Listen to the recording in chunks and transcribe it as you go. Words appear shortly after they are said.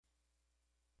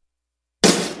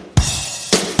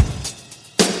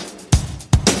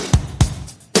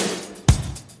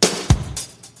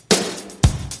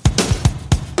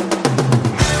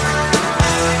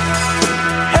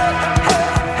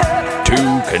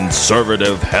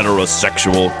conservative,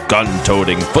 heterosexual,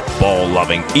 gun-toting,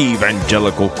 football-loving,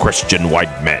 evangelical Christian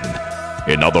white men.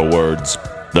 In other words,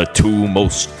 the two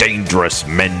most dangerous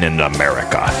men in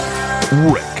America,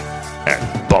 Rick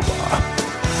and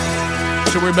Bubba.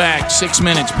 So we're back 6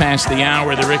 minutes past the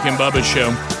hour of the Rick and Bubba Show.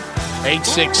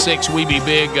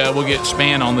 866-WE-BE-BIG. We'll get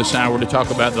Span on this hour to talk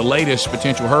about the latest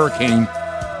potential hurricane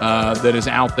that is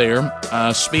out there.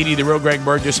 Speedy, the real Greg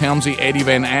Burgess, Helmsy, Eddie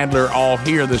Van Adler, all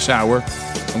here this hour.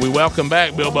 And we welcome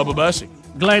back Bill Bubba Bussey.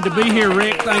 Glad to be here,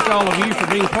 Rick. Thank all of you for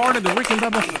being part of the Rick and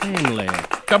Bubba family.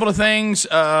 A couple of things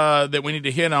that we need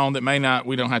to hit on that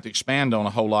we don't have to expand on a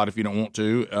whole lot if you don't want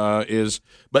to,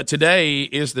 but today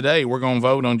is the day we're going to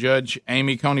vote on Judge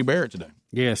Amy Coney Barrett today.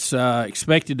 Yes,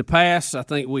 expected to pass. I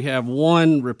think we have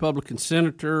one Republican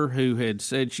senator who had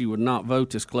said she would not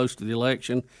vote this close to the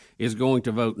election is going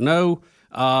to vote no.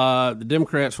 The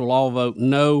Democrats will all vote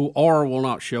no or will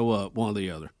not show up, one or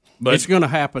the other. But it's going to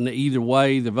happen either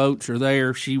way. The votes are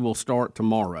there. She will start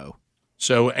tomorrow.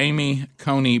 So Amy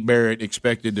Coney Barrett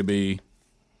expected to be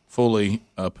fully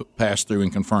passed through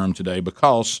and confirmed today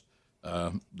because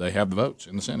they have the votes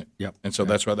in the Senate. Yep. And so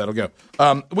that's why that'll go.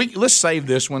 Let's save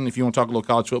this one if you want to talk a little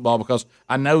college football because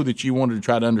I know that you wanted to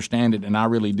try to understand it and I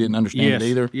really didn't understand it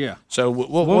either. Yeah. So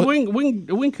we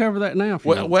can cover that now.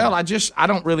 I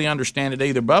don't really understand it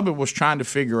either. Bubba was trying to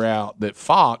figure out that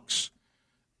Fox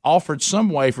offered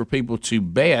some way for people to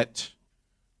bet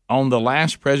on the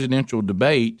last presidential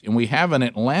debate, and we have an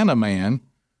Atlanta man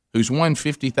who's won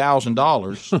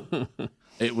 $50,000.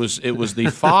 It was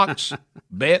the Fox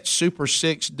Bet Super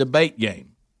 6 debate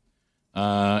game,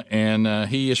 and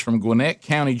he is from Gwinnett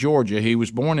County, Georgia. He was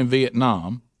born in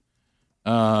Vietnam,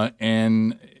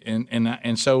 and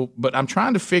so. But I'm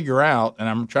trying to figure out, and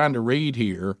I'm trying to read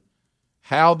here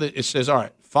how it says. All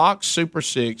right, Fox Super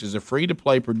 6 is a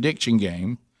free-to-play prediction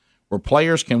game where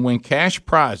players can win cash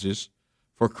prizes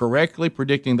for correctly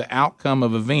predicting the outcome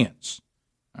of events.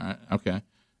 All right, okay.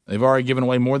 They've already given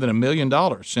away more than $1 million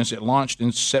since it launched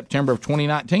in September of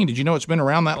 2019. Did you know it's been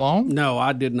around that long? No,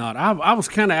 I did not. I was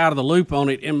kind of out of the loop on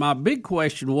it, and my big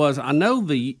question was, I know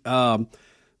the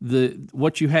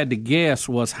what you had to guess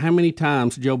was how many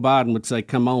times Joe Biden would say,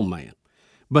 "Come on, man."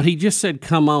 But he just said,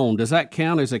 "Come on." Does that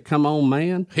count as a "come on,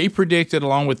 man"? He predicted,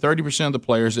 along with 30% of the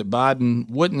players, that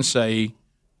Biden wouldn't say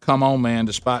 "come on, man,"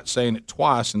 despite saying it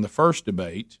twice in the first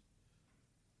debate.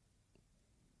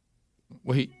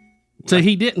 Well,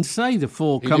 he didn't say the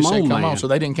full "come on, man." So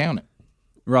they didn't count it.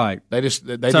 Right.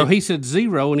 He said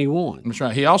 0 and he won. That's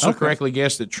right. He also correctly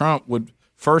guessed that Trump would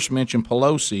first mention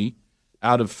Pelosi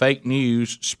out of fake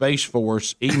news, Space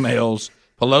Force, emails,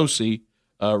 Pelosi,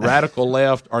 radical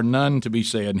left, or none to be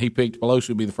said. And he picked Pelosi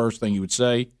would be the first thing he would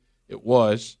say. It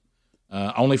was.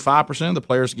 Only 5% of the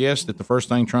players guessed that the first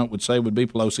thing Trump would say would be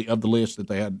Pelosi of the list that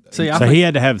they had. So he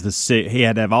had to have he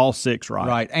had to have all 6 right.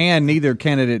 Right, and neither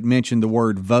candidate mentioned the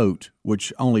word vote,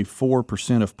 which only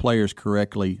 4% of players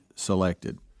correctly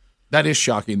selected. That is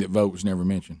shocking that vote was never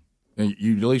mentioned. At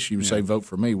least you would say vote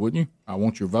for me, wouldn't you? I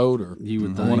want your vote, or you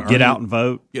would think. Get out and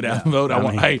vote. Get out and vote. I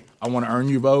want to earn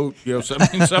your vote.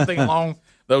 Something along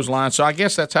those lines. So I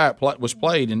guess that's how it was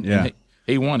played, and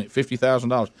he won it,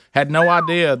 $50,000. Had no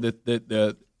idea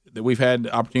that we've had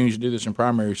opportunities to do this in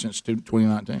primary since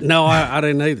 2019. No, I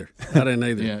didn't either.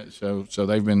 Yeah, so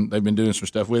they've been doing some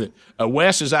stuff with it.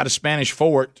 Wes is out of Spanish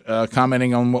Fort,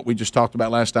 commenting on what we just talked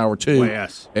about last hour too.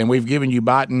 Yes, and we've given you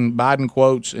Biden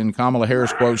quotes and Kamala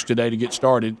Harris quotes today to get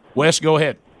started. Wes, go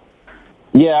ahead.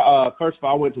 Yeah, first of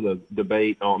all, I went to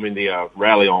the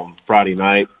rally on Friday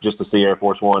night just to see Air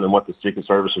Force One and what the Secret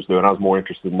Service was doing. I was more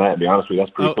interested in that, to be honest with you.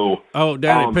 That's pretty cool. Oh,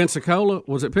 down at Pensacola?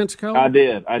 Was it Pensacola? I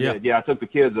did. Yeah, I took the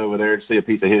kids over there to see a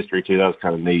piece of history, too. That was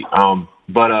kind of neat.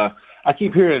 But I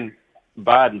keep hearing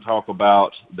Biden talk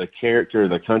about the character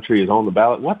of the country is on the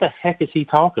ballot. What the heck is he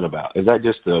talking about? Is that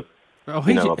just a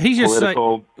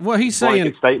political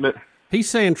statement? He's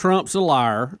saying Trump's a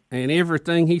liar, and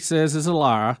everything he says is a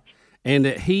lie. And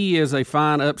that he is a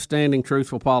fine, upstanding,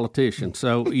 truthful politician.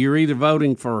 So you're either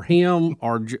voting for him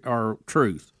or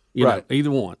truth. Right. Either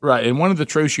one. Right. And one of the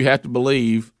truths you have to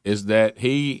believe is that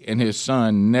he and his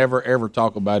son never, ever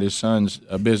talk about his son's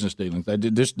business dealings.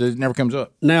 This never comes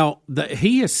up. Now,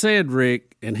 he has said,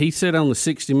 Rick, and he said on the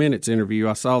 60 Minutes interview,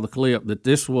 I saw the clip, that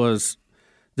this was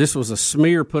a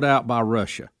smear put out by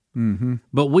Russia. Mm-hmm.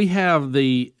 But we have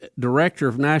the Director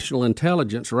of National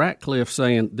Intelligence, Ratcliffe,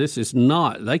 saying this is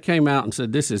not. They came out and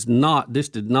said this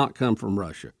did not come from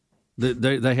Russia.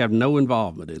 They have no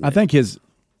involvement in it. I think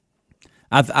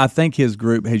I think his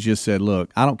group has just said,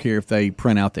 look, I don't care if they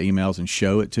print out the emails and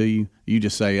show it to you. You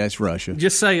just say that's Russia.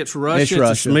 Just say it's Russia.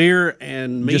 It's a smear,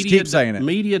 and media, just keep saying it.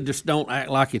 Media just don't act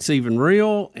like it's even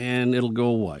real, and it'll go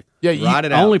away. Yeah, write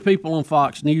it out. Only people on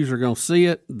Fox News are going to see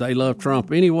it. They love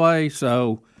Trump anyway,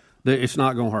 so it's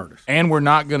not going to hurt us. And we're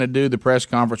not going to do the press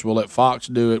conference. We'll let Fox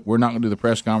do it. We're not going to do the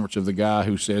press conference of the guy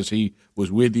who says he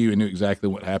was with you and knew exactly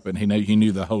what happened. He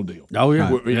knew the whole deal. Oh,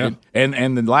 yeah.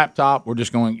 And the laptop, we're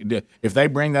just going – if they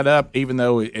bring that up, even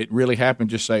though it really happened,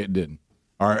 just say it didn't.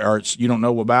 Or it's, you don't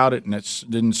know about it, and it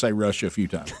didn't say Russia a few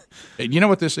times. You know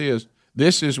what this is?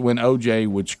 This is when O.J.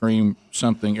 would scream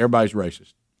something, everybody's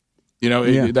racist. You know,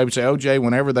 they would say, O.J.,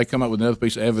 whenever they come up with another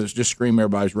piece of evidence, just scream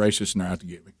everybody's racist and they're out to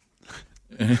get me.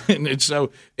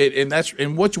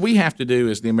 And what we have to do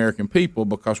as the American people,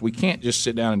 because we can't just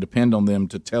sit down and depend on them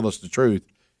to tell us the truth,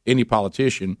 any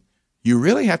politician, you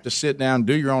really have to sit down,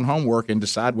 do your own homework, and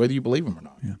decide whether you believe them or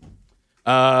not.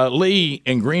 Yeah. Lee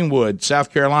in Greenwood,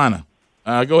 South Carolina.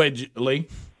 Go ahead, Lee.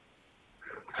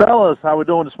 Fellas, how we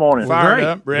doing this morning? Fired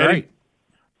up, ready? Great.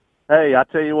 Hey, I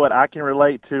tell you what, I can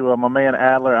relate to my man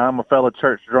Adler. I'm a fellow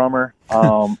church drummer.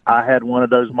 I had one of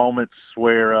those moments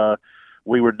where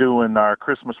we were doing our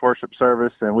Christmas worship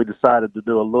service, and we decided to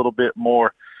do a little bit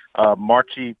more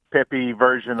marchy, peppy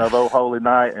version of Oh Holy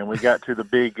Night, and we got to the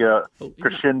big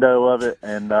crescendo of it,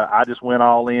 and I just went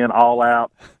all in, all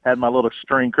out, had my little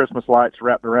string Christmas lights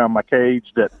wrapped around my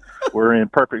cage that were in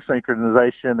perfect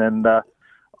synchronization, and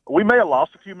we may have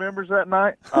lost a few members that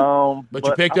night. But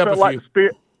you picked up a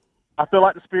few. I feel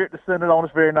like the Spirit descended on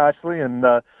us very nicely, and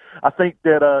I think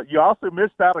that you also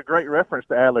missed out a great reference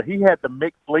to Adler. He had the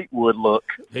Mick Fleetwood look.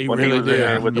 He really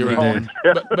did. With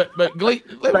the But Glee,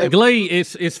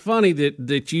 it's funny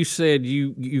that you said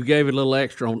you gave it a little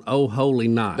extra on "Oh Holy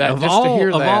Night." Of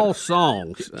all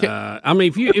songs, I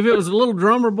mean, if it was a little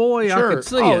drummer boy, sure. I could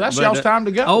see it. Oh, that's y'all's time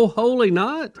to go. Oh Holy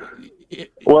Night.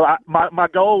 Well, my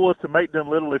goal was to make them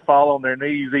literally fall on their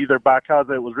knees, either because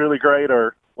it was really great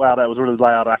or, wow, that was really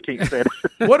loud. I can't say it.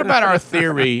 What about our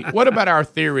theory?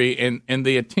 And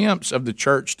the attempts of the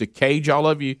church to cage all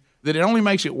of you? That it only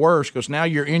makes it worse because now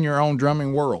you're in your own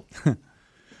drumming world.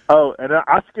 Oh, and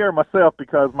I scare myself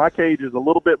because my cage is a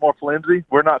little bit more flimsy.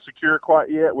 We're not secure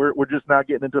quite yet. We're just now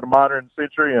getting into the modern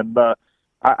century, and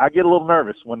I get a little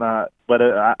nervous but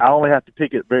I only have to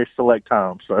pick at very select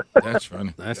times. So that's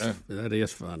funny. That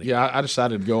is funny. Yeah, I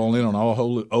decided to go all in on Oh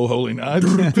Holy Night.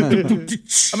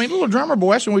 I mean, little drummer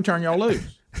boy, that's when we turn y'all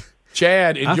loose.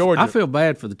 Chad in Georgia. I feel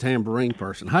bad for the tambourine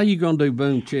person. How you going to do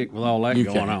Boom Chick with all that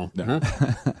going on? No.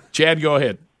 Huh? Chad, go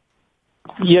ahead.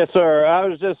 Yes, sir. I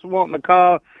was just wanting to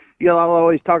call. You know, I'm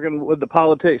always talking with the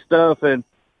politics stuff, and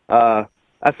I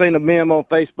seen a meme on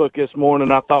Facebook this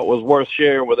morning I thought was worth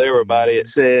sharing with everybody.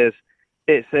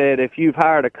 It said, if you've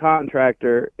hired a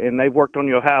contractor and they've worked on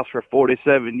your house for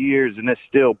 47 years and it's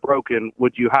still broken,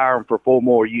 would you hire them for 4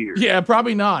 more years? Yeah,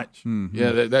 probably not. Mm-hmm.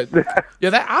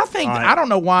 Yeah, I think right. I don't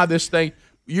know why this thing.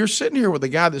 You're sitting here with a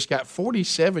guy that's got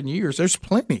 47 years. There's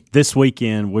plenty. This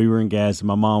weekend, we were in Gadsden.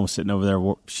 My mom was sitting over there.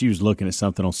 She was looking at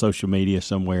something on social media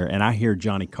somewhere, and I hear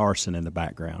Johnny Carson in the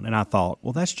background. And I thought,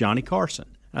 well, that's Johnny Carson.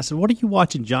 I said, what are you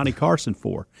watching Johnny Carson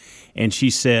for? And she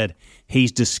said,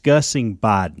 he's discussing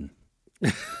Biden.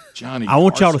 I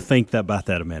want y'all to think about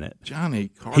that a minute. Johnny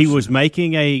Carson.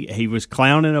 He was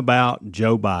clowning about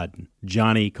Joe Biden.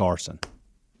 Johnny Carson.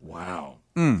 Wow.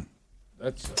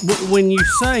 When you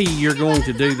say you're going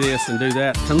to do this and do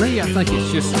that, to me, I think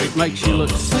it makes you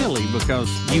look silly because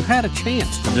you had a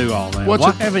chance to do all that.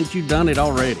 Why haven't you done it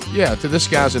already? Yeah, to this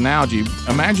guy's analogy,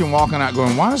 imagine walking out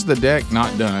going, why is the deck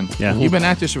not done? Yeah. You've been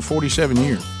at this for 47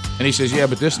 years. And he says, yeah,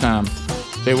 but this time,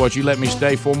 tell you what, you let me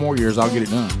stay 4 more years, I'll get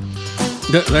it done.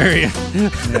 There you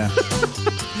Yeah.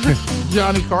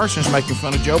 Johnny Carson's making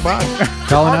fun of Joe Biden.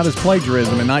 Calling out his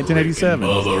plagiarism in 1987.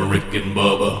 Rick and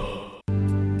Bubba.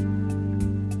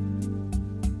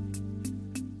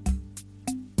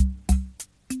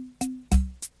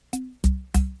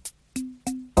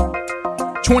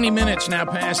 20 minutes now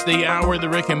past the hour of the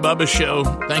Rick and Bubba Show.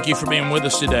 Thank you for being with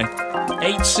us today.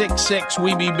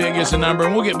 866-WE-BE-BIG is the number,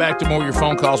 and we'll get back to more of your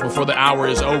phone calls before the hour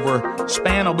is over.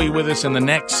 Span will be with us in the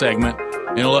next segment,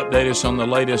 and he'll update us on the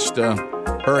latest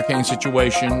hurricane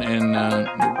situation and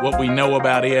what we know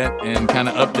about it and kind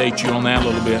of update you on that a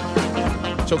little bit.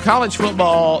 So college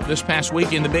football this past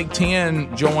weekend, the Big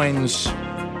Ten joins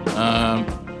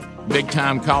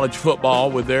big-time college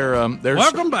football with their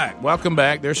Welcome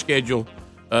back. Their schedule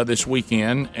this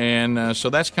weekend, and so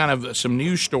that's kind of some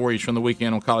news stories from the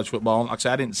weekend on college football. Like I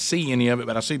said, I didn't see any of it,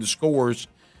 but I see the scores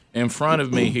in front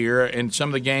of me here, and some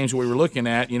of the games we were looking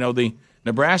at. You know, the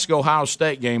Nebraska-Ohio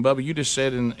State game, Bubba, you just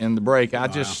said in the break.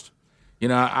 You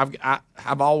know,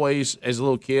 I've always, as a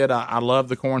little kid, I loved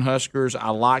the Cornhuskers. I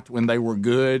liked when they were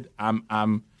good.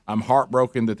 I'm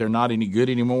heartbroken that they're not any good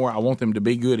anymore. I want them to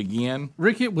be good again.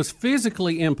 Rick, it was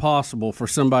physically impossible for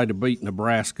somebody to beat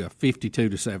Nebraska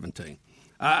 52-17.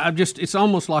 It's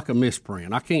almost like a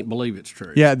misprint. I can't believe it's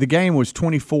true. Yeah, the game was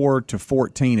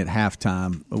 24-14 at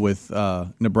halftime with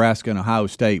Nebraska and Ohio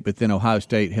State, but then Ohio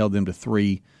State held them to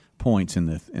 3 points in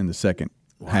the second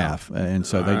half, and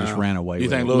so they just ran away. You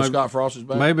with think it. Little Scott Frost is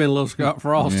back? Maybe Little Scott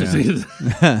Frost is either.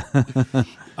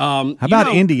 How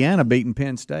about Indiana beating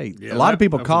Penn State? Yeah, a lot of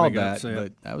people that was a called big that, upset.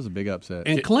 but that was a big upset.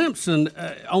 And Clemson,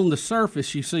 on the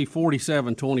surface, you see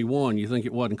 47-21. You think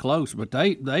it wasn't close, but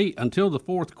they until the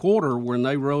fourth quarter when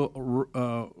they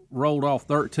rolled off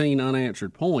 13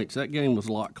 unanswered points, that game was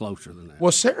a lot closer than that.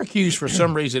 Well, Syracuse, for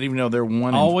some reason, even though they're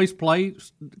one, always play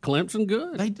Clemson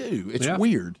good. They do. It's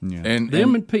weird. Yeah.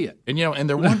 And Pitt, and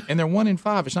they're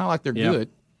 1-5. It's not like they're good.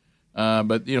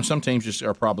 But some teams just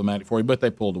are problematic for you. But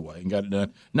they pulled away and got it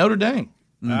done. Notre Dame.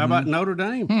 How about Notre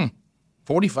Dame?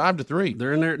 45-3.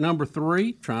 They're in there at number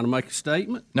 3, trying to make a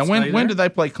statement. Now, when do they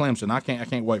play Clemson? I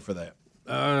can't wait for that.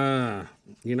 I'm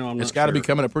not It's got to sure. be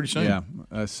coming up pretty soon. Yeah,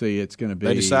 let's see. It's going to be.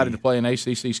 They decided to play an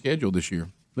ACC schedule this year.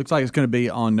 Looks like it's going to be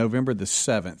on November the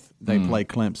 7th. They play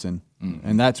Clemson,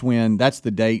 and that's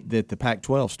the date that the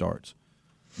Pac-12 starts.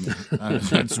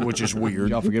 Which is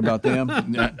weird. Y'all forget about them?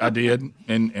 I did,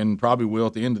 and probably will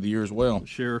at the end of the year as well.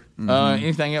 Sure.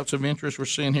 Anything else of interest we're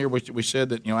seeing here? We said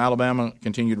that Alabama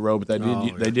continued to roll, but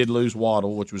they did lose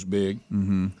Waddle, which was big.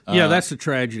 Yeah, that's a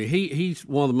tragedy. He's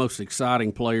one of the most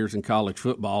exciting players in college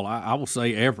football, I will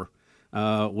say, ever.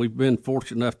 We've been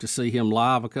fortunate enough to see him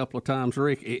live a couple of times,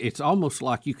 Rick. It's almost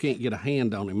like you can't get a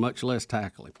hand on him, much less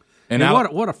tackle him. And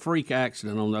what a freak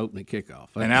accident on the opening kickoff.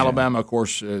 And Alabama, of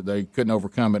course, they couldn't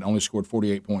overcome it, only scored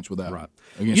 48 points without right.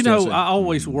 it. Against Tennessee. I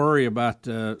always worry about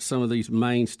some of these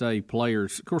mainstay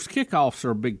players. Of course, kickoffs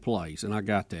are big plays, and I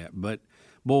got that. But,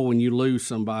 boy, when you lose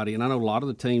somebody, and I know a lot of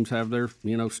the teams have their,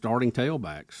 starting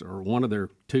tailbacks or one of their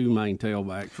 2 main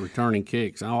tailbacks returning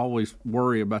kicks. I always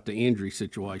worry about the injury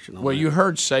situation. Well, you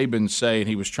heard Saban say, and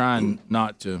he was trying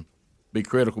not to be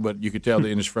critical, but you could tell that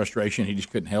in his frustration, he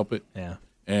just couldn't help it. Yeah.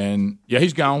 And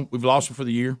he's gone. We've lost him for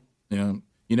the year. And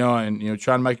trying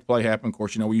to make the play happen. Of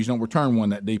course, we usually don't return one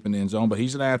that deep in the end zone. But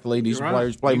he's an athlete. He's a player.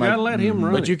 He's a playmaker. You got to let him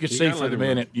run. But you could see for the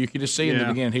minute, you could just see in the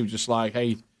beginning, he was just like,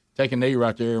 "Hey, take a knee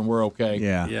right there, and we're okay."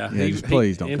 Yeah. Just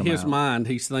please don't come out. In his mind,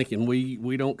 he's thinking,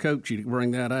 we don't coach you to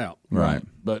bring that out. Right.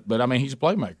 But I mean, he's a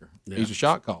playmaker. Yeah. He's a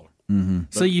shot caller.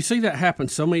 So you see that happen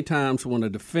so many times when a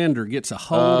defender gets a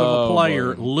hold of a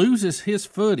player, loses his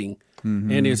footing,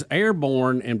 and is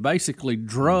airborne and basically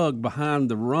drugged behind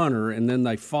the runner, and then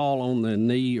they fall on the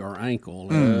knee or ankle.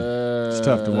 It's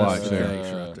tough to watch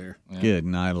there. Right there. Yeah. Good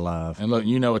night alive. And look,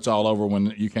 it's all over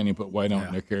when you can't even put weight on it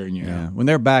and they're carrying you out. When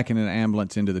they're backing an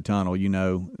ambulance into the tunnel,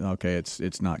 okay,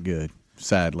 it's not good.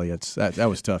 Sadly, that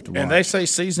was tough to watch. And they say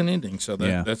season ending, so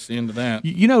that's the end of that.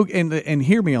 And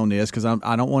hear me on this because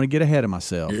I don't want to get ahead of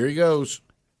myself. Here he goes.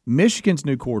 Michigan's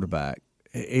new quarterback.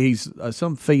 He's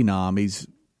some phenom. He's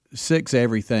 6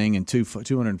 everything and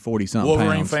 240 something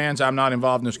Wolverine pounds. fans, I'm not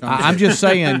involved in this conversation. I'm just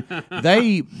saying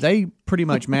they pretty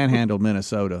much manhandled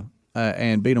Minnesota.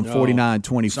 And beat them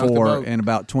 49-24 in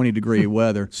about 20-degree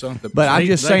weather. But I'm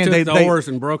just saying they took the oars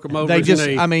and broke them over his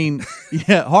knee. I mean,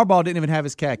 Harbaugh didn't even have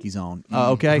his khakis on.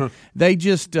 Okay, they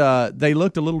just they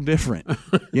looked a little different.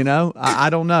 I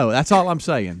don't know. That's all I'm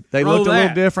saying. They looked a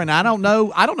little different. I don't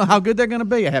know how good they're going to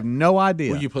be. I have no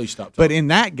idea. Will you please stop talking? But in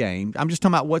that game, I'm just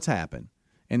talking about what's happened.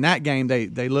 In that game,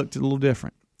 they looked a little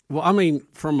different. Well, I mean,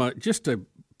 from just a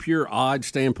pure odd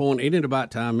standpoint, ain't it about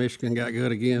time Michigan got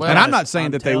good again? Well, and I'm not saying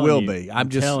that they will be. I'm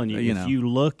just telling you, if you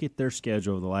look at their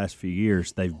schedule over the last few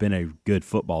years, they've been a good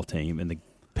football team, and the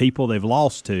people they've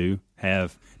lost to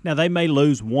have now they may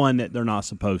lose one that they're not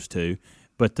supposed to,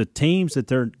 but the teams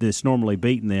that's normally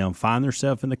beating them find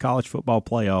themselves in the college football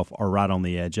playoff are right on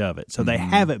the edge of it. So they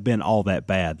haven't been all that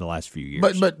bad the last few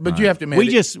years. But you have to admit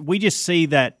we just see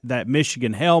that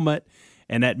Michigan helmet.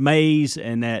 And that Mays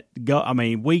and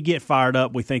we get fired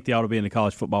up. We think they ought to be in the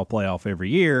college football playoff every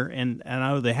year, and I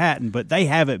know they hadn't, but they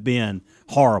haven't been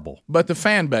horrible. But the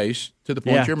fan base, to the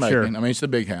point you're making, sure. I mean, it's the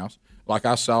big house. Like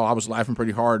I was laughing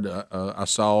pretty hard. I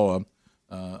saw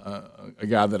a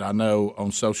guy that I know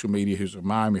on social media who's a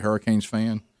Miami Hurricanes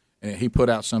fan, and he put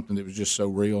out something that was just so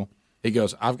real. He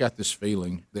goes, I've got this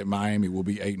feeling that Miami will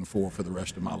be 8-4 for the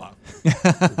rest of my life.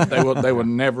 They will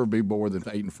never be more than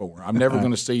 8-4. I'm never going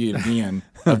to see it again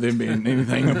of them being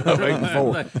anything above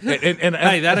 8-4. And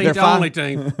hey, that ain't the only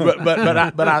team.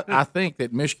 But I think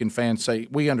that Michigan fans say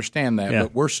we understand that,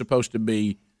 but we're supposed to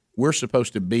be we're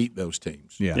supposed to beat those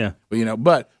teams. Yeah. But when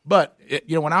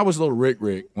I was little Rick,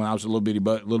 when I was a little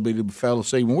bitty fella,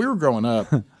 see, when we were growing up,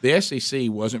 the SEC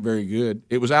wasn't very good.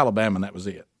 It was Alabama, and that was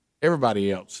it.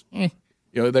 Everybody else, they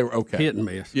were okay. Hit and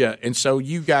miss. Yeah, and so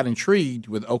you got intrigued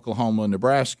with Oklahoma,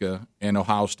 Nebraska, and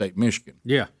Ohio State, Michigan.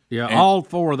 Yeah. And All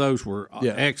four of those were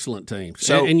excellent teams.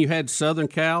 So- and you had Southern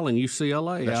Cal and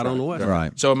UCLA out on the west.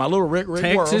 Right. So in my little Rick world,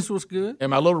 Texas was good. in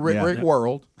my little Rick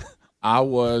world, I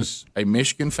was a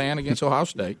Michigan fan against Ohio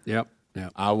State. Yep.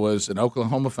 I was an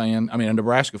a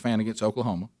Nebraska fan against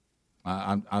Oklahoma.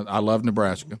 I love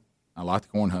Nebraska. I like the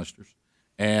Cornhuskers,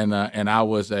 and I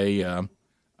was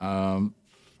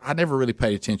I never really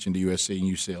paid attention to USC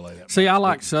and UCLA that much. See, I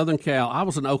like Southern Cal. I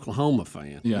was an Oklahoma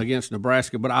fan against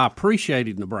Nebraska, but I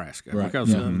appreciated Nebraska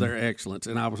because of their excellence,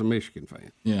 and I was a Michigan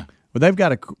fan. Yeah. Well, they've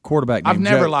got a quarterback named I've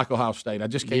never Joe. liked Ohio State. I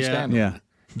just can't stand it. Yeah.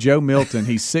 Joe Milton,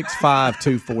 he's 6'5",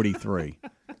 243.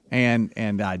 And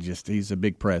he's a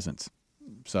big presence.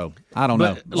 So I don't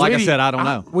know. Like I said, I don't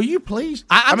know. Will you please?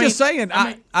 I'm just saying.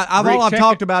 Rick, all I've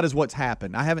talked about is what's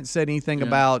happened. I haven't said anything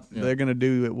about they're going to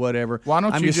do it, whatever. Why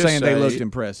don't I'm you just saying say, they looked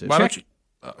impressive. Why don't you?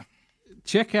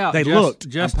 Check out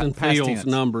Justin past Fields' tense.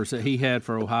 numbers that he had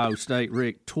for Ohio State,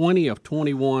 Rick. 20 of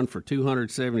 21 for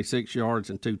 276 yards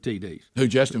and 2 TDs. Who,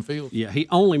 Justin Fields? Yeah, he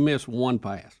only missed one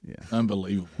pass. Yeah.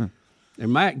 Unbelievable.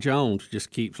 And Mac Jones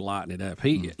just keeps lighting it up.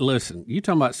 Listen, you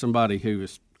talking about somebody who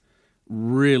is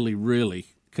really, really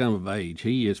come of age.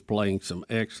 He is playing some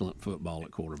excellent football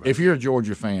at quarterback. If you're a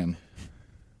Georgia fan,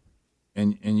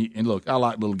 and look, I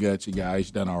like little gutsy guy.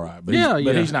 He's done all right, but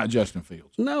he's not Justin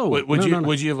Fields. No, would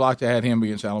no. you have liked to have him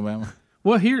against Alabama?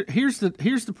 Well, here's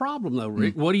the problem though,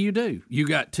 Rick. What do? You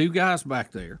got two guys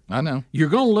back there. I know you're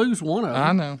going to lose one of them.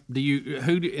 I know.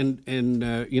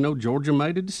 Georgia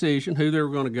made a decision who they were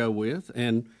going to go with,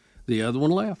 and the other one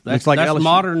left. That's LSU.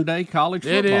 modern day college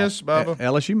football. It is, Bubba.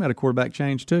 LSU made a quarterback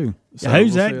change too. So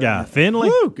Who's we'll that see. guy? Finley?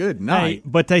 Woo, good night. Hey,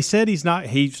 but they said he's not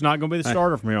going to be the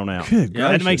starter from here on out. Good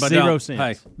That makes But 0 sense.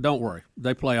 Hey, don't worry.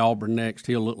 They play Auburn next.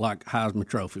 He'll look like Heisman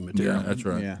Trophy material. Yeah, that's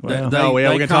right. Yeah. Well, we're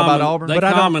going to talk about Auburn? They But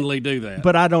I don't- commonly do that.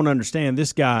 But I don't understand.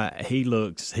 This guy, he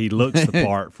looks the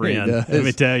part, friend. does. Let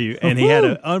me tell you. And he had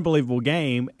an unbelievable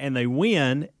game, and they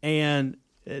win, and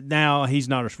now he's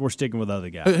not. We're sticking with other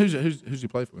guys. Who's he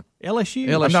play for? LSU.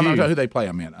 I'm not who they play.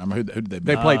 I mean, who did they beat?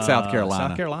 They played South Carolina.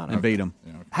 South Carolina. And beat them.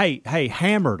 Hey,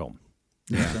 hammered them.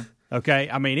 Yeah. Okay,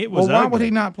 I mean it was. Well, why ugly. would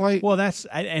he not play? Well, that's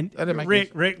and That didn't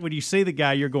make Rick. When you see the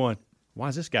guy, you're going, "Why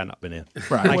has this guy not been in?"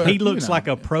 Right. Like Well, he looks you know. like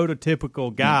a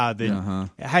prototypical guy. That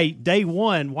hey, day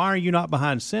one, why are you not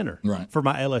behind center? Right. For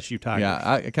my LSU Tigers.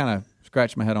 Yeah, I kind of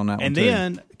scratched my head on that one And too.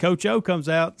 then Coach O comes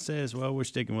out and says, "Well, we're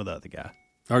sticking with the other guy."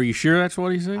 Are you sure that's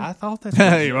what he said? I thought that's what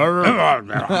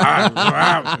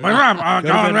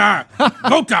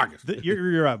Go Tigers.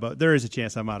 you're right, but there is a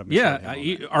chance I might have missed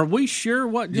that. Are we sure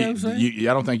what Joe said? I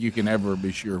don't think you can ever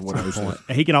be sure what I was saying.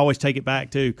 And he can always take it back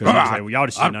too because he can say, "Well, y'all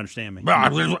just didn't understand me."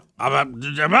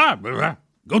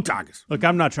 Go Tigers. Look,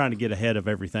 I'm not trying to get ahead of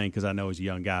everything because I know he's a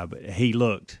young guy, but he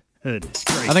looked. I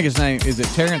think his name is it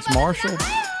Terrence Marshall?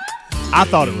 I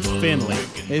thought it was Finley.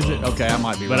 Is it? Okay, I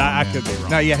might be But wrong. I could be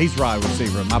wrong. No, yeah, he's right,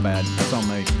 receiver. My bad. That's on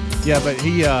me. Yeah, but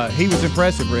he was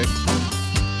impressive, Rick.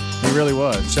 He really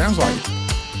was. Sounds like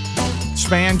it.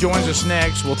 Span joins us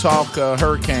next. We'll talk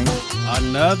hurricane.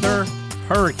 Another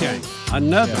hurricane.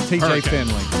 Another T.J. hurricane.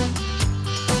 Finley.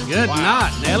 Good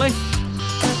night, Nelly.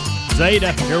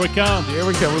 Zeta, here we come. Here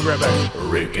we go. We'll be right back.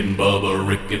 Rick and Bubba,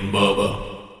 Rick and Bubba.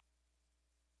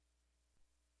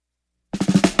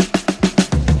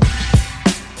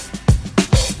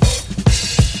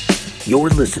 You're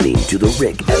listening to The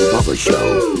Rick and Bubba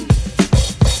Show.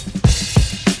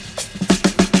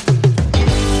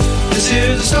 This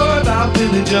is a story about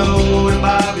Billy Joe and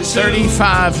Bobby Sue.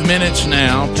 35 minutes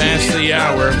now past the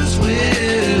hour.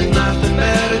 With nothing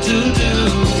better to do.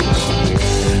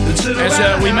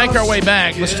 As we make our way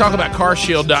back, let's talk about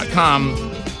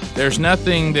carshield.com. There's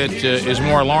nothing that is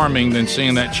more alarming than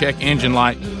seeing that check engine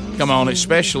light come on,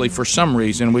 especially for some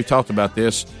reason. We've talked about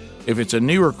this. If it's a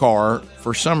newer car,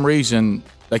 for some reason,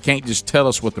 they can't just tell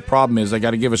us what the problem is. They got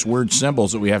to give us weird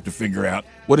symbols that we have to figure out.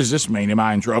 What does this mean? Am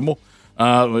I in trouble?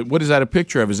 What is that a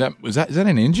picture of? Is that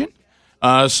an engine?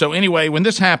 So anyway, when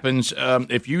this happens,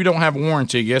 if you don't have a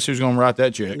warranty, guess who's going to write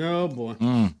that check? Oh, boy.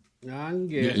 I can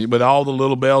guess. With all the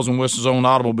little bells and whistles on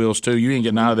automobiles, too, you ain't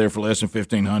getting out of there for less than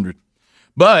 $1,500.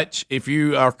 But if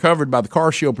you are covered by the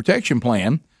Car Shield Protection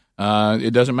Plan,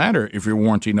 it doesn't matter if your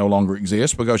warranty no longer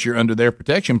exists because you're under their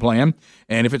protection plan.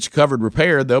 And if it's a covered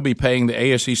repair, they'll be paying the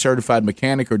ASE certified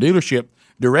mechanic or dealership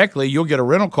directly. You'll get a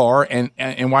rental car, and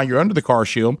while you're under the Car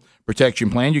Shield, protection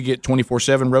plan, you get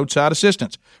 24/7 roadside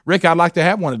assistance. Rick, I'd like to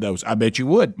have one of those. I bet you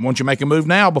would. Won't you make a move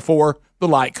now before the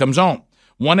light comes on?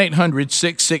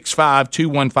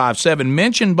 1-800-665-2157.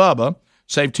 Mention Bubba,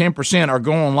 save 10%, or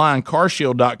go online,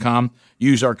 carshield.com.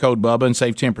 Use our code Bubba and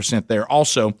save 10% there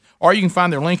also. Or you can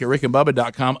find their link at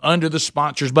rickandbubba.com under the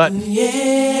sponsors button.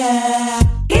 Yeah.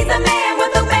 He's a man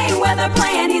with a Mayweather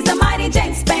plan. He's a mighty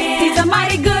James Spann. He's a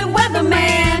mighty good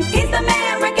weatherman. He's the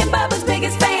man Rick and Bubba's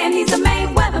biggest fan. He's a Maine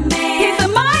weatherman. He's a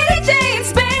mighty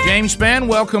James Spann. James Spann,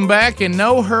 welcome back. And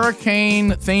no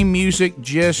hurricane theme music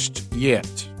just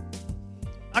yet.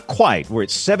 Not quite. We're at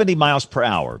 70 miles per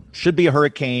hour. Should be a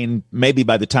hurricane maybe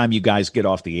by the time you guys get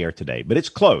off the air today, but it's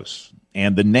close.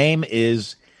 And the name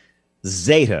is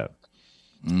Zeta.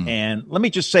 And let me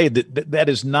just say that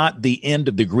is not the end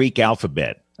of the Greek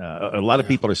alphabet. A lot of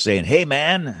people are saying, hey,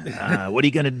 man, what are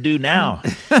you going to do now?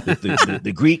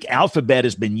 The Greek alphabet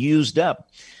has been used up.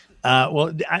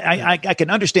 Well, I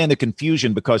can understand the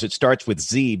confusion because it starts with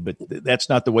Z, but that's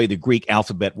not the way the Greek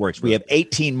alphabet works. We have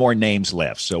 18 more names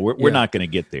left, so we're not going to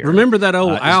get there. Remember that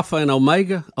old Alpha and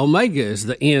Omega? Omega is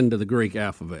the end of the Greek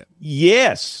alphabet.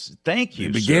 Yes, thank you.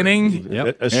 The beginning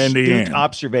and the end.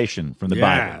 Observation from the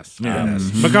Bible. Yes.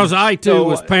 Because I, too,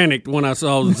 was panicked when I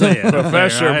saw Z.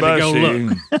 Professor I had to go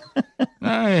look.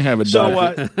 I have a dog.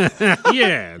 Have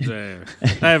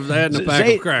that in a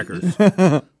pack of crackers.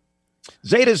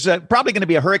 Zeta's probably going to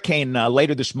be a hurricane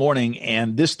later this morning,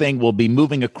 and this thing will be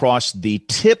moving across the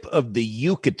tip of the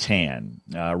Yucatan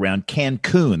around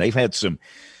Cancun. They've had some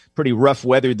pretty rough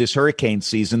weather this hurricane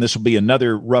season. This will be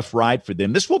another rough ride for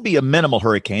them. This will be a minimal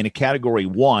hurricane, a Category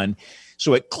 1,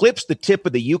 so it clips the tip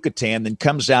of the Yucatan, then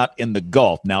comes out in the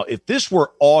Gulf. Now, if this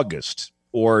were August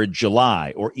or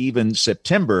July or even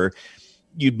September,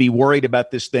 you'd be worried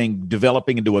about this thing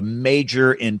developing into a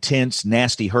major, intense,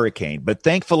 nasty hurricane. But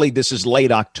thankfully, this is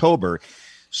late October.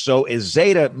 So as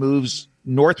Zeta moves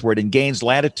northward and gains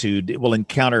latitude, it will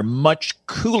encounter much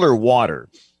cooler water.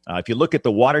 If you look at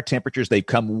the water temperatures, they've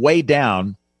come way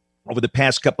down over the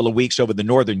past couple of weeks over the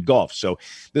northern Gulf. So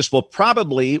this will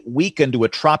probably weaken to a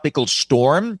tropical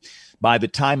storm by the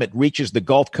time it reaches the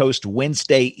Gulf Coast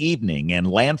Wednesday evening,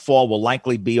 and landfall will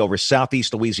likely be over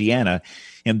southeast Louisiana.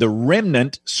 And the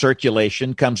remnant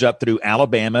circulation comes up through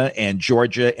Alabama and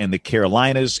Georgia and the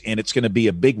Carolinas, and it's going to be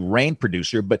a big rain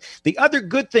producer. But the other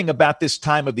good thing about this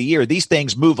time of the year, these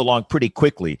things move along pretty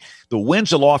quickly. The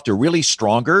winds aloft are really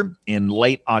stronger in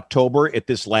late October at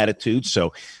this latitude.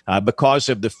 So because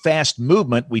of the fast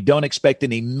movement, we don't expect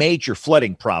any major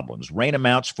flooding problems. Rain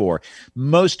amounts for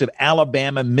most of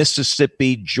Alabama,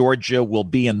 Mississippi, Georgia will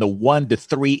be in the 1 to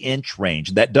 3 inch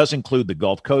range. That does include the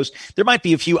Gulf Coast. There might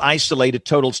be a few isolated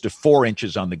totals to 4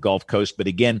 inches on the Gulf Coast, but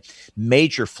again,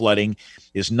 major flooding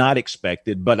is not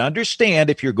expected. But understand,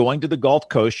 if you're going to the Gulf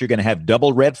Coast, you're going to have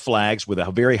double red flags with a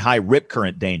very high rip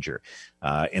current danger.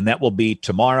 And that will be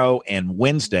tomorrow and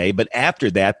Wednesday. But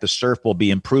after that, the surf will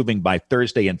be improving by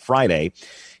Thursday and Friday.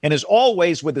 And as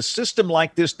always, with a system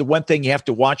like this, the one thing you have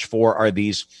to watch for are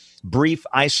these brief,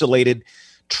 isolated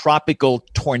tropical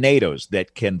tornadoes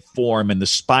that can form and the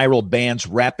spiral bands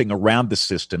wrapping around the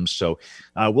system. So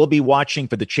we'll be watching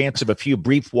for the chance of a few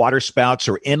brief waterspouts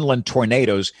or inland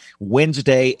tornadoes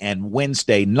Wednesday and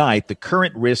Wednesday night. The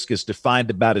current risk is defined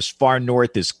about as far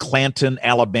north as Clanton,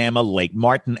 Alabama, Lake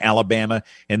Martin, Alabama,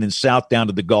 and then south down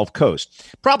to the Gulf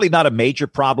Coast. Probably not a major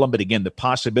problem, but again, the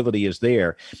possibility is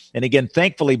there. And again,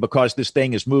 thankfully, because this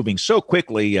thing is moving so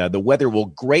quickly, the weather will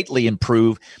greatly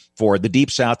improve for the Deep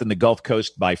South and the Gulf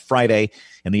Coast by Friday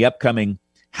and the upcoming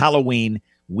Halloween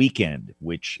weekend,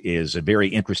 which is a very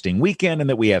interesting weekend,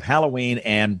 and that we have Halloween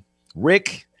and,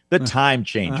 Rick, the time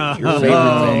changing. Your favorite thing.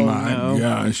 Oh, my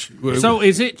gosh. So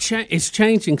is it it's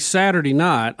changing Saturday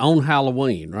night on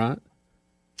Halloween, right?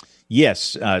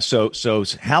 Yes. So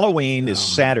Halloween is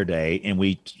Saturday, and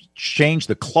we change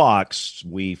the clocks.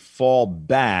 We fall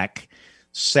back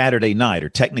Saturday night, or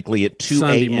technically at 2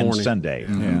 a.m. Sunday.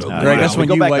 Greg, that's when we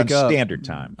go you back wake on up. Standard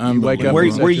Time. You wake up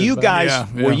where you guys are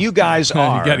You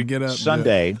gotta get up,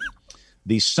 Sunday,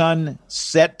 the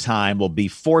sunset time will be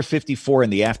 4:54 in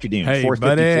the afternoon, Hey,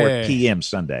 4:54 p.m.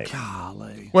 Sunday.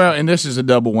 Well, and this is a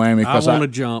double whammy because I want to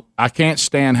jump. I can't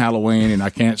stand Halloween, and I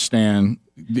can't stand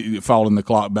following the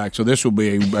clock back. So this will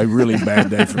be a really bad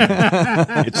day for me.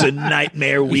 It's a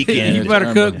nightmare weekend. You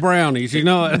better cook brownies. You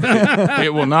know it.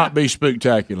 It will not be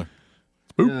spooktacular.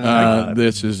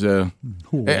 This is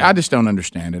I just don't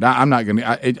understand it. I'm not going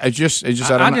to. I just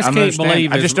can't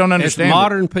believe. I just don't understand. It's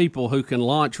modern people who can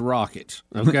launch rockets.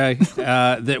 Okay,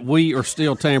 that we are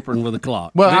still tampering with the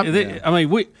clock. Well, I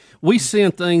mean, we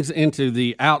send things into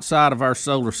the outside of our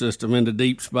solar system into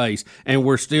deep space, and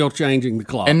we're still changing the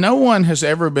clock. And no one has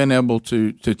ever been able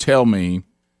to tell me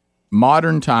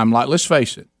modern time. Like, let's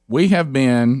face it, we have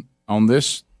been on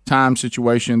this time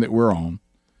situation that we're on.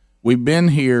 We've been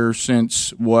here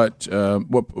since what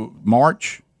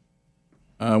March?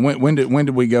 When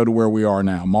did we go to where we are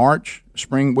now? March,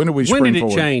 spring. When did we? When did it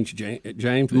forward? change,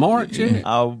 James? March.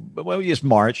 Well, yes,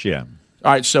 March. Yeah.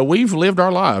 All right. So we've lived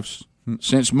our lives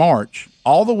since March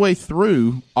all the way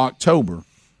through October,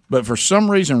 but for some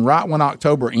reason, right when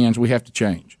October ends, we have to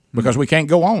change because we can't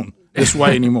go on this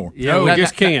way anymore. We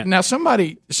just can't. Now,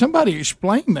 somebody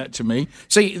explain that to me.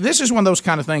 See, this is one of those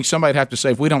kind of things somebody'd have to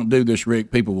say, if we don't do this, Rick,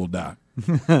 people will die.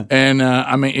 And,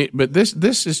 I mean, but this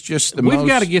is just the We've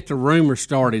got to get the rumor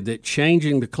started that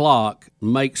changing the clock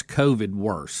makes COVID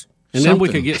worse. And then we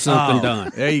could get something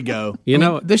done. There you go. You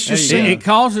know, this just it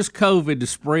causes COVID to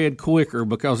spread quicker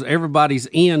because everybody's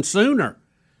in sooner.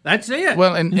 That's it.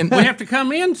 Well, and we have to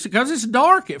come in because it's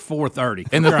dark at 4:30.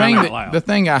 And the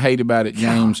thing I hate about it,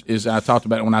 James, is I talked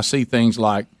about it when I see things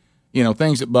like,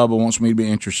 things that Bubba wants me to be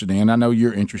interested in. I know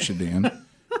you're interested in,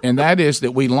 and that is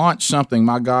that we launch something,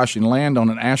 my gosh, and land on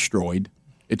an asteroid.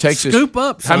 It takes us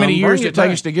how many years did it take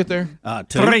us to get there?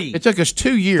 3. It took us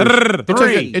 2 years.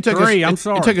 It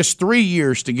took us 3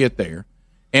 years to get there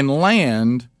and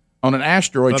land on an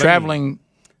asteroid traveling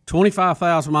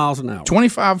 25,000 miles an hour.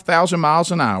 25,000 miles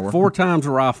an hour. 4 times a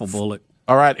rifle bullet.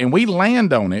 All right, and we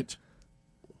land on it.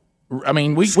 I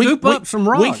mean, we scoop up some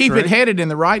rocks. We keep it headed in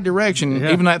the right direction,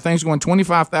 even though that thing's going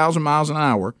 25,000 miles an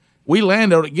hour. We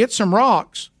land on it, get some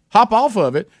rocks, hop off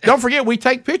of it. Don't forget, we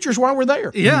take pictures while we're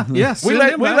there. Yes. We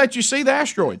let you see the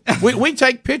asteroid. we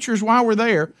take pictures while we're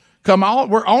there.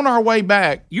 We're on our way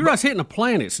back. You're just hitting a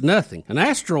planet. It's nothing. An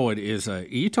asteroid is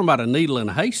you're talking about a needle in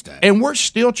a haystack. And we're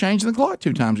still changing the clock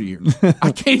 2 times a year.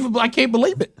 I can't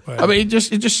believe it. I mean, it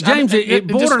just James, it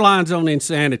borderlines on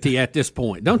insanity at this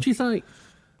point, don't you think?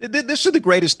 This is the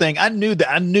greatest thing. I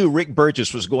knew Rick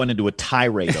Burgess was going into a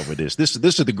tirade over this. This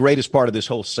is the greatest part of this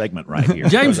whole segment right here.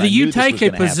 James, do you take a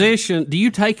position? Do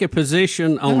you take a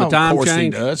position on the time change? Of course he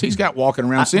does. He's got walking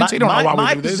around since. He don't know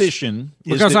why we do this. My position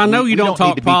is because I know you don't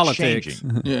talk politics.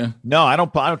 Yeah. No, I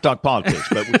don't talk politics.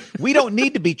 But we don't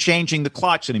need to be changing the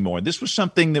clocks anymore. This was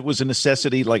something that was a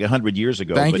necessity like 100 years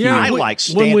ago. Thank you. I like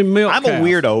I'm a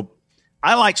weirdo.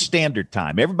 I like standard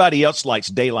time. Everybody else likes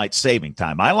daylight saving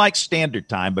time. I like standard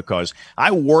time because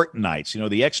I work nights.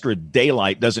 The extra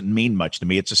daylight doesn't mean much to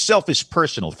me. It's a selfish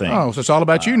personal thing. Oh, so it's all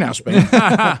about you now, Span.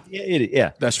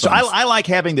 Yeah. That's so fine. I like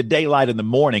having the daylight in the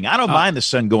morning. I don't mind the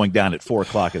sun going down at 4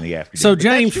 o'clock in the afternoon. So,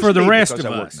 James, for the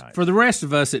rest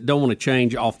of us that don't want to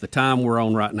change off the time we're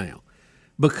on right now,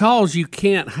 because you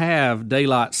can't have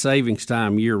daylight savings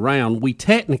time year round, we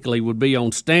technically would be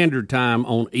on standard time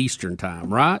on Eastern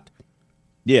time, right?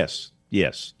 Yes.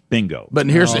 Bingo. But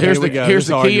here's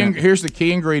the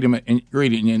key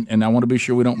ingredient, and I want to be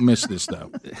sure we don't miss this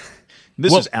though.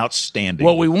 This is outstanding.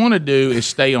 What we want to do is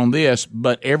stay on this,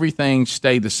 but everything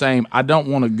stay the same. I don't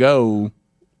want to go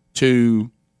to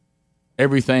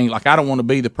everything. Like, I don't want to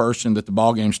be the person that the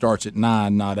ball game starts at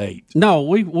 9, not 8. No,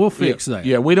 we'll fix that.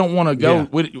 Yeah, we don't want to go.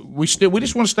 Yeah. We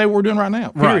just want to stay where we're doing right now.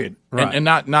 Period. Right. And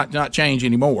not change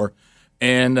anymore.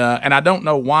 And I don't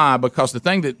know why, because the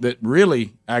thing that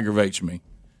really aggravates me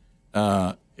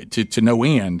to no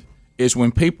end is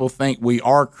when people think we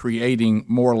are creating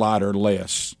more light or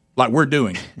less, like we're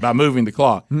doing by moving the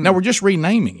clock. No, we're just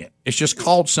renaming it. It's just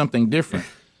called something different.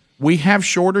 We have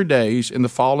shorter days in the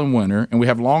fall and winter, and we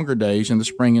have longer days in the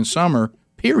spring and summer,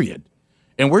 period.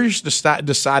 And we're just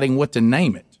deciding what to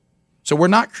name it. So we're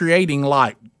not creating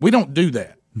light. We don't do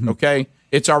that, okay?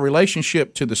 It's our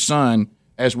relationship to the sun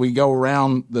as we go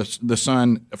around the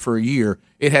sun for a year.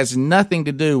 It has nothing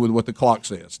to do with what the clock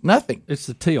says. Nothing. It's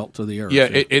the tilt to the earth. Yeah,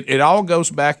 it all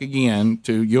goes back again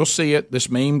to, you'll see it,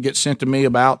 this meme gets sent to me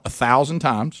about 1,000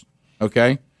 times,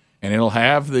 okay? And it'll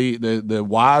have the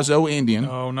wise old Indian.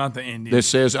 Oh, not the Indian. That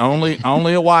says only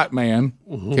a white man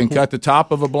can cut the top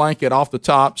of a blanket off the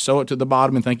top, sew it to the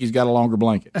bottom, and think he's got a longer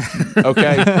blanket.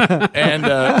 Okay, and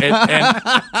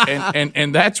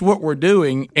that's what we're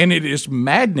doing, and it is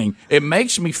maddening. It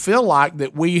makes me feel like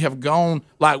that we have gone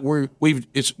like we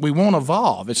won't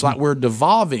evolve. It's like we're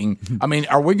devolving. I mean,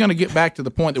 are we going to get back to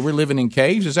the point that we're living in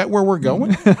caves? Is that where we're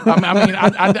going?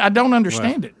 I don't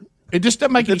understand it. It just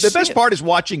doesn't make any sense. The best part is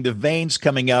watching the veins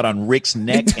coming out on Rick's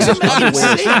neck and his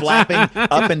underwear is flapping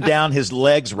up and down his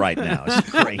legs right now. It's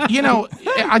great.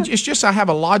 It's just I have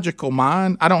a logical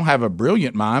mind. I don't have a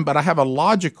brilliant mind, but I have a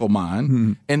logical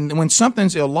mind. And when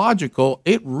something's illogical,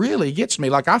 it really gets me.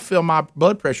 Like I feel my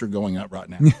blood pressure going up right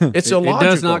now. It's illogical. It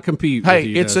does not compute.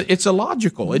 Hey, it's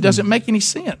illogical. It doesn't make any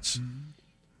sense.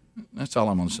 That's all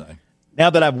I'm going to say. Now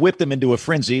that I've whipped them into a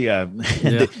frenzy, I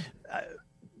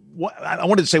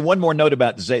wanted to say one more note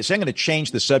about Zeta. So I'm going to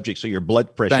change the subject so your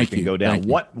blood pressure can go down.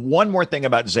 One more thing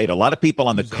about Zeta. A lot of people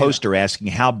on the coast are asking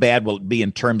how bad will it be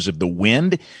in terms of the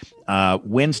wind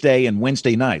Wednesday and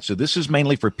Wednesday night. So this is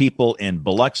mainly for people in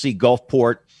Biloxi,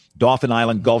 Gulfport, Dauphin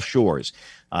Island, Gulf Shores.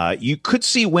 You could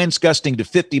see winds gusting to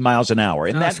 50 miles an hour,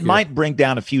 and that might bring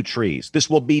down a few trees. This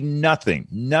will be nothing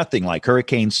like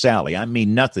Hurricane Sally. I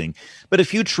mean nothing, but a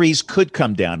few trees could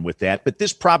come down with that, but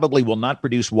this probably will not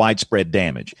produce widespread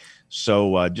damage.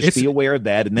 So just be aware of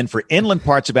that. And then for inland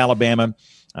parts of Alabama,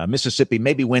 Mississippi,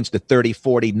 maybe winds to 30,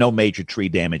 40, no major tree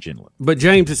damage inland. But,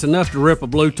 James, it's enough to rip a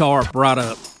blue tarp right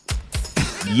up.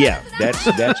 Yeah, that's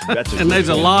a and there's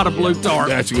a lot of blue tarp.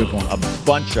 That's a good point. A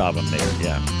bunch of them there,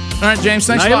 yeah. All right, James,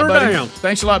 thanks a lot, buddy.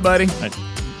 Thanks a lot, buddy.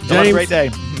 James, have a great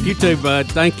day. You too, bud.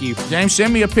 Thank you. James,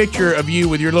 send me a picture of you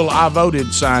with your little I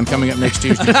voted sign coming up next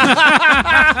Tuesday.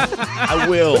 I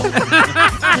will.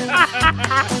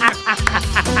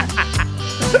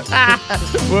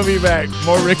 We'll be back.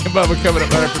 More Rick and Bubba coming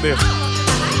up right after this.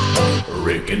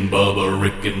 Rick and Bubba,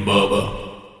 Rick and Bubba.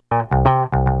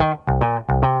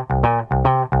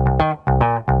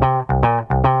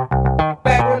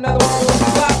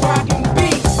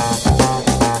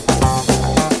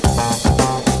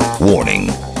 Warning,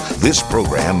 this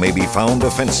program may be found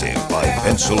offensive by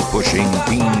pencil-pushing,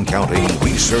 bean-counting,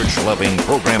 research-loving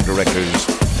program directors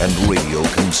and radio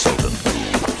consultant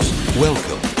gurus.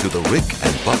 Welcome to the Rick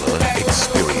and Bubba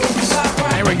Experience.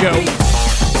 There we go.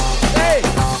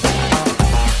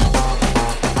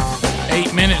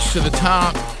 8 minutes to the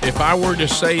top. If I were to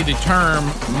say the term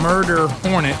murder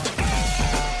hornet,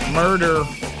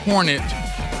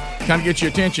 kind of gets your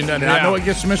attention, doesn't it? Yeah. I know it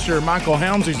gets Mr. Michael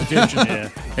Helmsley's attention. Yeah,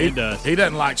 he does. He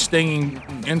doesn't like stinging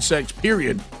insects,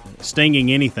 period.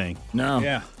 Stinging anything. No.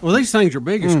 Yeah. Well, these things are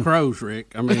big as crows,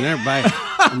 Rick. I mean, they're bad.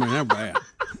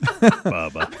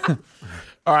 Bubba.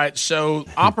 All right, so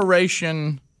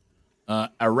Operation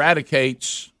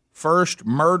Eradicate's first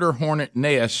murder hornet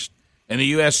nest in the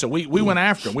U.S. So we went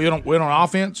after it. We went on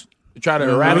offense to try to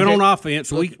eradicate. We went on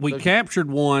offense. We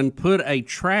captured one, put a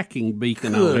tracking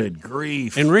beacon on it. Good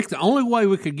grief. And, Rick, the only way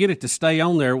we could get it to stay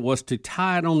on there was to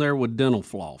tie it on there with dental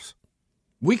floss.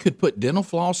 We could put dental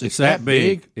floss? It's that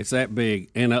big. It's that big.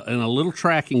 And a little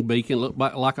tracking beacon looked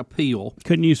like a peel.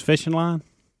 Couldn't use fishing line?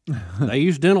 They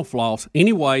used dental floss.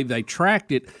 Anyway, they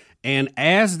tracked it, and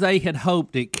as they had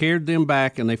hoped, it carried them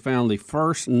back, and they found the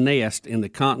first nest in the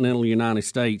continental United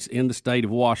States in the state of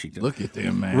Washington. Look at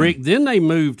them, man. Rick, then they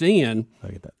moved in,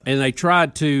 and they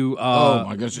tried to... oh,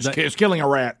 my goodness. It's killing a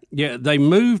rat. Yeah, they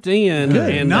moved in,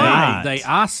 and night. they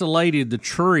isolated the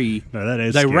tree. No, that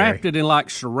is They scary. wrapped it in like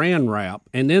saran wrap,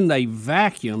 and then they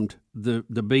vacuumed the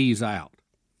bees out.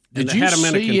 And Did they you had them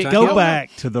in a see it container. Go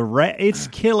back to the rat. It's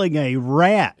killing a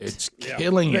rat. It's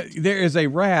killing it. There is a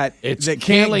rat It's that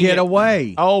can't killing get it.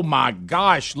 away. Oh, my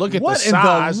gosh. Look at What the in the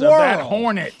size of that world?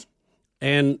 hornet.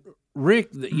 And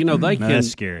Rick, you know, they No, can. that's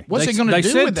scary. What's they, it gonna They do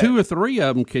said with two that? or three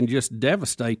of them can just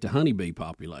devastate the honeybee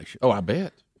population. Oh, I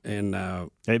bet. And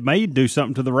It may do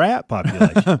something to the rat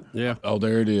population. yeah, Oh,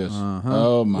 there it is.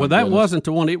 Oh, my well, that goodness. wasn't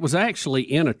the one. It was actually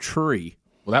in a tree.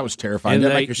 Well, that was terrifying. And Did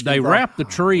that they, make your skin they crawl? wrapped the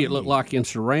tree. It looked like in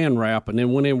saran wrap, and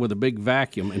then went in with a big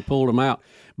vacuum and pulled them out.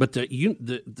 But the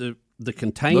Look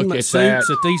containment at suits that.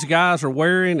 that these guys are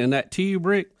wearing and that tube,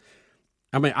 Rick.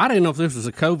 I mean, I didn't know if this was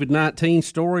a COVID-19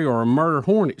 story or a murder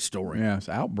hornet story. Yeah, it's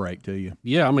outbreak to you.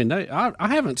 Yeah, I mean, I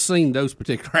haven't seen those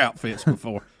particular outfits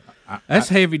before. That's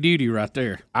heavy duty right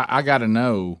there. I got to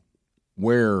know,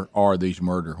 where are these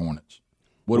murder hornets?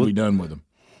 What have we done with them?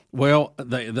 Well,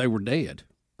 they were dead.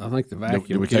 I think the vacuum.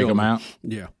 Did we take killed them out?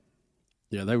 Yeah,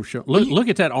 yeah, they were. Look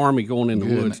at that army going in the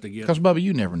woods to get. Because Bubba,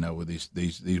 you never know with these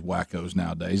wackos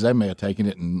nowadays. They may have taken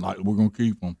it and like we're going to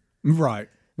keep them. Right.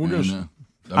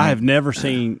 I have never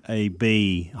seen a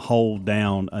bee hold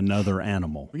down another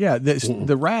animal. Yeah,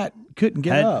 the rat couldn't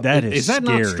get up. That is Is that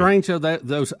scary. not strange? Though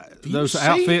those see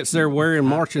outfits they're wearing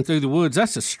marching through the woods.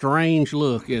 That's a strange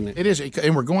look, isn't it? It is,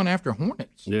 and we're going after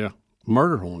hornets. Yeah,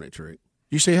 murder hornet trick.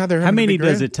 You see how they're How having many to be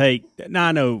does grabbed? it take? No,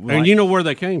 I know. And you know where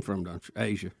they came from, don't you?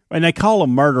 Asia. And they call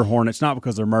them murder hornets not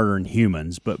because they're murdering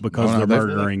humans, but because No, they're they're-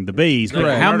 murdering the bees. But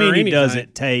Correct. how Murder many does anything.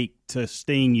 it take to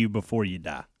sting you before you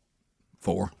die?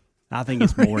 4. I think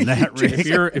it's more than that, Rick.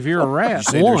 If you're a rat, You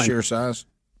said their sheer size.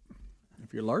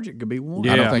 If you're allergic, it could be 1.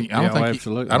 Yeah. I don't think.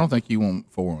 Absolutely. I don't think you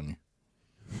want 4 on you.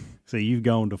 See, you've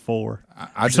gone to 4.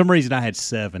 I For some reason, I had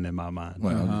 7 in my mind.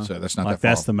 Well, so that's not like that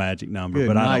far. that's the magic number. Good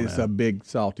but I night. don't It's know. a big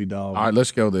salty dog. All right,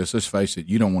 let's go this. Let's face it.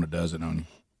 You don't want a dozen on you.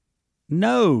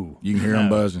 No, You can hear them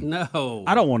buzzing. No.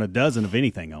 I don't want a dozen of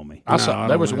anything on me. I saw.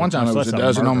 There was one time it was a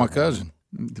dozen on my cousin.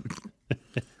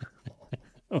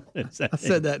 I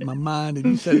said that in my mind, and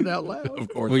you said it out loud. Of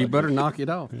course. Well, you better knock it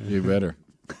off. You better.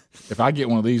 If I get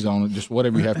one of these on it, just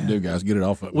whatever you have to do, guys, get it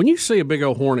off of it. When you see a big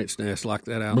old hornet's nest like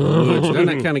that out in the woods, doesn't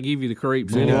that kind of give you the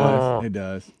creeps anyway? It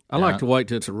does. I like to wait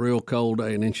till it's a real cold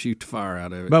day and then shoot the fire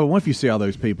out of it. But what if you see all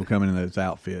those people coming in those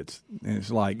outfits, and it's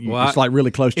like Well, it's like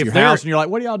really close to if your they're- house, and you're like,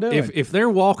 "What are y'all doing? If they're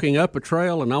walking up a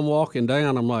trail and I'm walking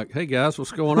down, I'm like, "Hey guys,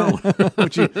 what's going on?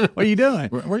 what are you doing?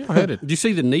 Where y'all headed? Did you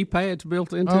see the knee pads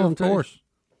built into them? Of course.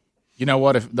 You know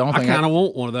what? If the only I thing kind of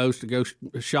want one of those to go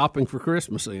shopping for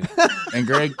Christmas in. and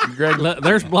Greg,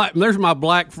 There's my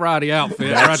Black Friday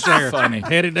outfit right there. Funny.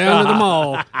 Headed down to the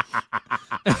mall.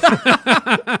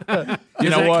 You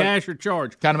Is know that what? cash or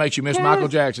charge? Kind of makes you miss Michael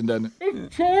Jackson, doesn't it?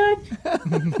 It's charge.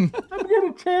 I'm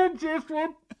gonna charge this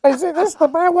one. Is this the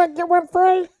buy one get one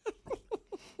free?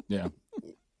 Yeah.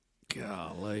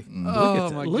 Golly.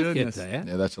 Oh, my Look goodness. at that.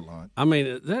 Yeah, that's a lot. I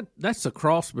mean, that's a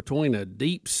cross between a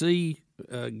deep sea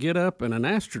get up and an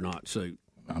astronaut suit.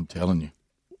 I'm telling you.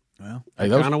 Well, Hey, I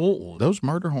those, kind of want one. those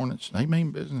murder hornets, they mean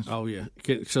business. Oh yeah.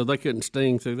 So they couldn't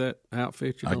sting through that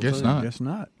outfit. You I don't guess think? not. Guess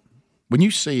not. When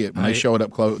you see it, when they show it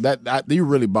up close, that you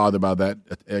were really bothered by that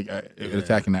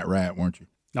attacking that rat, weren't you?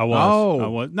 I was. Oh. I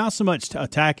was not so much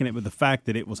attacking it, but the fact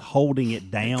that it was holding it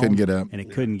down, Couldn't get up. and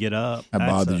it couldn't get up. That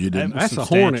bothered you, didn't it? That's a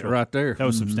hornet right there. That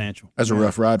was substantial. That's a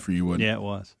rough ride for you, wasn't it? Yeah, it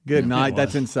was. Good Yeah, night. it That's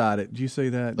was. inside it. Did you see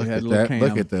that? Look You at had a little that. cam.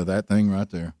 Look at that thing right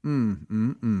there.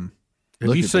 Have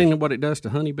Look you at seen what it does to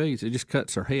honeybees? It just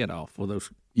cuts their head off with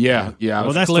those. Yeah.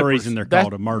 Well, that's the clippers. reason they're That-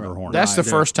 called a murder hornet. That's the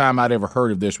first time I'd ever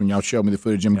heard of this when y'all showed me the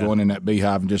footage of him going in that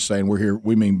beehive and just saying, "We're here.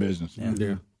 We mean business."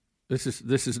 Yeah.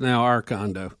 This is now our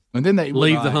condo. And then they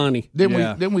Leave the honey.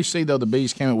 Didn't we see though the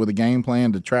bees came up with a game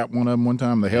plan to trap one of them one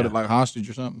time? They held it like hostage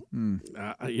or something.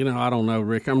 I don't know,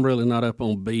 Rick. I'm really not up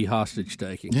on bee hostage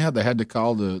taking. Yeah, they had to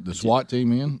call the SWAT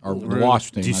team in or the Really?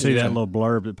 WASP team. Did you I see should that say. little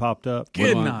blurb that popped up?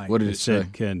 Good night. What did it say?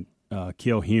 said can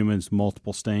kill humans,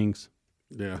 multiple stings.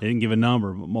 Yeah. They didn't give a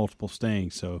number, but multiple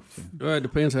stings. So Well, it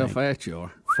depends how fat you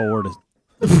are. 4 to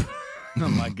Oh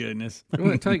my goodness.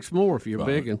 Well, it takes more if you're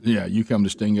big. And Yeah, you come to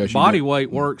sting us. you body get- weight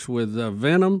works with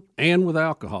venom and with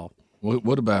alcohol.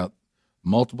 What about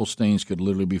multiple stings could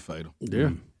literally be fatal?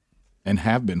 Yeah. And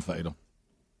have been fatal.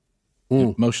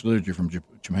 Most literature from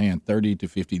Japan, 30 to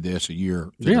 50 deaths a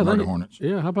year to the murder hornets.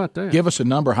 Yeah, how about that? Give us a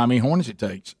number, how many hornets it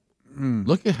takes.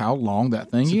 Look at how long that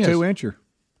thing It's is. a 2-incher.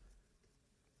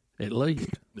 At least.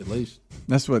 At least.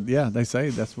 That's what. Yeah, they say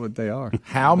that's what they are.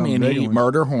 How Them big many ones.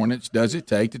 murder hornets does it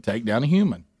take to take down a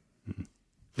human?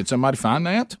 Did somebody find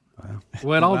that?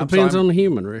 Well, it all I'm depends sorry. on the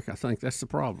human, Rick. I think that's the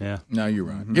problem. yeah. No, you're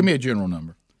right. Give me a general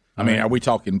number. I mean, are we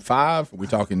talking 5? Are we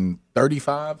talking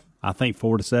 35? I think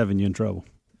 4 to 7, you're in trouble.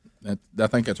 I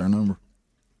think that's our number.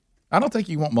 I don't think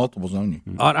you want multiples on you.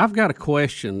 I've got a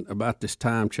question about this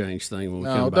time change thing. When we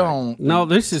No, come back. don't. No,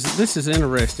 this is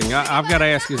interesting. I've got to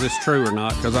ask, is this true or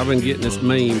not? Because I've been getting this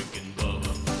meme.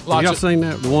 Have y'all seen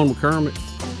that? The one with Kermit?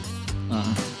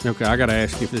 Okay, I got to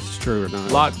ask you if this is true or not.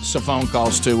 Lots of phone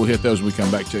calls, too. We'll hit those when we come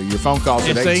back to you. Your phone calls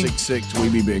at See? 866 We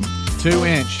Be Big.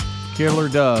 2-inch killer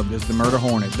dove is the murder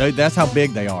hornet. That's how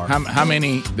big they are. How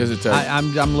many does it take?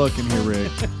 I'm looking here,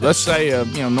 Rick. Let's say a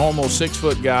normal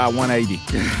 6-foot guy, 180.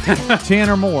 10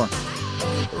 or more.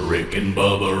 Rick and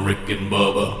Bubba, Rick and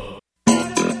Bubba.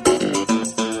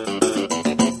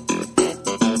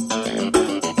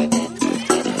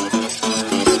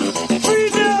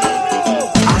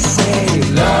 I say,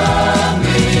 love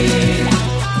me,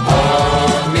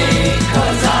 hold me,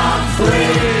 'cause I'm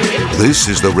free. This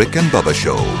is the Rick and Bubba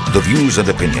Show. The views and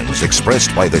opinions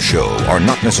expressed by the show are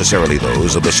not necessarily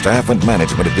those of the staff and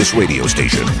management of this radio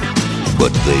station,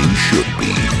 but they should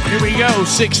be. Here we go,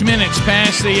 6 minutes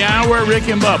past the hour. Rick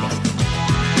and Bubba.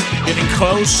 Getting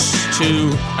close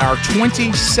to our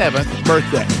 27th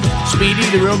birthday. Speedy,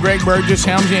 the real Greg Burgess,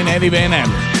 Helmsy, and Eddie Van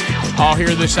Adler. All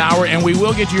here this hour, and we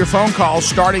will get to your phone calls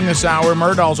starting this hour.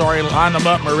 Murdahl's already lined them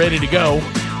up and we're ready to go,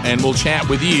 and we'll chat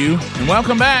with you. And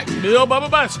welcome back to the old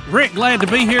Bubba Bus. Rick, glad to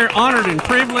be here, honored and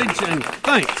privileged, and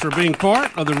thanks for being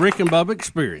part of the Rick and Bubba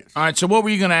experience. All right, so what were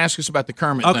you going to ask us about the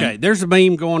Kermit thing? Okay, there's a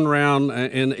meme going around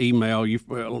in the email.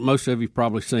 Most of you've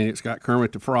probably seen it. It's got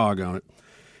Kermit the Frog on it.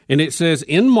 And it says,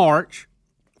 in March,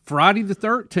 Friday the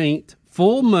 13th,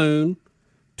 full moon,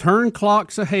 turn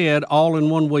clocks ahead all in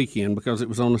one weekend because it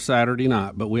was on a Saturday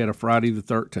night, but we had a Friday the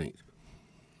 13th.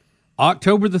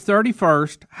 October the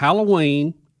 31st,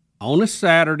 Halloween, on a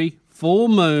Saturday, full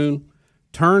moon,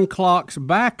 turn clocks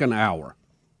back an hour.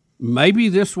 Maybe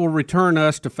this will return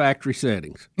us to factory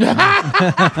settings. That's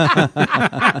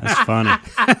funny.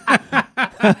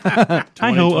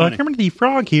 Hi ho, Kermit the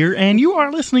Frog here, and you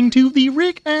are listening to the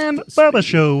Rick and Bubba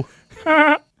Show.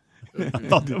 I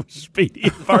thought that was Speedy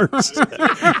at first.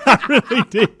 I really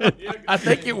did. I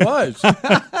think it was.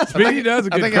 Speedy does a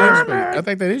good I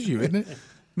think that is you, isn't it?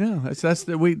 No,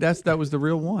 that was the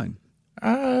real one.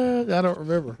 I don't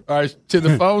remember. All right, to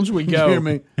the phones we Did you go. hear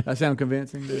me? I sound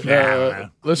convincing.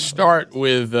 Let's start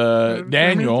with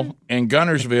Daniel in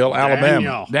Gunnersville,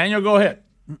 Alabama. Daniel, go ahead.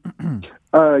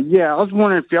 Yeah, I was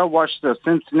wondering if y'all watched the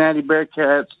Cincinnati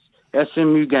Bearcats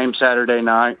SMU game Saturday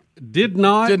night. Did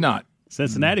not.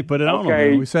 Cincinnati put it on.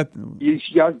 Okay, We set.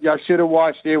 y'all should have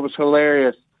watched it. It was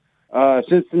hilarious.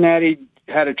 Cincinnati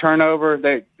had a turnover.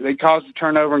 They caused a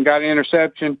turnover and got an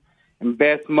interception, and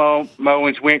Beth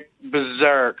Mowens went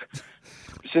berserk.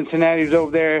 Cincinnati was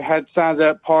over there, had signs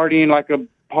up partying like a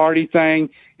party thing,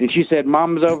 and she said,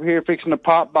 "Mama's over here fixing to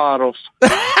pop bottles."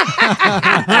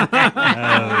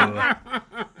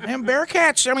 And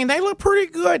Bearcats, I mean, they look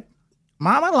pretty good.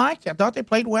 Mama liked it. I thought they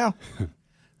played well.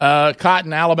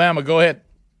 Cotton, Alabama, go ahead.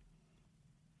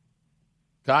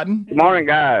 Cotton? Good morning,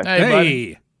 guys.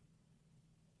 Hey,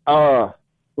 buddy.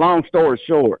 Long story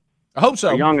short, I hope so.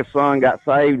 Our youngest son got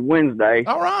saved Wednesday.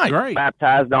 All right. Great.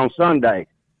 Baptized on Sunday.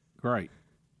 Great.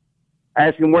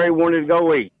 Asked him where he wanted to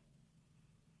go eat.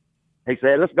 He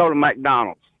said, "Let's go to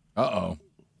McDonald's." Uh-oh.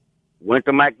 Went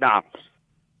to McDonald's.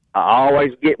 I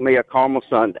always get me a caramel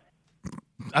sundae.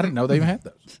 I didn't know they even had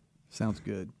those. Sounds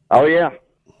good. Oh, yeah.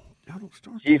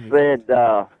 She said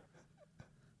the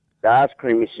ice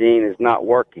cream machine is not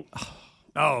working.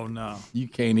 Oh, no. You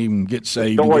can't even get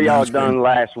saved. Story y'all done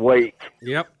last week.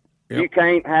 Yep. You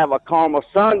can't have a caramel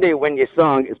sundae when your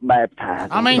son gets baptized.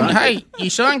 I mean, hey, your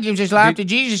son gives his life to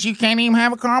Jesus. You can't even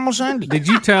have a caramel sundae. Did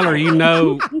you tell her you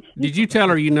know? Did you tell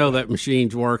her you know that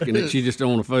machine's working and she just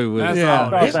don't want to fool with it?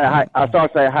 I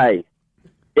start saying, hey,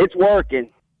 it's working.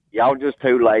 Y'all just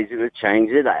too lazy to change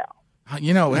it out.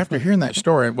 You know, after hearing that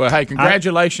story, well, hey,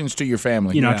 congratulations to your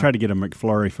family. You know, I tried to get a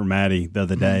McFlurry for Maddie the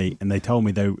other day, and they told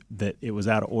me that it was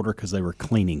out of order because they were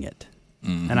cleaning it.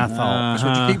 And I thought, that's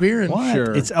what you keep hearing. What?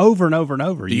 Sure. It's over and over and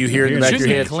over. Do you hear it in the back of your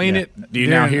head? Clean it. Do you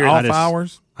now hear off it?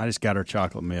 hours? I just got her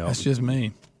chocolate milk. That's just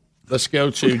me. Let's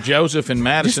go to Joseph in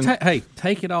Madison.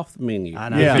 Take it off the menu. I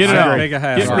know. Yeah, Get it I out. agree.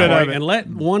 Get rid of it. And let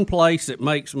one place that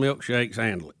makes milkshakes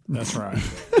handle it. That's right.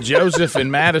 Joseph in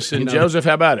Madison. Joseph,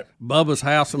 how about it? Bubba's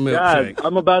House of Guys, Milkshakes.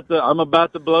 I'm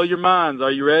about to blow your minds.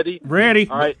 Are you ready? Ready.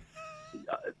 All right.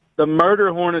 The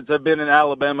murder hornets have been in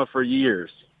Alabama for years.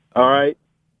 All right.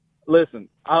 Listen,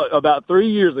 about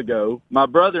 3 years ago, my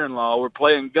brother-in-law were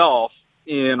playing golf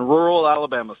in rural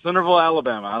Alabama, Centerville,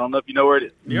 Alabama. I don't know if you know where it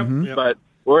is. Yep. But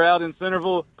we're out in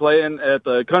Centerville playing at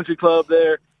the country club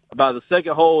there. About the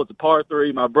second hole, it's a par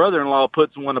 3. My brother-in-law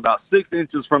puts one about 6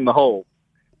 inches from the hole.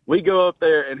 We go up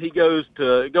there, and he goes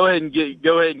to go ahead and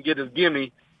get his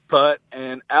gimme putt,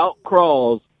 and out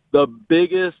crawls the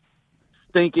biggest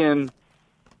stinking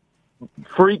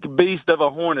freak beast of a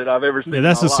hornet I've ever seen. Yeah,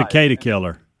 that's in a my life. cicada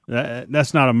killer.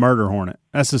 That's not a murder hornet.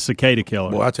 That's a cicada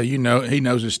killer. Well, I tell you, he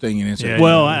knows his stinging insect.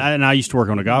 Well, I used to work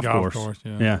on a golf Golf course. course,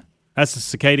 yeah. That's a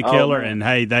cicada killer, and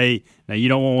hey, you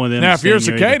don't want one of them. Now, to if you're a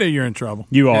sting cicada, either. you're in trouble.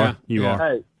 You are. You are.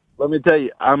 Hey, let me tell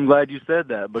you, I'm glad you said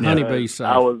that because Honeybee's safe.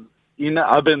 I was,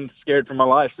 I've been scared for my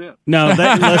life since. No,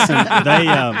 listen,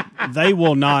 they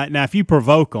will not. Now, if you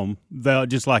provoke them, they'll,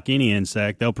 just like any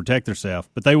insect, they'll protect themselves,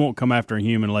 but they won't come after a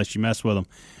human unless you mess with them.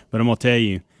 But I'm going to tell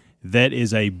you, that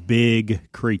is a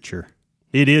big creature.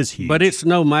 It is huge. But it's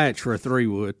no match for a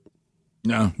 3-wood.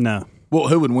 No. Well,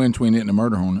 who would win between it and a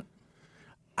murder hornet?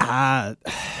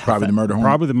 Probably the murder hornet.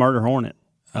 Probably the murder hornet.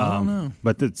 I don't know.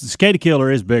 But the cicada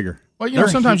killer is bigger. Well, you know,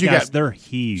 sometimes they're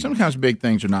huge. Sometimes big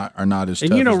things are not as tough.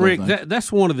 And you know, as Rick, things.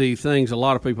 that's one of the things a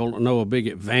lot of people don't know a big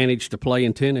advantage to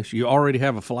playing tennis. You already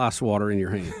have a fly swatter in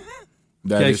your hand. In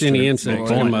case any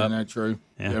insects come up. Isn't that true?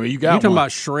 Yeah. I mean, you You're got talking one.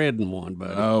 about shredding one,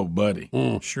 buddy. Oh, buddy.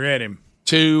 Shred him.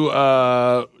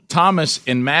 To Thomas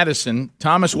in Madison.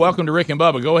 Thomas, welcome to Rick and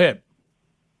Bubba. Go ahead.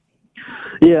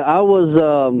 Yeah, I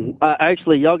was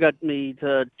actually, y'all got me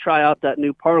to try out that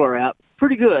new Parler app.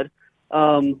 Pretty good.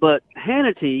 But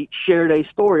Hannity shared a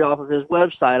story off of his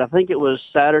website. I think it was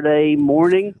Saturday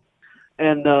morning.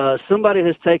 And somebody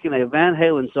has taken a Van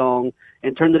Halen song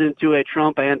and turned it into a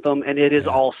Trump anthem, and it is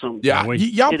awesome. Yeah,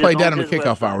 y'all It is played that on the his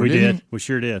kickoff website. hour, We didn't did. you? We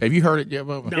sure did. Have you heard it yet,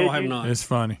 Bubba? No, I have not. It's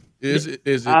funny. Is it? I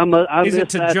Is it missed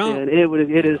to that jump? then.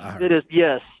 It is.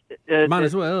 Yes. Might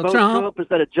as well vote jump. Trump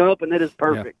instead of jump, and it is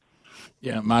perfect.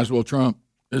 Yeah, might as well Trump.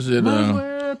 Is it?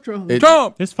 Trump.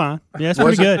 Trump. It's fine. Yeah, it's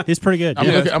pretty good. It's pretty good.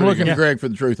 I'm looking at Greg for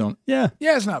the truth on it. Yeah.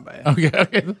 Yeah, it's not bad.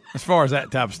 Okay. As far as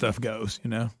that type of stuff goes,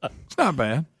 it's not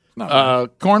bad. It's not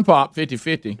bad. Corn Pop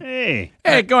 50-50. Hey,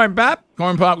 Corn Pop.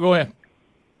 Corn Pop, go ahead.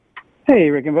 Hey,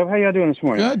 Rick and Bob, how y'all doing this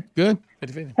morning? Good.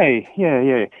 Hey,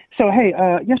 yeah. So, hey,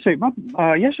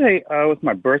 yesterday was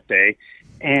my birthday,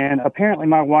 and apparently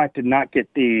my wife did not get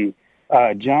the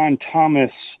John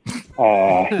Thomas,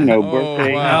 birthday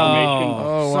information.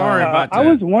 Sorry about that. I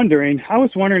was wondering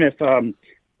if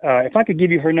I could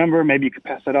give you her number, maybe you could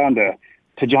pass it on to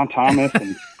John Thomas,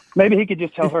 and maybe he could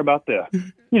just tell her about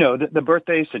the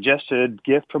birthday suggested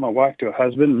gift from a wife to a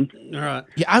husband. All right.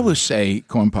 Yeah, I would say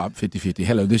Corn Pop 50-50.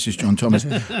 Hello, this is John Thomas.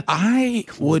 It's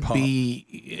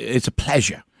a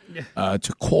pleasure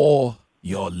to call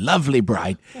your lovely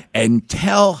bride and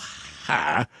tell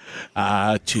her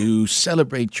to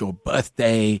celebrate your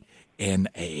birthday in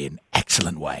an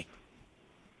excellent way.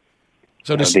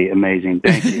 So That'd be amazing.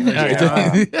 Thank you.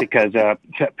 Because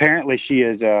apparently she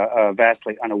is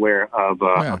vastly unaware of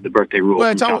the birthday rule.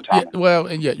 Well, from John Thomas.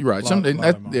 you're right.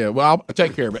 I'll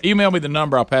take care of it. Email me the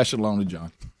number. I'll pass it along to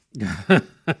John.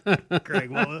 Greg,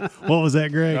 what was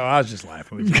that, Greg? No, I was just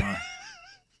laughing with you.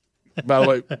 By the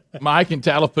way, Mike in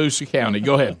Tallapoosa County.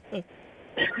 Go ahead.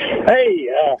 Hey,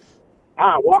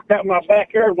 I walked out in my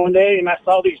backyard one day and I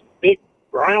saw these big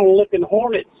brown-looking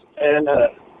hornets and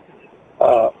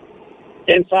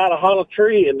inside a hollow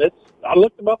tree, and I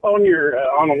looked them up on your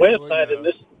on the website, and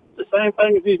this is the same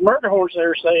thing as these murder hornets they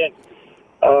were saying.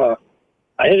 I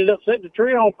ended up setting the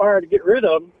tree on fire to get rid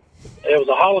of them. It was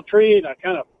a hollow tree, and I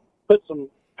kind of put some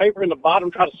paper in the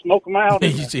bottom, try to smoke them out.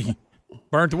 Easy.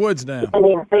 Burnt the woods down. A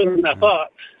little further than I thought.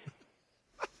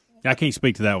 I can't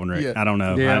speak to that one, Rick. Yeah. I don't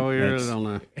know. Yeah, we really don't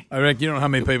know. Rick, you don't know how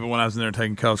many people when I was in there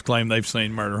taking calls claim they've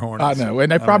seen murder hornets. I know,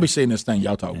 and they've probably seen this thing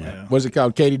y'all talking about. Was it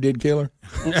called Katie Did Killer?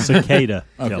 Cicada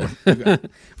Killer.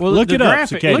 Well, Look the it up.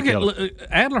 graphic, Cicada look Killer. at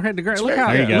Adler had the graphic.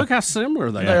 There you go. Look how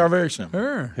similar they They are. are very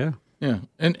similar. Yeah. Yeah,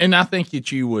 and I think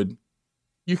that you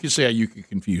could see how you could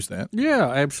confuse that. Yeah,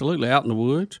 absolutely. Out in the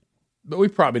woods. But we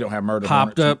probably don't have murder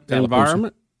Popped hornets up in Tallapoosa.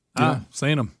 environment. I've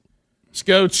seen them. Let's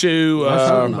go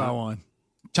to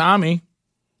Tommy,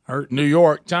 New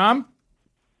York. Tommy?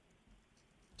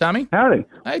 Howdy.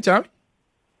 Hey, Tommy.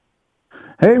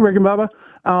 Hey, Rick and Bubba.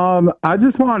 I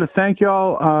just wanted to thank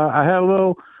y'all. I had a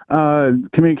little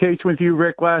communication with you,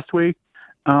 Rick, last week.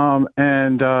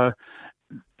 And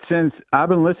since I've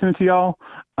been listening to y'all,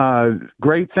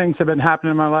 great things have been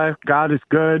happening in my life. God is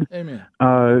good. Amen.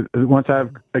 Once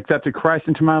I've accepted Christ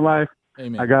into my life,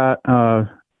 Amen. I got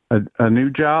a new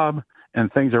job,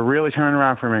 and things are really turning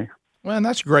around for me. Well, and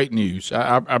that's great news.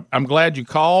 I'm glad you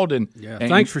called and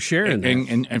thanks for sharing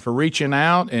and for reaching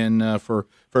out and for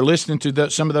listening to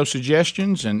some of those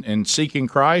suggestions and seeking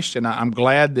Christ. And I'm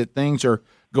glad that things are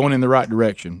going in the right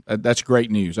direction. That's great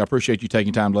news. I appreciate you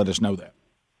taking time to let us know that.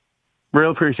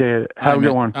 Real appreciate it. Have a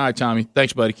good one. All right, Tommy.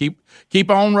 Thanks, buddy. Keep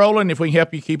on rolling. If we can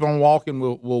help you keep on walking,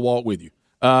 we'll walk with you.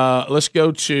 Let's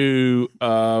go to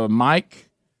Mike.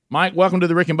 Mike, welcome to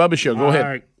the Rick and Bubba Show. Go ahead.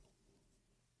 Right.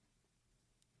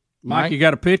 Mike, you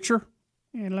got a picture?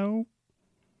 Hello.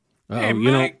 I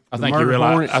think you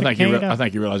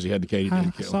realize he had the Katy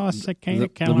Did Killer. Saw a cicada The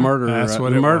killer. murder. That's what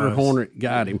the it murder was. hornet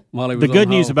got him while he was The good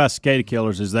on news hold. about cicada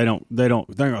killers is they're going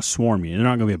to swarm you. They're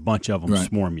not going to be a bunch of them Right.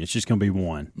 swarm you. It's just going to be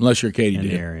one Unless you're Katy in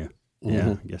Did. the area.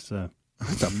 Yeah, I guess so.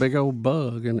 It's a big old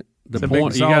bug, and the It's a big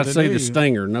point you got to salty see the D.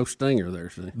 stinger. No stinger there.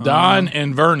 See. Don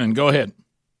and Vernon, go ahead.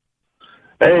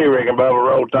 Hey, Rick and Bubba,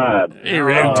 roll tide. Hey,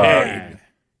 roll tide.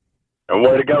 And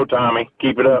way to go, Tommy.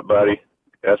 Keep it up, buddy.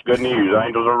 That's good news.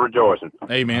 Angels are rejoicing.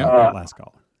 Amen. Last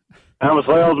call. I'm a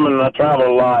salesman, and I travel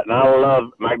a lot, and I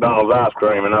love McDonald's ice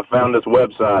cream, and I found this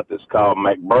website that's called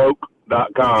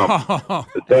McBroke.com.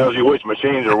 It tells you which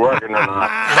machines are working or not.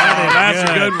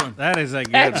 That's a good one. That is a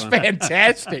good That's one.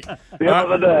 fantastic. The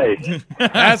other day.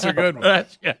 That's a good one.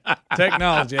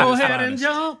 Technology. Go ahead and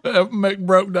jump.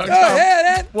 McBroke.com. Go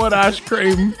ahead. What ice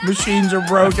cream machines are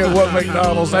broken? What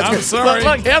McDonald's? That's I'm good. sorry.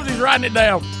 Look, Helmsy's writing it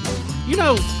down. You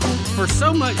know, for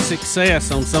so much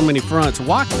success on so many fronts,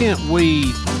 why can't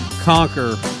we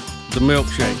conquer the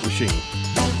milkshake machine?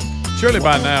 Surely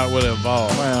by now it will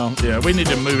evolve. Well, yeah, we need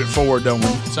to move it forward, don't we?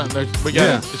 We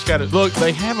got It's got to look.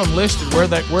 They have them listed where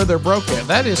they're broke at.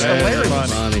 That is hilarious.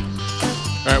 Funny.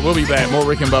 All right, we'll be back. More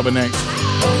Rick and Bubba next.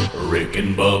 Rick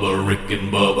and Bubba, Rick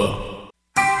and Bubba.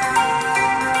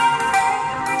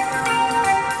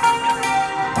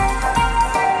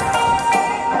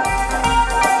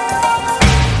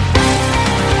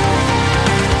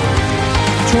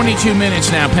 22 minutes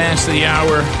now past the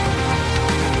hour.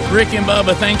 Rick and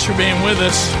Bubba, thanks for being with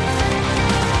us.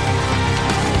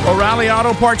 O'Reilly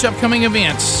Auto Parts upcoming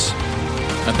events.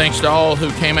 Thanks to all who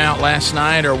came out last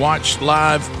night or watched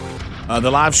live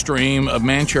the live stream of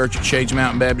Man Church at Shades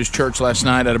Mountain Baptist Church last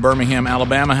night out of Birmingham,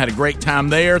 Alabama. Had a great time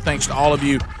there. Thanks to all of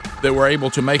you that were able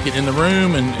to make it in the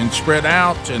room and spread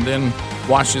out and then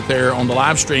watch it there on the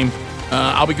live stream.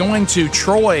 I'll be going to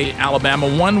Troy,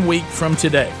 Alabama 1 week from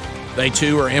today. They,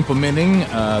 too, are implementing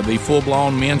the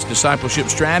full-blown men's discipleship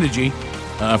strategy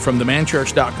from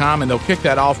themanchurch.com, and they'll kick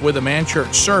that off with a Man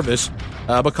Church service.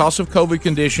 Because of COVID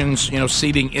conditions,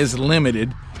 seating is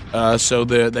limited. So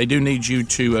they do need you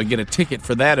to get a ticket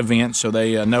for that event so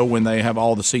they know when they have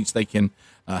all the seats they can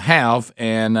have.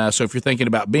 And so if you're thinking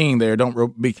about being there,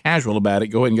 don't be casual about it.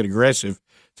 Go ahead and get aggressive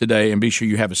today and be sure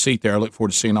you have a seat there. I look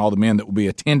forward to seeing all the men that will be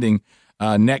attending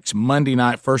next Monday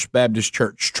night, First Baptist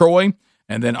Church, Troy,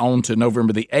 and then on to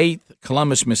November the 8th,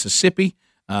 Columbus, Mississippi.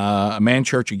 Man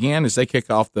Church again as they kick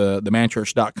off the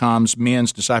manchurch.com's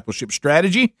men's discipleship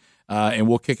strategy. And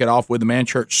we'll kick it off with the Man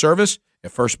Church service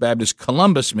at First Baptist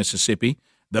Columbus, Mississippi.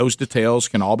 Those details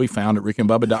can all be found at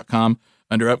rickandbubba.com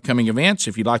under upcoming events.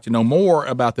 If you'd like to know more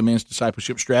about the men's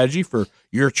discipleship strategy for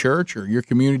your church or your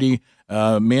community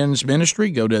men's ministry,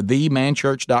 go to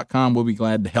themanchurch.com. We'll be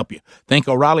glad to help you. Thank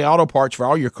O'Reilly Auto Parts for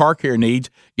all your car care needs.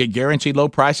 Get guaranteed low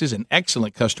prices and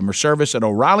excellent customer service at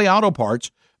O'Reilly Auto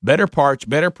Parts. Better parts,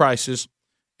 better prices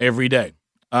every day.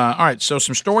 All right, so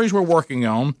some stories we're working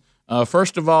on.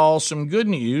 First of all, some good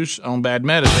news on bad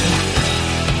medicine.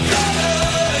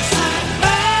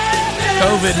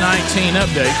 COVID-19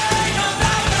 update.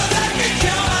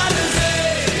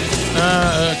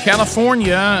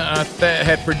 California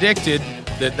had predicted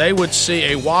that they would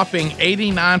see a whopping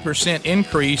 89%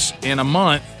 increase in a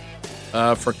month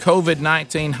for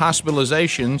COVID-19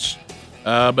 hospitalizations.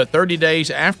 But 30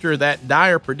 days after that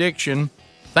dire prediction,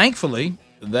 thankfully,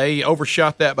 they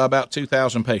overshot that by about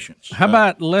 2,000 patients. How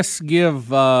about let's give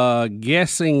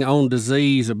guessing on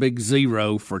disease a big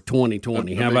 0 for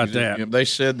 2020? How about that? They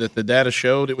said that the data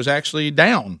showed it was actually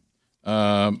down,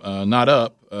 not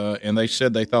up, and they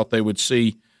said they thought they would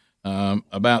see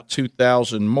about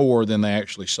 2,000 more than they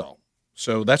actually saw.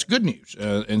 So that's good news.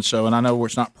 And I know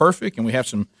it's not perfect, and we have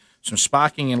some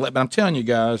spiking, but I'm telling you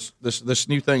guys, this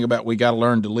new thing about we got to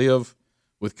learn to live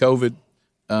with COVID.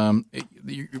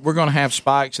 We're going to have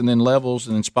spikes and then levels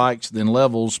and then spikes and then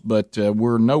levels, but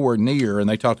we're nowhere near, and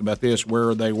they talked about this,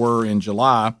 where they were in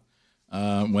July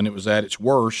when it was at its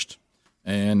worst,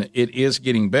 and it is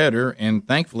getting better, and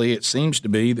thankfully it seems to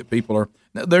be that people are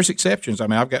 – there's exceptions. I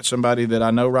mean, I've got somebody that I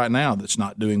know right now that's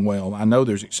not doing well. I know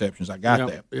there's exceptions. I got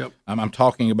that. Yep. I'm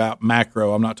talking about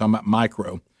macro. I'm not talking about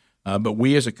micro. But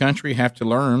we as a country have to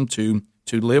learn to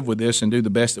live with this and do the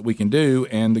best that we can do,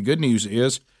 and the good news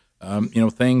is –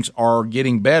 things are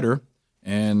getting better,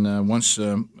 and once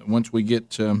we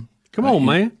get, come on,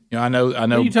 man. I know.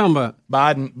 What are you talking about?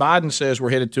 Biden says we're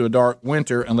headed to a dark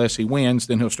winter unless he wins.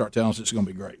 Then he'll start telling us it's going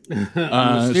to be great.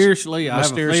 Mysteriously, I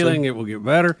have a feeling it will get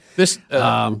better. This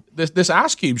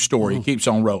Ice Cube story keeps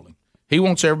on rolling. He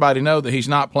wants everybody to know that he's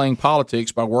not playing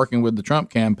politics by working with the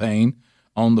Trump campaign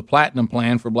on the Platinum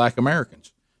Plan for Black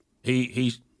Americans.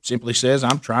 He simply says,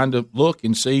 I'm trying to look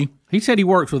and see. He said he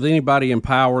works with anybody in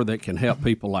power that can help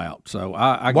people out. So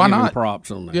I give him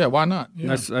props on that. Yeah, why not?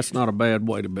 Yeah. That's not a bad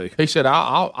way to be. He said,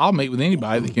 I'll meet with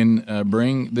anybody that can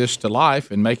bring this to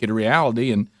life and make it a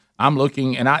reality. And I'm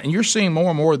looking, and you're seeing more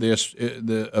and more of this,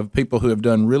 of people who have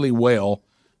done really well,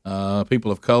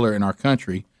 people of color in our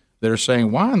country, that are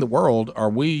saying, why in the world are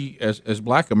we, as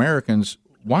Black Americans,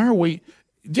 why are we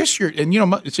 – these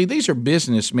are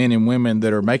businessmen and women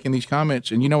that are making these comments,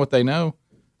 and you know what they know?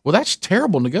 Well, that's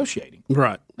terrible negotiating.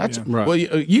 Right. That's right. Well,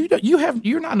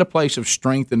 you're not in a place of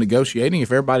strength in negotiating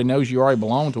if everybody knows you already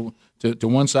belong to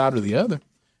one side or the other.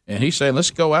 And he's saying, let's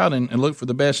go out and look for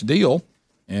the best deal.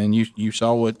 And you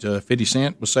saw what 50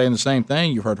 Cent was saying the same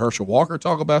thing. You heard Herschel Walker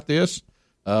talk about this.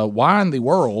 Why in the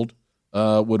world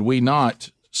would we not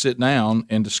sit down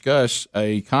and discuss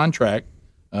a contract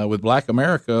with Black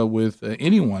America with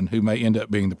anyone who may end up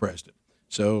being the president?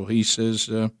 So he says,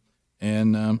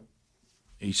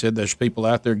 he said there's people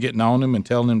out there getting on him and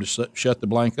telling him to shut the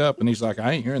blank up, and he's like,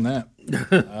 I ain't hearing that.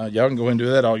 Y'all can go ahead and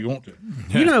do that all you want to.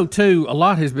 You know, too, a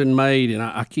lot has been made, and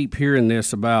I keep hearing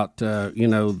this about,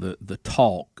 the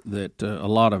talk that a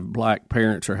lot of Black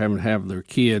parents are having to have their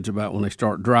kids about when they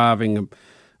start driving,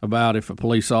 about if a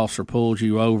police officer pulls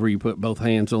you over, you put both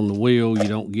hands on the wheel, you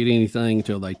don't get anything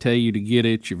until they tell you to get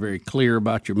it, you're very clear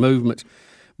about your movements.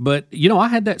 But, I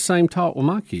had that same talk with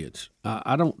my kids.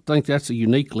 I don't think that's a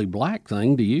uniquely Black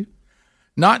thing, do you?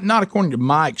 Not according to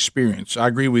my experience. I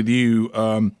agree with you.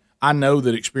 I know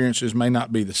that experiences may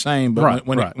not be the same, but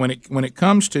when it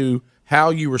comes to how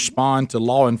you respond to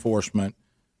law enforcement,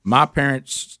 my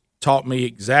parents taught me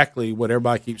exactly what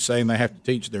everybody keeps saying they have to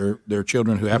teach their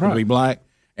children who happen to be black,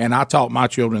 and I taught my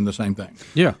children the same thing.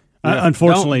 Yeah.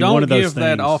 Unfortunately, don't one of those give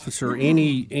that officer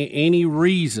any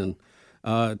reason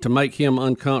to make him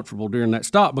uncomfortable during that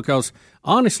stop, because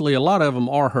honestly, a lot of them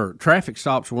are hurt. Traffic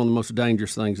stops are one of the most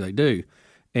dangerous things they do,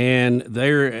 and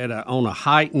they're on a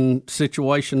heightened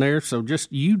situation there. So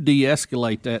just you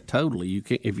de-escalate that totally,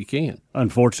 if you can.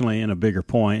 Unfortunately, in a bigger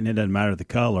point, and it doesn't matter the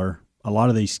color, a lot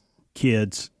of these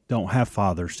kids don't have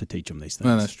fathers to teach them these things.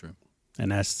 Well, that's true,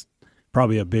 and that's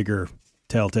probably a bigger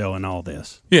telltale in all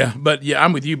this. Yeah, but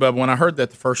I'm with you, Bubba. When I heard that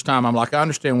the first time, I'm like, I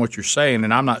understand what you're saying,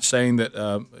 and I'm not saying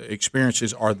that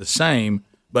experiences are the same,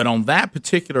 but on that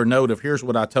particular note of here's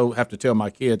what I have to tell my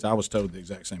kids, I was told the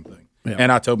exact same thing. Yep.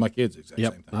 And I told my kids the exact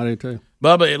same thing. I do too.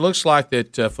 Bubba, it looks like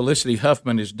that Felicity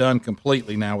Huffman is done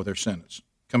completely now with her sentence.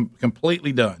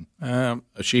 Completely done.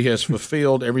 She has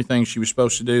fulfilled everything she was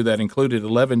supposed to do. That included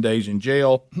 11 days in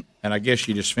jail, and I guess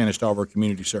she just finished all of her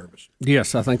community service.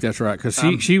 Yes, I think that's right, because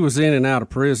she was in and out of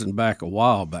prison back a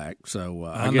while back. So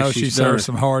I guess know she served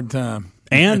some hard time.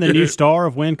 And the new star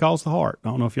of When Calls the Heart. I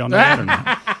don't know if y'all know that or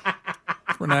not.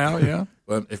 For now, yeah.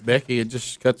 But if Becky had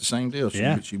just cut the same deal,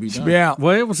 she'd be done. Yeah.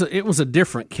 Well, it was a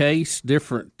different case,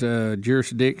 different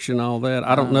jurisdiction, all that.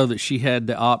 I don't know that she had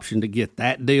the option to get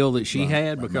that deal that she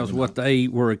had, because what they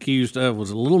were accused of was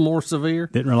a little more severe.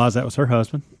 Didn't realize that was her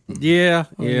husband. Yeah.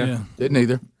 Didn't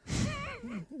either.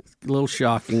 A little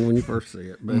shocking when you first see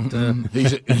it, but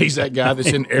he's that guy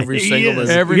that's in every single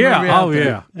movie.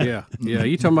 Yeah.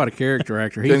 You talking about a character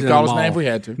actor? He's Didn't call his name if we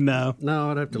had to. No,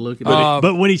 I'd have to look it up.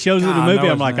 But when he shows it in the movie,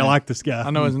 I'm like, I like this guy. I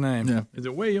know his name. Yeah. Is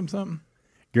it William something?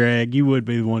 Greg, you would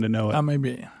be the one to know it.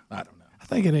 Maybe. I don't know. I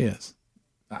think it is.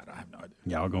 I have no idea.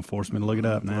 Y'all gonna force me to look it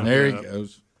up now. There he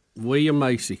goes. William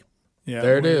Macy. Yeah,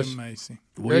 there it William is. Macy.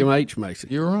 William H. Macy.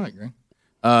 You're right, Greg.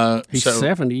 He's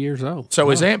 70 years old.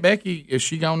 So is Aunt Becky? Is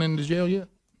she gone into jail yet?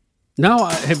 No,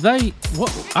 have they?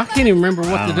 What? I can't even remember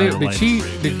what to do.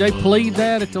 Did they plead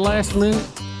that at the last minute?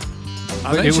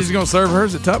 I think she's going to serve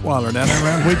hers at Tutwiler down there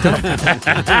around Wheaton.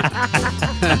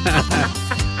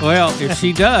 Well, if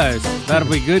she does, that'll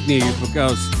be good news,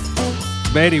 because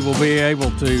Betty will be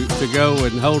able to go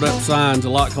and hold up signs a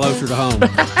lot closer to home.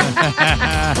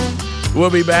 We'll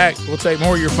be back. We'll take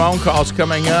more of your phone calls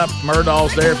coming up.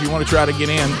 Murdahl's there if you want to try to get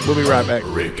in. We'll be right back.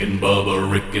 Rick and Bubba,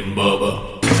 Rick and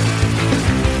Bubba.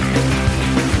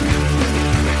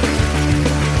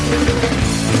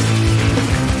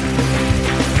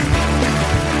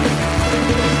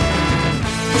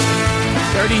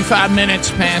 Five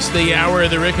minutes past the hour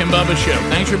of the Rick and Bubba Show.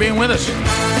 Thanks for being with us.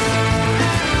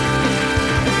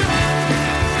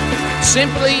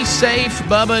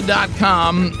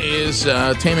 SimplySafeBubba.com is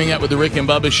teaming up with the Rick and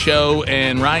Bubba Show,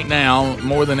 and right now,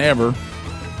 more than ever,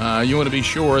 you want to be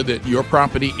sure that your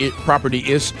property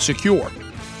is secure.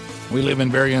 We live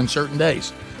in very uncertain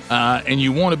days, and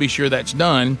you want to be sure that's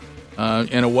done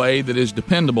in a way that is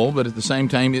dependable, but at the same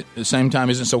time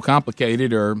isn't so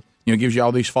complicated or gives you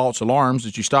all these false alarms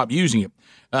that you stop using it.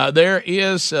 There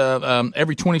is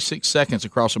every 26 seconds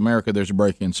across America, there's a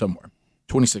break-in somewhere.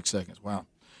 26 seconds. Wow.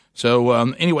 So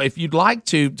anyway, if you'd like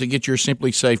to get your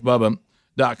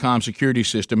SimplySafeBubba.com security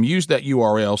system, use that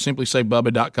URL,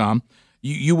 SimplySafeBubba.com.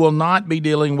 You will not be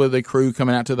dealing with a crew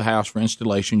coming out to the house for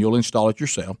installation. You'll install it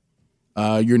yourself.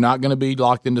 You're not going to be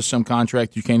locked into some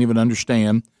contract you can't even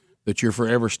understand, that you're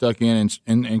forever stuck in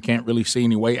and can't really see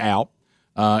any way out.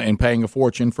 And paying a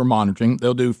fortune for monitoring.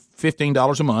 They'll do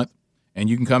 $15 a month, and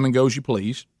you can come and go as you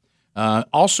please.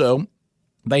 Also,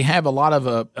 they have a lot of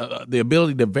the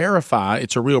ability to verify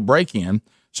it's a real break-in,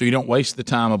 so you don't waste the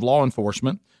time of law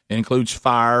enforcement. It includes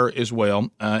fire as well,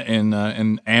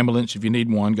 and ambulance if you need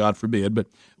one, God forbid. But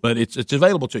it's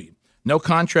available to you. No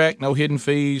contract, no hidden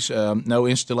fees, no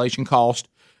installation cost.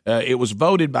 It was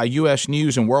voted by U.S.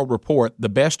 News and World Report the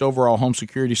best overall home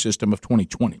security system of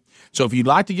 2020. So if you'd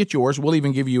like to get yours, we'll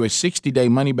even give you a 60-day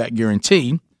money-back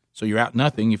guarantee, so you're out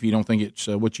nothing if you don't think it's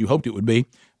what you hoped it would be,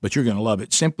 but you're going to love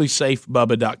it.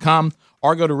 SimplySafeBubba.com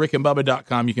or go to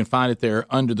rickandbubba.com. You can find it there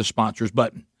under the sponsors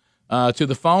button. To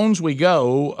the phones we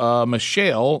go.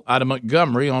 Michelle out of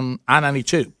Montgomery on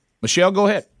I-92. Michelle, go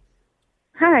ahead.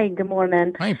 Hi, good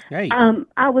morning. Hey.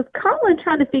 I was calling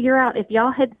trying to figure out if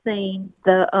y'all had seen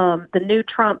the new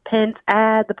Trump-Pence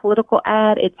ad, the political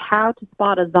ad. It's How to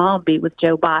Spot a Zombie with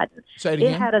Joe Biden. Say it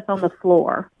again. It had us on the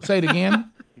floor. Say it again.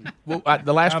 Well,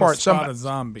 the last part. Spot a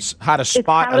zombie. How to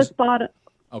spot a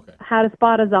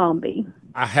zombie.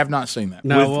 I have not seen that.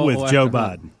 No, with Joe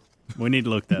Biden. We need to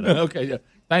look that up. Okay, yeah.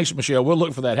 Thanks, Michelle. We'll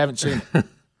look for that. Haven't seen it.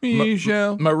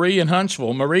 Michelle. Marie in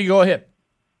Huntsville. Marie, go ahead.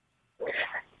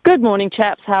 Good morning,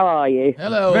 chaps. How are you?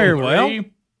 Hello. Very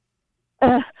Marie.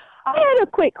 I had a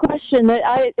quick question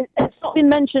that it's not been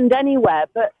mentioned anywhere,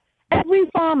 but every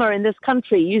farmer in this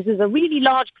country uses a really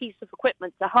large piece of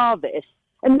equipment to harvest,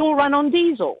 and they all run on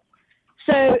diesel.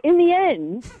 So in the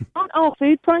end, aren't our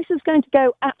food prices going to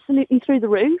go absolutely through the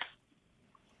roof?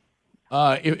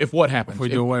 If what happens? If we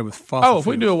do away with fossil if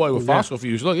we do away with fossil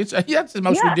fuels. Look, that's the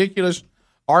most ridiculous,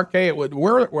 archaic.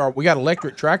 Where we got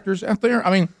electric tractors out there.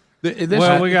 I mean, we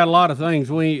got a lot of things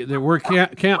that we're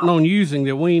counting on using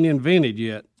that we ain't invented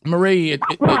yet. Marie,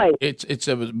 it's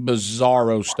a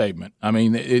bizarro statement. I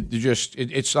mean,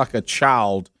 it's like a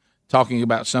child talking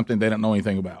about something they don't know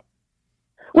anything about.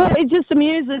 Well, it just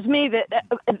amuses me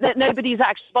that nobody's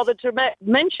actually bothered to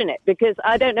mention it, because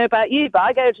I don't know about you, but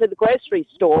I go to the grocery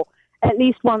store at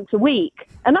least once a week,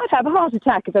 and I'd have a heart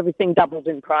attack if everything doubled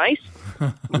in price.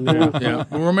 Yeah.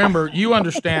 Well, remember, you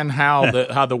understand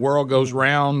how the world goes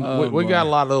round. We got a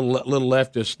lot of little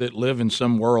leftists that live in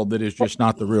some world that is just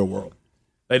not the real world.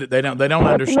 They don't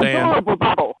understand.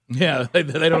 Yeah, they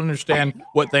don't understand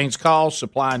what things cost,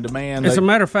 supply and demand. As a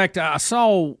matter of fact, I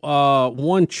saw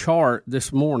one chart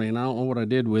this morning. I don't know what I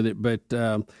did with it, but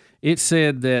it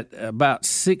said that about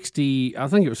 60, I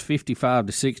think it was 55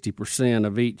 to 60%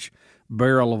 of each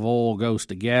barrel of oil goes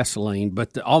to gasoline,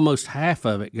 but almost half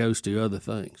of it goes to other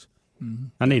things. Mm-hmm.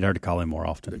 I need her to call in more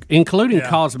often, including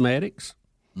cosmetics.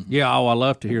 Mm-hmm. Yeah, I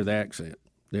love to hear the accent.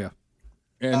 Yeah.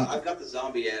 I've got the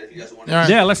zombie ad if you guys want to. Right.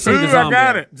 Yeah, let's see the zombie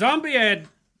ad. It. Zombie ad.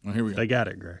 Well, here we go. They got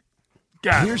it, Greg.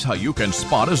 Here's how you can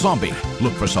spot a zombie.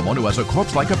 Look for someone who has a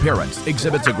corpse-like appearance,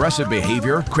 exhibits aggressive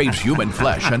behavior, craves human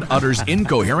flesh, and utters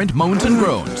incoherent moans and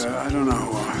groans. I don't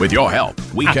know. With your help,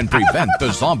 we can prevent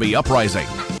the zombie uprising.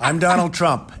 I'm Donald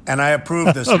Trump, and I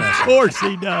approve this message. Of course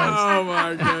he does. Oh,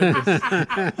 my goodness.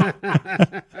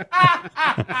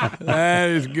 That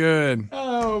is good.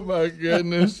 Oh, my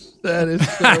goodness. That is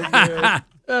so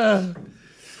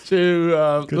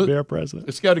good. Could be our president.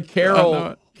 Let's go to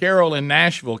Carol. Carol in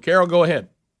Nashville. Carol, go ahead.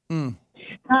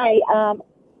 Hi.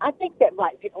 I think that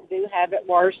black people do have it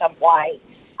worse. I'm white.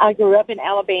 I grew up in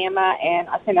Alabama, and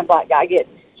I seen a black guy get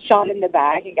shot in the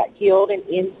back and got killed in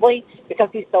Inslee because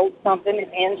he sold something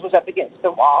and ends was up against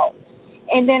the wall.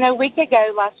 And then a week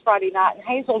ago, last Friday night in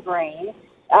Hazel Green,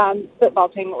 football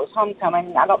team, it was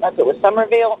homecoming. I don't know if it was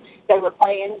Somerville. They were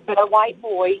playing, but a white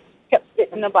boy kept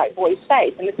spitting in the black boy's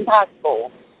face, and it's in high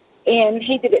school. And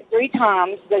he did it 3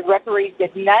 times. The referees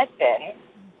did nothing.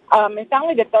 And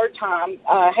finally, the third time,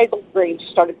 Hazel Green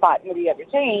started fighting with the other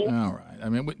team. All right. I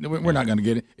mean, we're not going to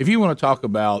get it. If you want to talk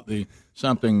about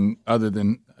something other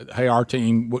than, hey, our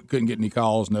team couldn't get any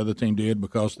calls and the other team did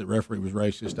because the referee was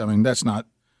racist, I mean, that's not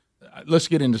 – let's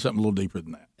get into something a little deeper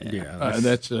than that. Yeah.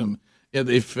 That's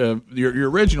if your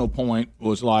original point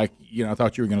was like, I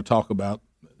thought you were going to talk about,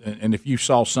 and if you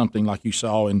saw something like you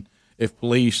saw and if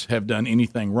police have done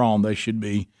anything wrong, they should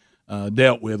be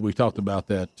dealt with. We talked about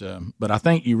that, but I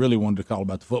think you really wanted to call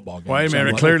about the football game. Wait a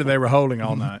minute, clearly they were holding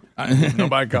all night.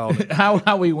 Nobody called it.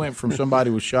 How we went from somebody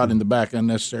was shot in the back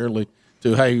unnecessarily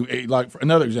to, hey, like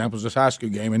another example is this high school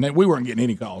game, and we weren't getting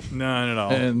any calls. None at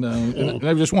all. And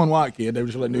there was just one white kid. They were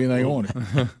just letting do anything they wanted.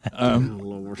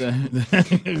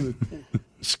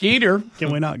 Skeeter.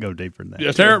 Can we not go deeper than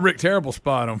that? Terrible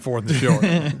spot on 4th and short.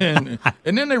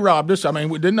 and then they robbed us. I mean,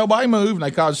 didn't nobody move, and they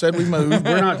said we moved.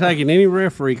 We're not taking any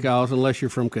referee calls unless you're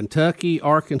from Kentucky,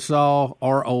 Arkansas,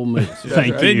 or Ole Miss.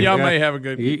 Thank you. Then y'all may have a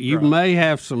good. You may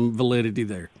have some validity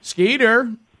there.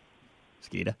 Skeeter.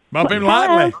 Bump him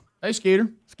lightly. Hey, Skeeter.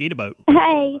 Skeeter boat.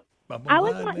 Hey. I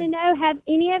was wanting to know, have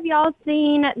any of y'all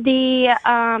seen the,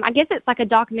 I guess it's like a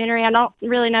documentary. I don't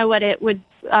really know what it would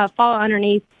fall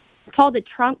underneath. It's called The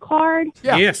Trump Card.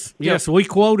 Yeah. Yes. We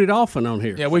quote it often on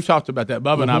here. Yeah, we've talked about that.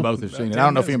 Bubba and I both have seen it. I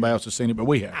don't know if anybody else has seen it, but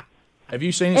we have. Have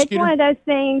you seen it, It's Skeeter? one of those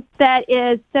things that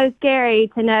is so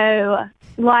scary to know,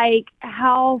 like,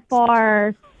 how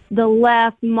far the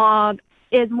left mob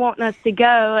is wanting us to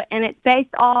go, and it's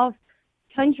based off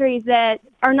countries that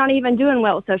are not even doing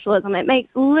well with socialism. It makes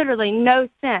literally no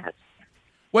sense.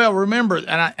 Well, remember,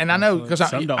 and I know because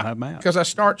some don't have maps. Because I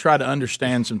start trying to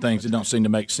understand some things that don't seem to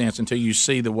make sense until you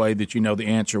see the way that the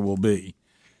answer will be,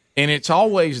 and it's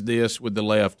always this with the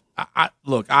left.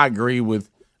 Look, I agree with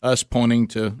us pointing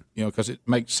to because it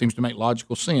seems to make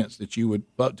logical sense that you would,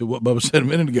 to what Bubba said a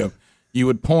minute ago, you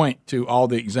would point to all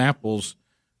the examples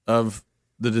of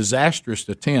the disastrous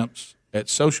attempts at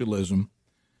socialism.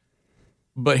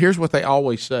 But here's what they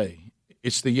always say.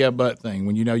 It's the yeah, but thing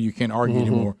when you can't argue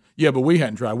anymore. Yeah, but we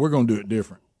hadn't tried. We're going to do it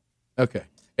different. Okay.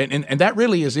 And that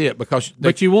really is it, because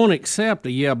but you won't accept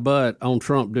a yeah but on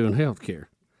Trump doing health care.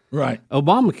 Right.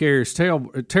 Obamacare is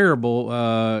terrible,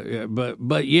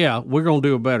 but yeah, we're going to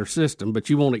do a better system, but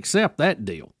you won't accept that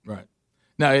deal. Right.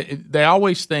 Now, they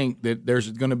always think that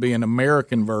there's going to be an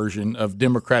American version of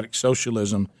democratic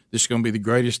socialism that's going to be the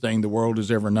greatest thing the world has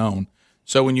ever known.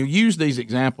 So when you use these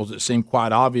examples that seem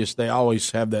quite obvious, they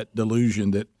always have that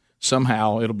delusion that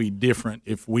somehow it'll be different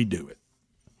if we do it.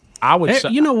 I would say,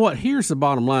 you know what? Here's the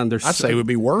bottom line. I'd say it would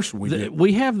be worse if we did.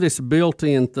 We have this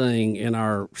built-in thing in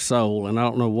our soul, and I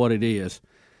don't know what it is,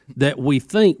 that we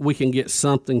think we can get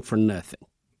something for nothing.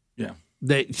 Yeah.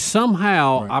 That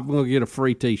somehow I'm going to get a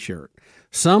free T-shirt.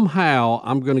 Somehow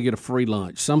I'm going to get a free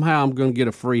lunch. Somehow I'm going to get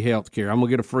a free health care. I'm going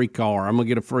to get a free car. I'm going to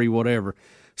get a free whatever.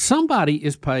 Somebody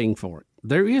is paying for it.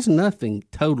 There is nothing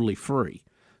totally free.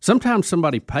 Sometimes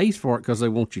somebody pays for it because they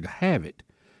want you to have it,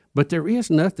 but there is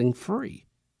nothing free.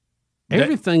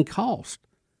 Everything costs.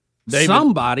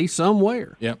 Somebody,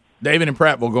 somewhere. Yeah. David and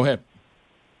Prattville, go ahead.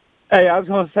 Hey, I was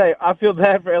going to say, I feel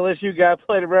bad for LSU guys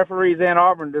playing the referees in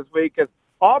Auburn this week, because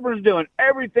Auburn's doing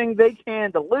everything they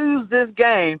can to lose this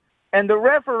game, and the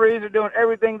referees are doing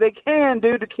everything they can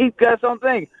do to keep Gus on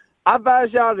things. I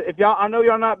advise y'all, I know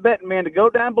y'all not betting, man, to go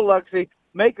down Biloxi,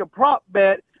 make a prop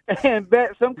bet, and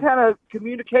bet some kind of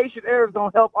communication error is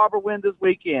going to help Auburn win this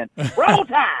weekend. Roll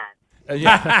Tide!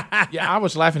 I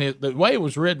was laughing at the way it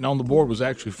was written on the board was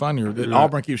actually funnier. That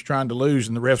Auburn keeps trying to lose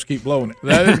and the refs keep blowing it.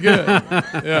 That is good.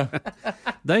 Yeah,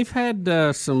 they've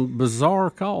had some bizarre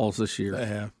calls this year. They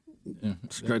have.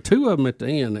 Yeah. Two of them at the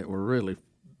end that were really.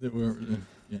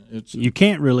 You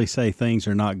can't really say things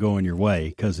are not going your way,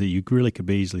 because you really could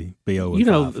easily be 0-5. You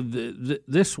know,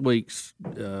 this week's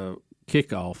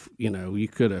kickoff. You know, you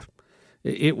could have.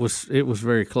 It was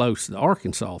very close. The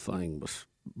Arkansas thing was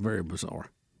very bizarre.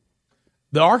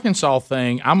 The Arkansas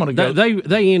thing, I'm going to go.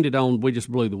 They ended on we just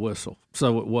blew the whistle,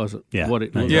 so it wasn't what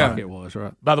it looked like it was.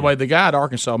 Right. By the way, the guy at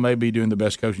Arkansas may be doing the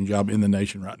best coaching job in the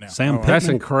nation right now. That's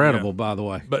incredible. By the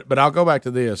way, but I'll go back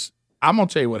to this. I'm going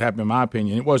to tell you what happened. In my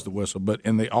opinion, it was the whistle, but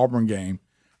in the Auburn game,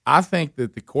 I think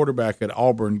that the quarterback at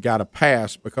Auburn got a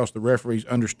pass because the referees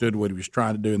understood what he was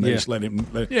trying to do, and they just let him.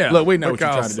 Look, we know what you're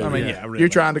trying to do. I mean, really. You're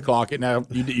trying to clock it. Now,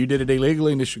 you did it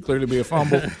illegally, and this should clearly be a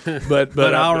fumble. But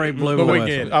I already blew the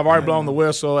whistle. I've already blown the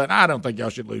whistle, and I don't think y'all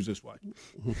should lose this way.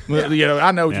 You know,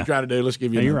 I know what you're trying to do. Let's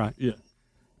give you. You're right. Yeah.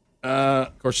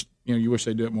 Of course, you know you wish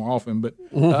they do it more often. But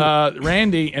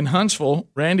Randy in Huntsville,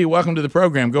 Randy, welcome to the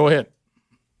program. Go ahead.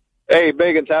 Hey,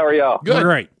 Biggins, how are y'all? Good.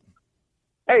 Great.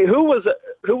 Hey, who was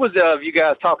you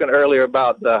guys talking earlier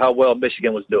about how well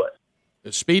Michigan was doing?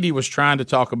 Speedy was trying to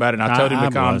talk about it, and I told him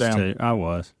to calm down. I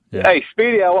was. Yeah. Hey,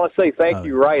 Speedy, I want to say thank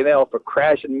you right now for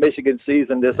crashing Michigan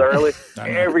season this early.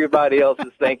 Everybody else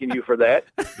is thanking you for that.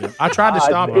 Yeah. I tried to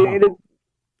stop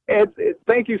it.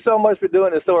 Thank you so much for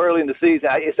doing it so early in the season.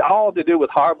 It's all to do with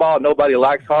Harbaugh. Nobody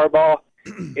likes Harbaugh.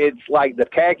 It's like the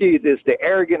khaki. It's the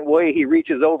arrogant way he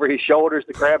reaches over his shoulders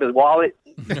to grab his wallet.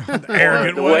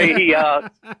 Arrogant way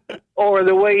or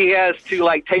the way he has to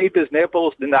like tape his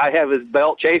nipples and not have his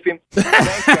belt chafe him.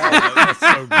 That's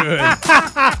so good.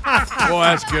 Boy,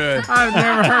 that's good. I've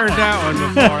never heard that one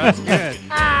before. That's good.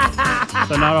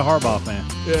 So not a Harbaugh fan.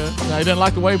 Yeah. No, he doesn't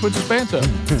like the way he puts his pants up.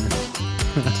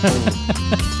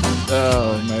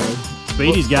 Oh man.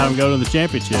 Speedy's got him going to the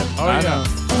championship. Oh, I know.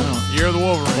 Year of the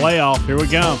Wolverine. Playoff. Here we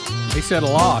go. He said a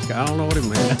lock. I don't know what he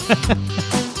meant.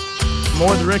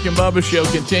 More of the Rick and Bubba Show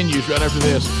continues right after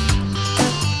this.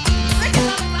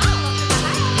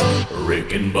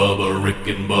 Rick and Bubba, Rick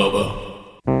and Bubba.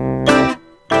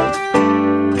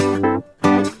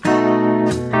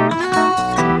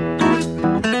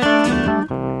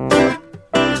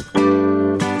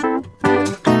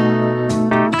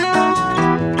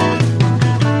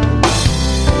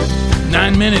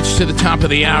 9 minutes to the top of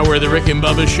the hour, the Rick and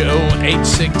Bubba Show.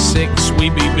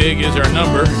 866-WE-BE-BIG is our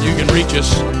number. You can reach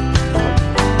us.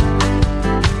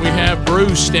 We have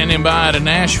Bruce standing by out of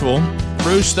Nashville.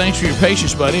 Bruce, thanks for your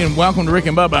patience, buddy, and welcome to Rick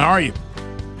and Bubba. How are you?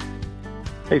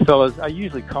 Hey, fellas, I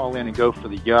usually call in and go for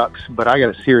the yucks, but I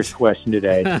got a serious question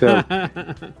today. So,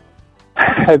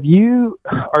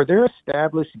 are there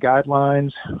established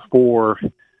guidelines for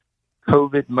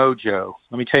COVID mojo?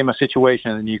 Let me tell you my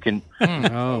situation, and you can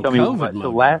tell me what. So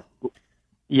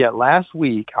last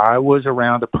week I was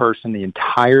around a person the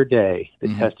entire day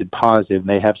that tested positive, and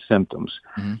they have symptoms.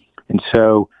 And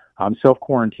so I'm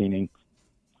self-quarantining.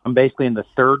 I'm basically in the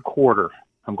third quarter.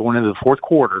 I'm going into the fourth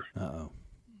quarter.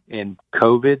 And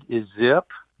COVID is zip.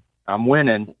 I'm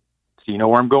winning. So you know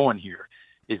where I'm going here.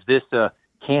 Is this a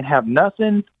can't have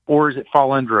nothing, or does it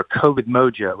fall under a COVID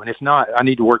mojo? And if not, I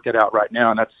need to work that out right now,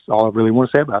 and that's all I really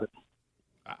want to say about it.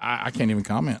 I can't even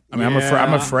comment. I mean,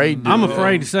 I'm afraid. I'm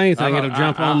afraid to say anything. It'll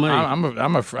jump on me.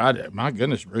 I'm afraid. My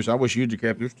goodness, Bruce, I wish you'd have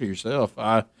kept this to yourself.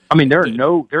 I mean, there are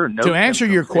no. To answer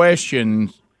your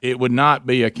question, it would not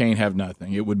be a can't have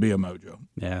nothing. It would be a mojo.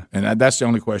 Yeah, and that's the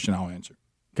only question I'll answer.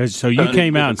 Because so you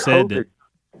came out and said that.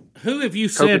 Who have you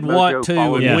said what to,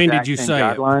 and when did you say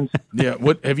it? Yeah,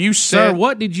 what have you said? Sir,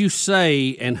 what did you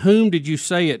say, and whom did you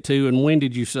say it to, and when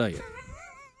did you say it?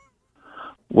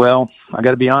 Well, I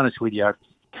got to be honest with you. I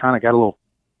kind of got a little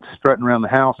strutting around the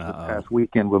house this past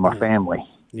weekend with my family.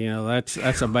 Yeah, that's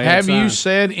a bad Have sign. you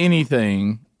said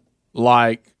anything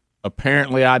like,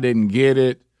 apparently I didn't get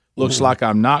it, looks like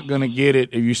I'm not going to get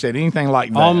it? Have you said anything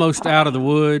like that? Almost out of the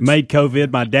woods. Made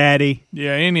COVID my daddy.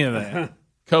 Yeah, any of that.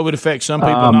 COVID affects some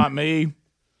people, not me.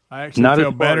 I actually Not feel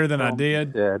as far better as than I Tom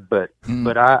did. said,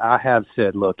 but I have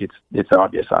said, look, it's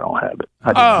obvious I don't have it.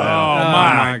 Oh,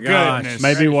 my goodness.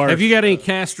 Maybe worse. Have you got any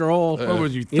castor oil? What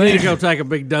would you You need think? to go take a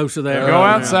big dose of that. Go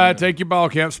right outside, take your ball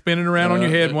cap, spin it around on your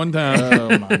head one time.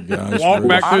 Oh, my gosh. Walk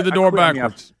back through the door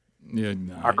backwards. Yeah,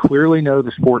 no. I clearly know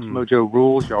the Sports Mojo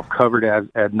rules. Y'all covered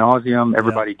ad nauseum.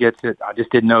 Everybody gets it. I just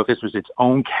didn't know if this was its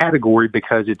own category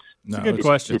because it's No, a good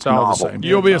question. It's all novel. the same.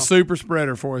 You'll be a super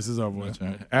spreader for us, is over with. That's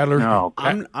right. Adler? No.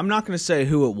 I'm not going to say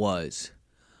who it was,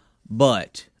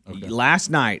 but last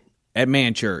night at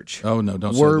Man Church, Oh, no,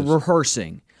 don't say we're this.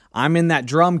 rehearsing. I'm in that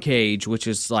drum cage, which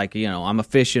is like, I'm a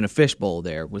fish in a fishbowl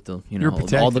there with the, You're all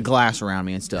protected. the glass around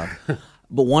me and stuff.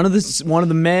 But one of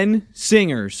the men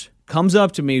singers comes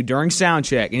up to me during sound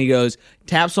check and he goes,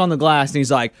 taps on the glass and he's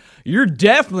like, "You're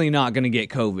definitely not going to get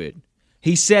COVID."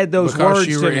 He said those Because words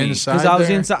you to were me inside I was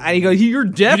there? inside. And he goes, "You're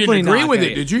definitely agree not with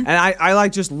gonna it, get-" did you? And I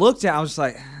like just looked at. I was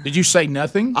like, Did you say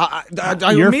nothing? I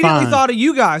You're immediately fine. thought of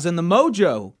you guys and the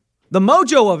mojo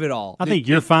of it all. I think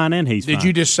you're fine and he's Did fine.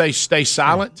 you just say stay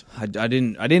silent? I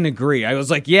didn't agree. I was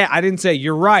like, yeah, I didn't say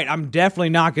you're right. I'm definitely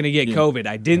not going to get COVID.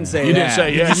 I didn't say You that. didn't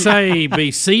say Did you say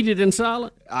be seated in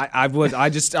silence? I was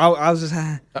just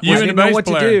I You and didn't the know bass what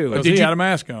to player, do. 'cause Did he you- had a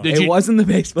mask on. Did It you- wasn't the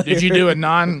bass player. Did you do a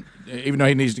non? Even though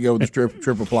he needs to go with the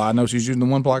triple ply. I know she's using the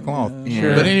one ply cloth.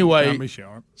 Sure. But anyway, Gotta be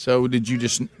sharp. so did you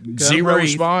just zero breathe.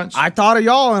 response? I thought of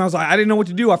y'all, and I was like, I didn't know what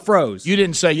to do. I froze. You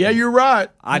didn't say, yeah, you're right.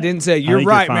 I didn't say you're think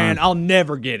right, you're man. fine. I'll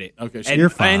never get it. Okay, so and you're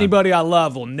fine. anybody I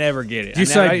love will never get it. Did you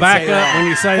say back up when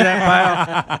you say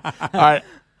that, pal? All right.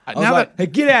 I was like, hey,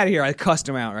 get out of here! I cussed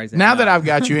him out right there. Now that I've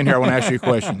got you in here, I want to ask you a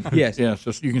question. Yes. Yeah,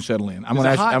 so you can settle in. I'm Is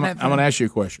going it to hot in ask. that I'm going to thing? ask you a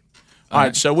question. All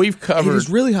right. So we've It covered. was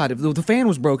really hot. The fan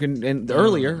was broken and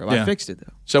earlier. I Yeah. fixed it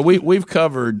though. So we've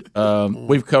covered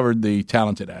the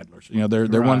talented Adlers. You know,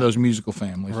 they're one of those musical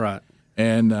families, Right.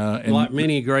 And Like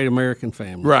many great American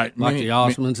families. Right. Like Many- the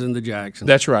Osmonds and the Jacksons.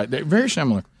 That's right. They're very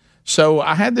similar. So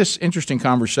I had this interesting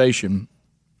conversation,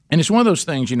 and it's one of those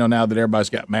things, now that everybody's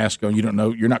got masks on,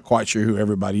 you're not quite sure who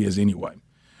everybody is anyway.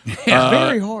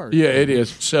 Very hard. Yeah, it is.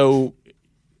 So,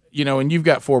 and you've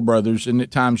got four brothers, and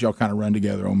at times y'all kind of run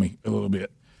together on me a little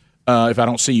bit. If I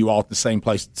don't see you all at the same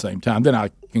place at the same time, then I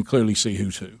can clearly see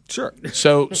who's who. Sure.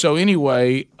 So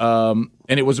anyway, and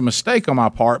it was a mistake on my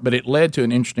part, but it led to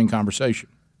an interesting conversation.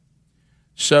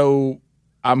 So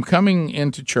I'm coming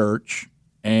into church,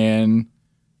 and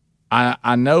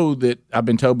I know that I've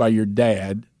been told by your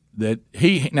dad that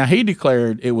he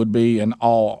declared it would be an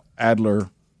all Adler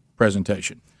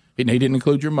presentation. He didn't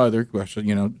include your mother. So,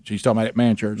 she's talking about at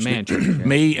Man Church. Man Church, yeah.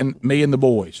 me and the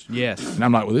boys. Yes. And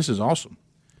I'm like, well, this is awesome.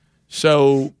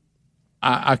 So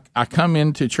I come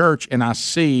into church and I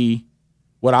see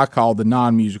what I call the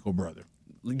non-musical brother.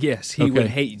 Yes, he Okay. would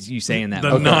hate you saying that.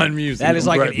 The non-musical. That is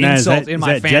like Right. an Now, insult in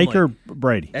my is that family. Jake or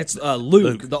Brady? That's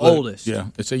Luke, the oldest. Yeah.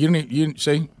 So you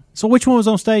see So which one was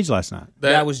on stage last night?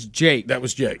 That was Jake. that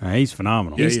was Jake. He's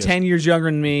phenomenal. Yeah, He's he is. 10 years younger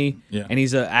than me, Yeah. and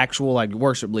he's an actual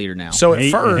worship leader now. So at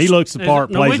he, first he looks the part,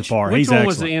 Now, plays which, the part. Which He's one excellent.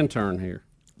 was the intern here?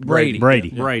 Brady.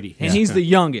 Brady. And he's the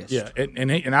youngest. Yeah,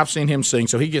 and I've seen him sing,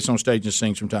 so he gets on stage and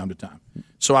sings from time to time.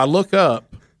 So I look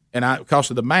up, and because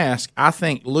of the mask, I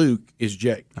think Luke is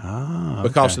Jake.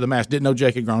 Because of the mask, didn't know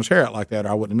Jake had grown his hair out like that, or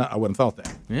I wouldn't have thought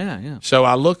that. Yeah. So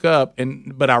I look up,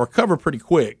 but I recover pretty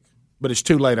quick. But it's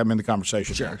too late. I'm in the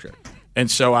conversation. Sure. And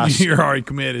so You're already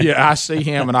committed. yeah, I see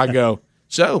him, and I go,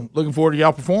 so looking forward to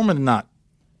y'all performing tonight.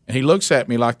 And he looks at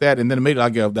me like that, and then immediately I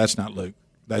go, that's not Luke.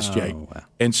 That's Jake. Wow.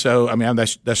 And so,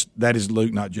 that is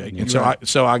Luke, not Jake. And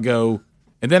so I go,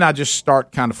 and then I just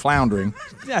start kind of floundering.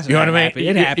 That's You know what I mean? happen.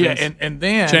 It happens. Yeah, and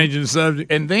then Changing the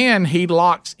subject. and then he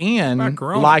locks in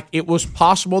Macaroni. like it was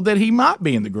possible that he might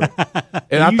be in the group.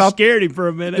 And I You thought scared him for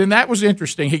a minute. then that was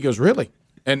interesting. He goes, really?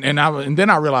 And then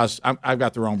I realized I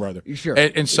got the wrong brother. Sure.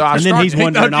 And so and then he's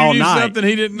wondering all night. Something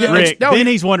he didn't know. Rick, then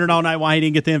he's wondering all night why he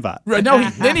didn't get the invite. Right, no,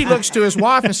 then he looks to his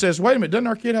wife and says, "Wait a minute, doesn't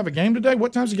our kid have a game today?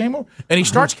 What time's the game over?" And he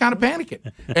starts kind of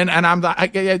panicking. And I'm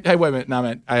like, "Hey, wait a minute, no,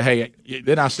 man. Hey."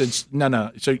 Then I said,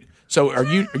 "No. So are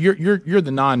you're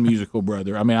the non-musical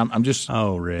brother? I mean, I'm just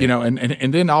Rick.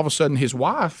 And then all of a sudden his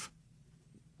wife,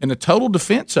 in a total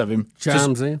defense of him,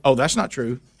 chimes in. Oh, that's not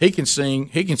true. He can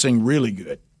sing really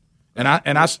good." And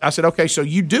I said, okay, so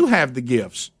you do have the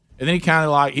gifts. And then he kind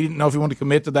of he didn't know if he wanted to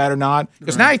commit to that or not,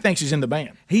 because now he thinks he's in the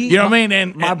band. You know what I mean?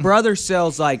 And my brother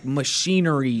sells like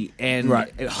machinery and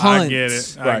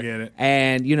hunts. I get it.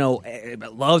 And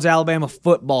loves Alabama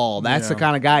football. That's the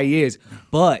kind of guy he is.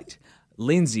 But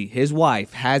Lindsay, his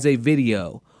wife, has a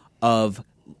video of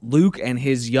Luke and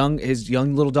his young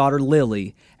little daughter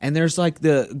Lily, and there's like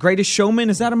the Greatest Showman.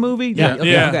 Is that a movie?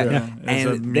 Yeah.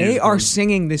 And they are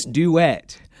singing this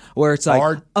duet where it's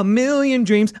like a million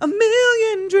dreams, a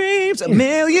million dreams, a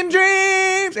million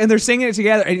dreams, and they're singing it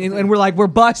together, and we're like, we're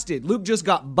busted. Luke just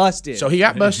got busted. So he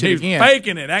got busted He's again.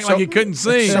 faking it, acting like he couldn't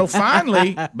sing. So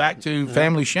finally, back to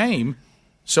family shame.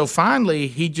 So finally,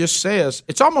 he just says,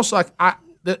 it's almost like I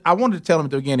wanted to tell him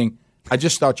at the beginning, I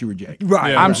just thought you were Jake.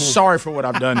 Right. I'm sorry for what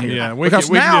I've done here. Yeah, we because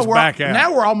can just back out.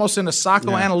 Now we're almost in a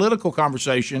psychoanalytical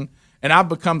conversation, and I've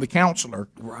become the counselor.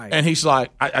 Right. And he's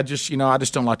like, I just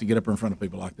don't like to get up in front of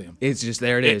people like them. It's just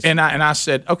there it is. And I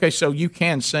said, okay, so you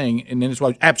can sing, and then his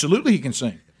wife, absolutely he can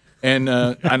sing. And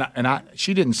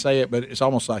she didn't say it, but it's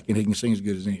almost like he can sing as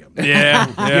good as any of them. Yeah,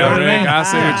 you know what I mean? I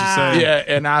see what you're saying.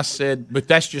 Yeah, and I said, but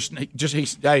that's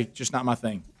just not my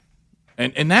thing.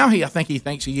 And now I think he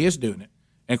thinks he is doing it.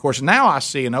 And of course, now I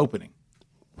see an opening.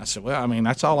 I said, well, I mean,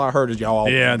 that's all I heard is y'all.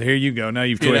 Yeah, here you go. Now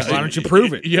you've twisted. Why don't you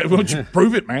prove it? Yeah, why don't you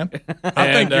prove it, man?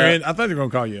 I think you're in. I thought they're going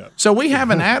to call you up. So we have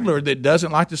an Adler that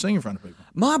doesn't like to sing in front of people.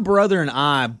 My brother and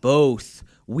I both,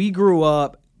 we grew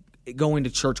up going to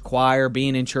church choir,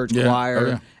 being in church choir. Oh,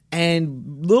 yeah.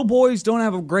 And little boys don't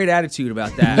have a great attitude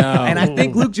about that. No. And I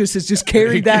think Luke has just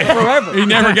carried that forever. He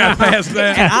never got past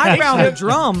that. And I found the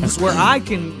drums where I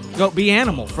can go be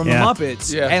Animal from the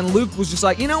Muppets. Yeah. And Luke was just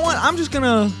like, you know what? I'm just going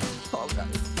to...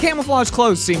 Camouflage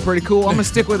clothes seem pretty cool. I'm going to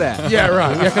stick with that. Yeah,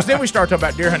 right. Yeah, because then we start talking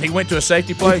about deer hunting. He went to a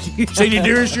safety place. See any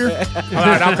deer this year? All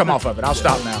right, I'll come off of it. I'll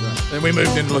stop now. Then we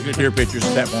moved into looking at deer pictures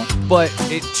at that point. But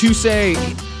to say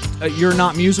you're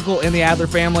not musical in the Adler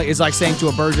family is like saying to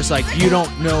a bird, just like, you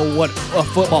don't know what a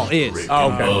football is. Rick Oh,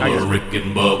 and okay. I get Bubba, it. Rick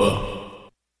and Bubba.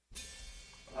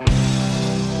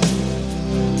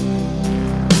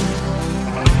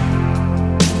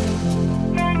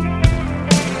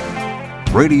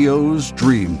 Radio's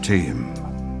Dream Team.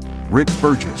 Rick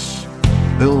Burgess,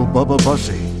 Bill Bubba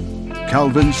Bussey,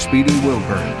 Calvin Speedy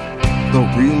Wilburn,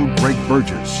 The Real Greg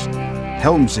Burgess,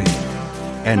 Helmsy,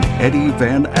 and Eddie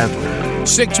Van Adler.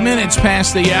 6 minutes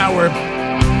past the hour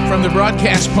from the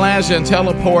Broadcast Plaza and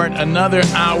Teleport. Another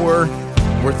hour.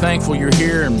 We're thankful you're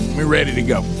here and we're ready to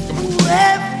go. Come on.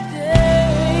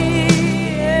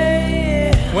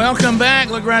 Welcome back.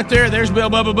 Look right there. There's Bill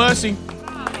Bubba Bussey.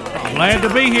 Glad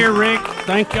to be here, Rick.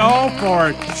 Thank y'all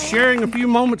for sharing a few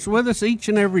moments with us each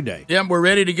and every day. Yeah, we're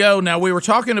ready to go. Now, we were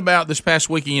talking about this past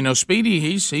weekend. Speedy,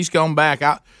 he's gone back.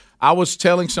 I was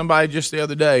telling somebody just the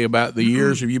other day about the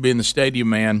years of you being the stadium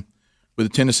man with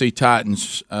the Tennessee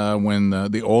Titans when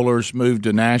the Oilers moved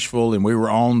to Nashville, and we were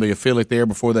on the affiliate there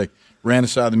before they ran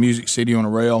us out of the Music City on a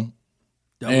rail.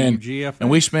 WGF. And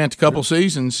we spent a couple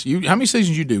seasons. How many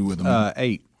seasons you do with them?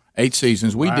 8. 8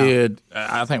 seasons. We did.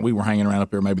 I think we were hanging around up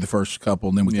there maybe the first couple,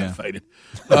 and then we kind of faded.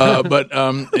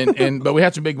 But we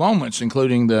had some big moments,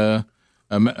 including the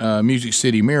Music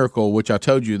City Miracle, which I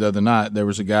told you the other night. There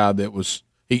was a guy that was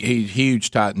he's a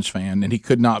huge Titans fan, and he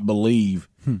could not believe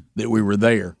that we were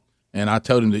there. And I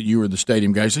told him that you were the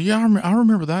stadium guy. He said, "Yeah, I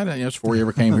remember that. That's before you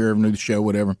ever came here, ever knew the show,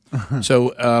 whatever."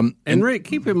 So, and Rick,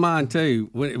 keep in mind too,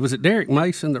 was it Derek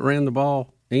Mason that ran the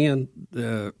ball in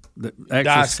the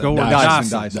actual score?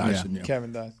 Dyson, yeah.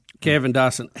 Kevin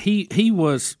Dyson. He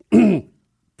was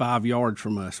 5 yards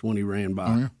from us when he ran by.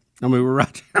 Oh, yeah. I mean, we're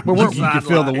right there. But you can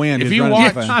feel the wind.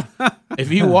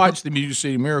 If you watch the Music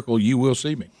City Miracle, you will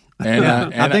see me. And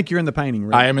I think you're in the painting,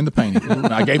 Rick. I am in the painting.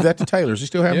 I gave that to Taylor. Does he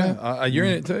still have that? You're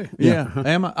in it too. Yeah.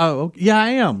 Am I? Oh, okay. Yeah, I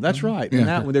am. That's right. And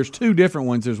that one, there's 2 different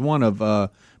ones. There's one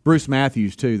of Bruce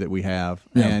Matthews too that we have,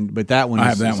 but that one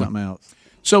is something else.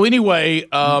 So anyway, the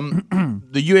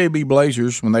UAB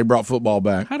Blazers, when they brought football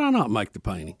back, how did I not make the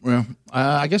painting? Well,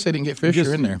 I guess they didn't get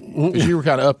Fisher in there because you were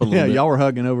kind of up a little bit. Yeah, y'all were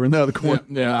hugging over in the other corner.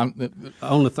 Yeah, on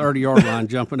the 30-yard line,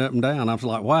 jumping up and down. I was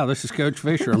like, "Wow, this is Coach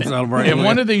Fisher." I'm celebrating. And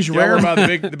one of these rare, by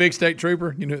the big state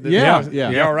trooper,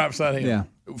 yeah, right beside him.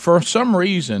 For some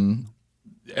reason,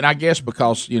 and I guess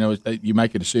because you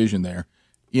make a decision there.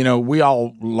 We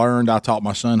all learned. I taught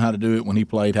my son how to do it when he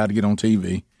played, how to get on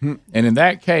TV. And in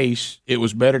that case, it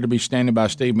was better to be standing by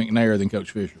Steve McNair than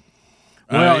Coach Fisher.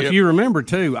 Well, if you remember,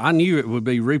 too, I knew it would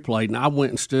be replayed, and I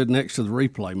went and stood next to the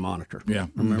replay monitor. Yeah,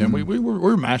 we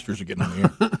were masters of getting on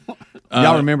the air.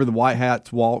 Y'all remember the White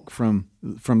Hats walk from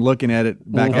looking at it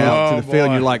back out to the field?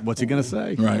 And you're like, what's he going to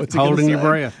say? Right. What's he holding your say?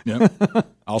 breath. Yep.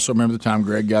 I also remember the time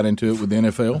Greg got into it with the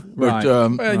NFL. But,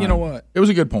 Well, you know what? It was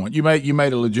a good point. You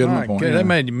made a legitimate point. That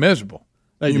made you miserable.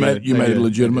 You made a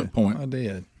legitimate point. I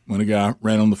did. When a guy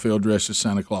ran on the field dressed as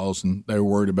Santa Claus, and they were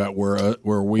worried about where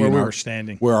we were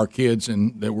standing, where our kids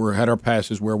and that had our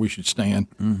passes where we should stand.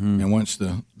 Mm-hmm. And once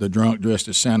the drunk dressed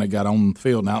as Santa got on the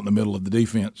field and out in the middle of the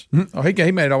defense, he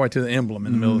made it all the way to the emblem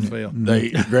in the middle of the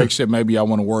field. Greg said maybe I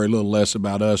want to worry a little less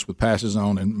about us with passes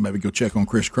on and maybe go check on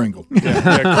Chris Kringle. Yeah,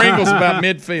 Kringle's about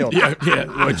midfield.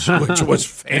 Yeah, which was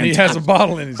fantastic. And he has a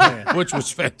bottle in his hand, which was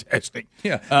fantastic.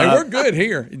 Yeah, hey, we're good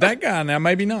here. That guy now,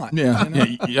 maybe not. Yeah.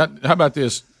 How about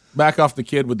this? Back off the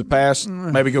kid with the pass.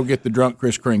 Maybe go get the drunk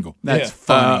Chris Kringle. That's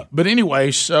funny. But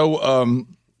anyway, so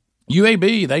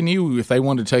UAB, they knew if they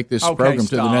wanted to take this program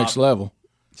to the next level,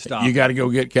 you got to go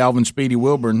get Calvin Speedy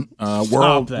Wilburn,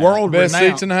 world best renowned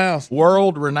seats in the house,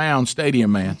 world renowned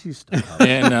stadium man.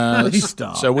 And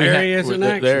so we there he is in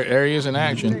action. There he is in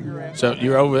action. So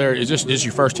you're over there. Is this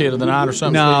your first hit of the night or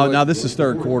something? No, this is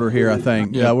third quarter here. I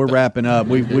think. Yeah, we're wrapping up.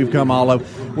 We've come all over.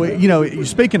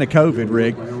 Speaking of COVID,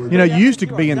 Rick, you used to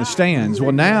be in the stands.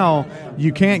 Well, now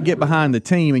you can't get behind the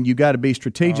team, and you got to be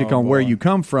strategic on where you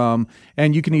come from.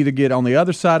 And you can either get on the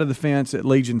other side of the fence at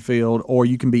Legion Field, or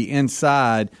you can be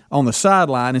inside on the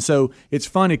sideline. And so it's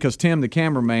funny because Tim, the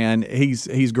cameraman,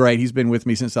 he's great. He's been with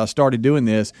me since I started doing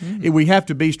this. We have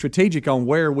to be strategic on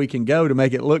where we can go to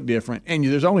make it look different. And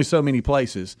there's only so many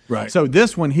places. Right. So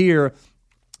this one here,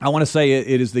 I want to say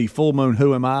it is the Full Moon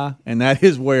Who Am I, and that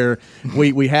is where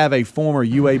we have a former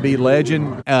UAB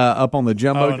legend up on the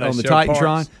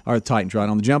Titantron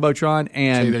on the Jumbotron,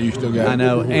 and see there, you still got I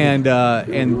know,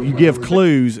 and you give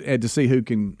clues to see who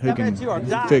can fix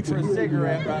it.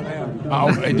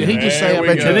 Did he just say?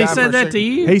 Did he say that to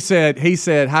you? He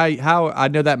said how I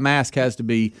know that mask has to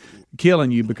be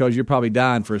killing you because you're probably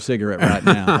dying for a cigarette right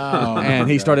now. And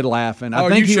he started laughing. I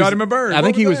think you shot him a bird. I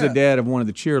think he was the dad of one of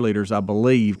the cheerleaders, I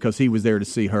believe, because he was there to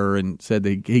see her and said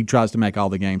that he tries to make all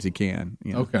the games he can.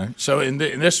 Okay. So and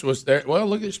this was there. Well,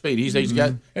 look at Speed. He's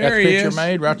got the picture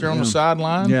made right there on the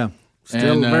sideline. Yeah.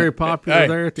 Still very popular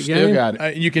there at the game. Still got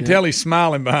it. You can tell he's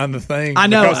smiling behind the thing. I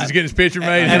know. Because he's getting his picture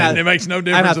made, and it makes no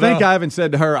difference. And I think I even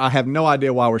said to her, I have no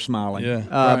idea why we're smiling. Yeah,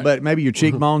 right. But maybe your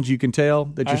cheekbones, you can tell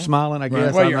that you're smiling, I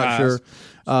guess. Well, I'm not sure.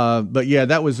 But yeah,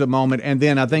 that was a moment. And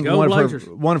then I think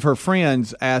one of her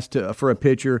friends asked for a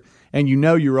picture, and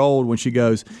you're old when she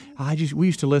goes, we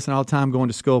used to listen all the time going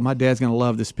to school. My dad's going to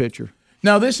love this picture.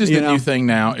 No, this is the new thing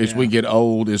now. As we get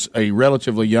old, is a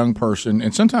relatively young person,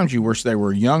 and sometimes you wish they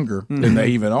were younger than they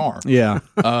even are. Yeah,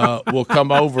 will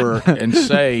come over and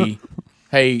say,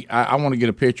 "Hey, I want to get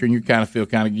a picture," and you kind of feel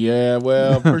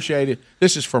appreciate it.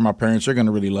 This is for my parents; they're going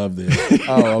to really love this.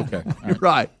 Oh, okay,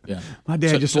 right. Yeah, my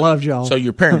dad just loved y'all. So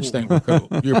your parents think we're cool.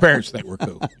 Your parents think we're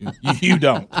cool. You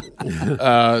don't.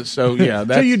 So yeah,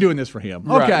 so you're doing this for him.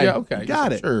 Right. Okay, Yeah, okay,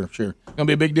 got it. Sure. Gonna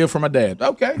be a big deal for my dad.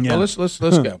 Okay, well, let's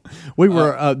go. We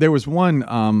were there was one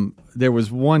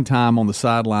time on the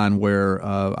sideline where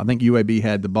I think UAB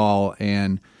had the ball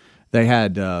and they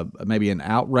had maybe an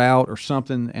out route or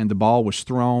something, and the ball was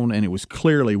thrown and it was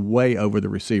clearly way over the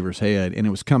receiver's head and it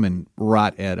was coming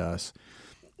right at us.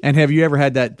 And have you ever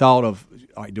had that thought of,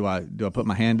 do I put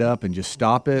my hand up and just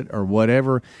stop it or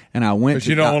whatever? And I went. But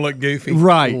you don't want to look goofy,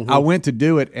 right? Mm-hmm. I went to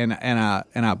do it and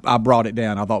I brought it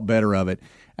down. I thought better of it.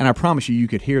 And I promise you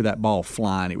could hear that ball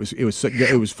flying. It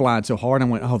was flying so hard. I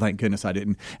went, oh, thank goodness I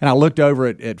didn't. And I looked over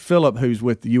at Philip, who's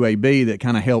with the UAB, that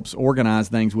kind of helps organize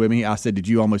things with me. I said, did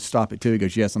you almost stop it too? He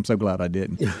goes, yes, I'm so glad I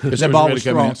didn't. That ball was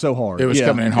thrown so hard. It was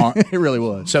coming in hard. It really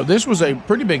was. So this was a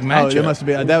pretty big matchup. It must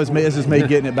have been. This is me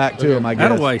getting it back to him, I guess.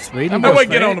 That'll way, Speedy. No way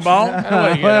get on the ball.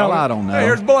 Well, I don't know. Hey,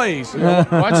 here's Blaze.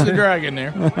 Watch the dragon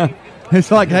there.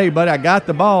 It's like, hey, buddy, I got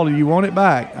the ball. Do you want it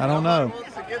back? I don't know.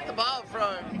 Get the ball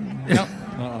from. Yep.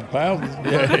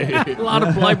 A lot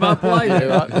of play-by-play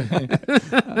there.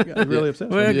 I got really upset.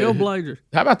 Well, go Blazers.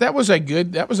 How about that was a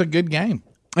good game.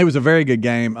 It was a very good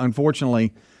game.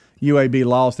 Unfortunately, UAB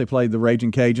lost. They played the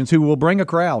Raging Cajuns, who will bring a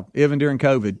crowd even during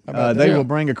COVID. They will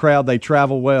bring a crowd. They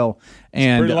travel well.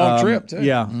 And pretty long trip, too.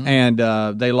 Yeah, and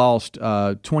they lost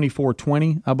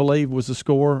 24-20, I believe, was the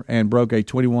score, and broke a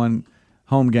 21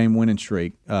 home game winning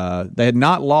streak. They had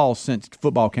not lost since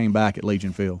football came back at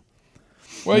Legion Field.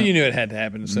 Well, you knew it had to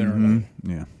happen in the center.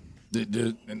 Yeah.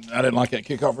 And I didn't like that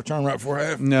kickoff return right before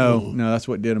half. No, that's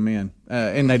what did them in,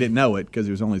 and they didn't know it because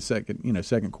it was only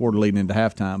second quarter leading into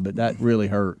halftime. But that really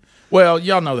hurt. Well,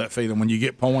 y'all know that feeling when you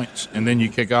get points and then you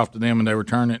kick off to them and they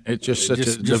return it. It's just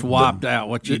just wiped out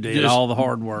what you did, all the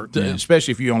hard work.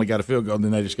 Especially if you only got a field goal,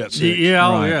 then they just got 6. You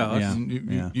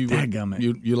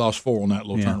lost 4 on that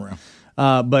little turnaround.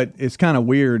 But it's kind of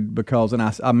weird because, and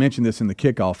I mentioned this in the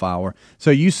kickoff hour.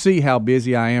 So you see how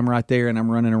busy I am right there, and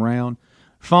I'm running around.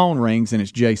 Phone rings and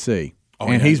it's JC,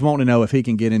 he's wanting to know if he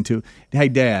can get into. Hey,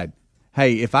 Dad.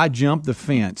 Hey, if I jump the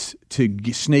fence to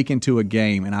sneak into a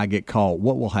game and I get caught,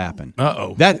 what will happen?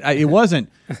 That it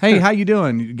wasn't. Hey, how you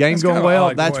doing? Game's going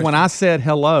well. That's when I said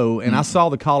hello and I saw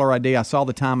the caller ID. I saw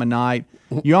the time of night.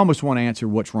 You almost want to answer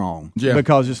what's wrong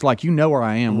because it's like you know where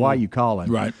I am. Why are you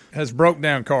calling? Right. Has broke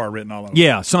down car written all over.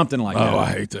 Yeah, something like that. Oh,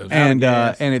 I hate those. And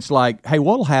it's like, hey,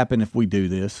 what'll happen if we do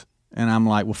this? And I'm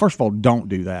like, well, first of all, don't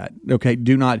do that. Okay,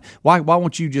 do not. Why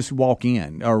won't you just walk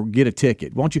in or get a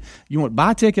ticket? Won't you want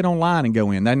buy a ticket online and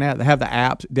go in? They have the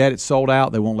apps. Dad, it's sold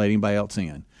out. They won't let anybody else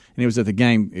in. And it was at the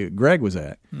game Greg was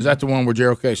at. Is that the one where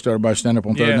Gerald Case started by stand up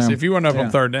on third down? Yes, if you weren't up on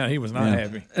third down, he was not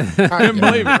happy. I didn't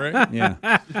believe it, right? Yeah.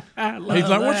 He's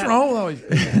like, what's wrong?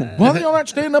 Why are y'all not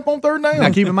standing up on third down?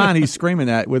 Now, keep in mind, he's screaming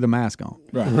that with a mask on.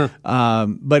 Right.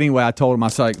 But anyway, I told him, I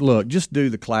was like, look, just do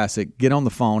the classic. Get on the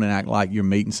phone and act like you're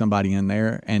meeting somebody in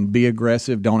there and be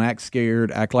aggressive. Don't act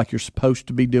scared. Act like you're supposed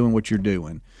to be doing what you're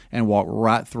doing and walk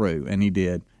right through. And he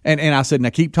did. And I said, now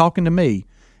keep talking to me.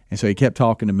 And so he kept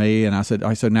talking to me, and I said,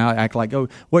 now act like, oh,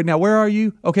 wait, now where are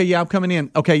you? Okay, yeah, I'm coming in.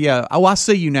 Okay, yeah, oh, I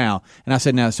see you now. And I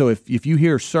said, now, so if you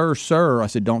hear sir, I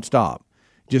said, don't stop.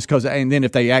 Just because, and then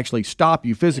if they actually stop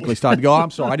you, physically stop, you go, oh,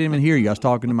 I'm sorry, I didn't even hear you. I was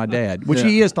talking to my dad, which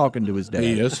he is talking to his dad.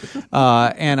 He is.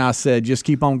 And I said, just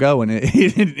keep on going. And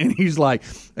he's like,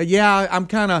 yeah, I'm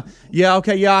kind of, yeah,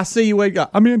 okay, yeah, I see you.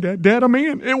 I'm in, Dad, I'm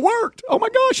in. It worked. Oh, my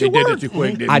gosh, it worked. Did it too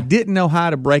quick, didn't I didn't know how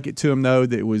to break it to him, though,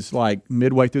 that it was like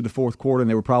midway through the fourth quarter and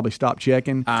they were probably stopped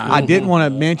checking. I didn't want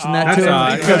to mention that to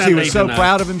him because he was so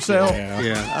proud of himself.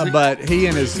 Yeah. But he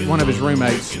and one of his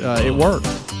roommates, it worked.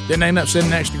 Didn't they end up sitting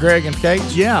next to Greg and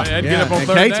Cates? Yeah. They had to get up on and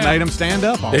third Cates down. made him stand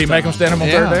up. Did he make him stand up on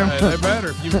third down? They better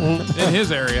if you in his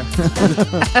area.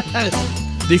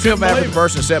 Do you feel bad for the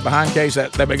person that sat behind Case,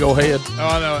 that big old head? Oh,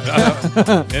 I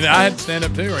know. And I had to stand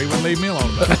up too, or he wouldn't leave me alone.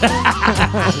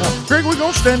 Greg, we're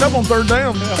going to stand up on third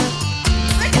down.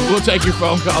 We'll take your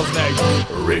phone calls next.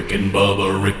 Rick and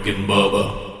Bubba, Rick and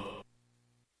Bubba.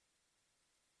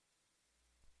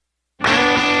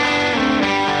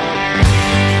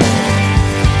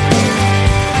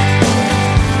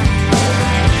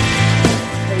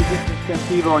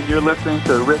 And you're listening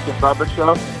to the Rick and Bubba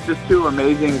Show. Just two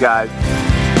amazing guys.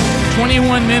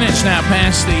 21 minutes now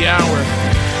past the hour.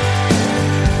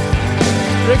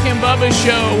 Rick and Bubba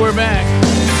Show, we're back.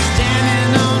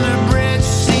 Standing on a bridge,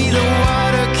 see the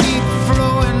water keep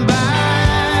flowing by.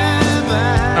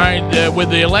 All right, with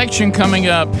the election coming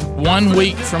up 1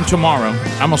 week from tomorrow,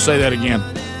 I'm going to say that again.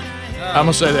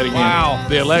 Wow.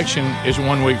 The election is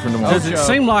 1 week from tomorrow. Does it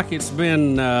seem like it's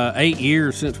been 8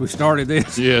 years since we started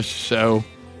this? Yes, so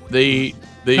the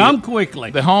come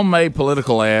quickly. The homemade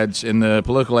political ads and the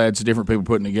political ads that different people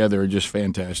putting together are just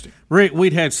fantastic. Rick,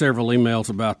 we'd had several emails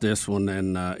about this one,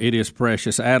 and it is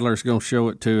precious. Adler's going to show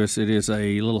it to us. It is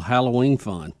a little Halloween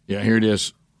fun. Yeah, here it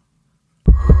is.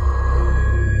 Trick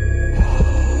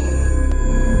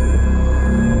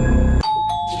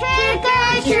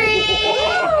or treat!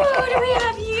 What do we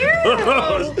have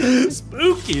here?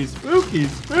 Spooky,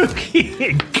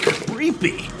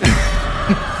 creepy.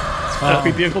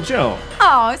 Creepy Uncle Joe.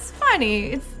 Oh, it's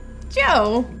funny. It's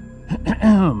Joe.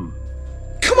 Come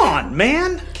on,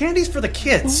 man. Candy's for the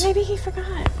kids. Maybe he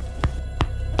forgot.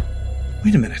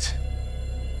 Wait a minute.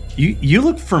 You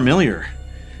look familiar.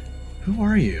 Who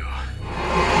are you?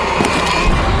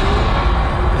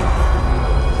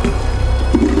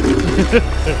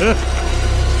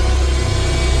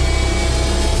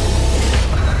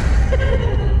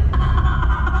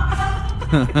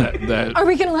 Are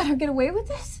we going to let her get away with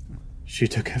this? She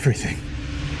took everything.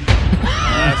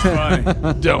 That's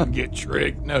funny. Don't get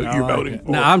tricked. No, you're voting for it.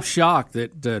 Now, I'm shocked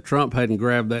that Trump hadn't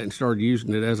grabbed that and started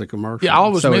using it as a commercial. Yeah, all I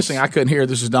was missing, I couldn't hear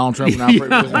this is Donald Trump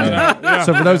and I.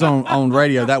 So for those on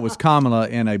radio, that was Kamala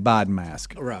in a Biden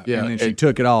mask. Right. Yeah. And then she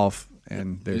took it off,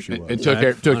 and there she was. It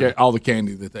took all the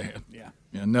candy that they had.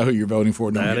 Yeah, know who you're voting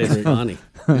for. That is funny.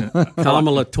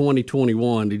 Kamala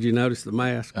 2021. Did you notice the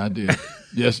mask? I did.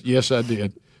 Yes, I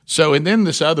did. So, and then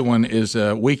this other one is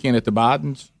Weekend at the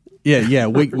Bidens. Yeah.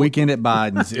 Weekend at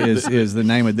Biden's is the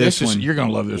name of this one. You're going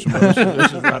to love this one.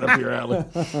 This is right up your alley.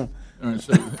 All right,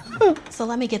 So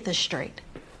let me get this straight.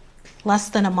 Less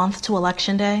than a month to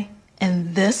Election Day,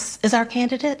 and this is our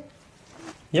candidate?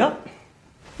 Yep.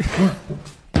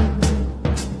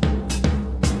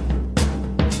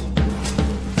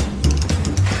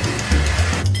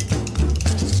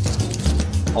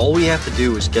 All we have to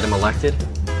do is get him elected,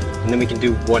 and then we can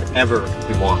do whatever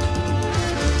we want.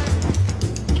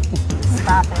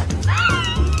 Stop it.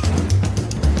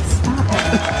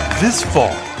 This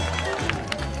fall,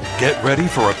 get ready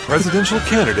for a presidential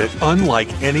candidate unlike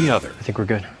any other. I think we're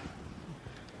good.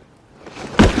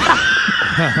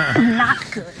 Not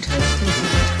good.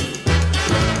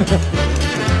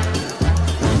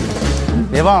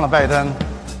 别忘了拜登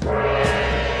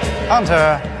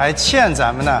 ，Hunter 还欠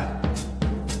咱们呢。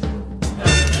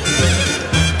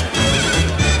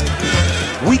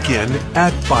 Weekend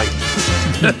at Biden.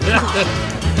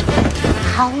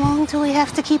 How long do we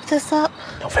have to keep this up?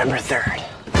 November 3rd.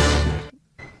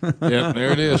 Yeah,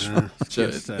 there it is.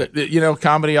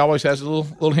 Comedy always has a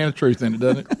little hint of truth in it,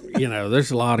 doesn't it?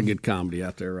 There's a lot of good comedy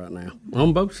out there right now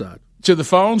on both sides. To the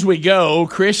phones we go.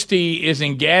 Christy is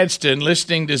in Gadsden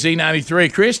listening to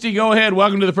Z93. Christy, go ahead.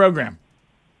 Welcome to the program.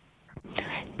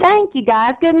 Thank you,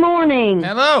 guys. Good morning.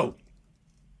 Hello.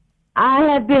 I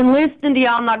have been listening to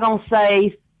y'all. I'm not going to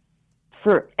say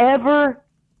forever.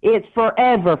 It's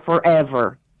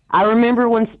forever. I remember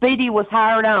when Speedy was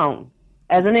hired on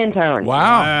as an intern.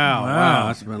 Wow.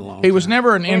 That's been a long time. He was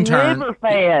never an intern.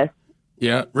 Riverfest.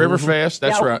 Yeah, Riverfest.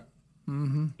 That's right.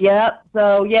 Mm-hmm. Yep.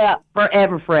 So, yeah,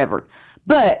 forever.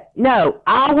 But, no,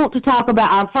 I want to talk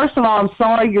about, first of all, I'm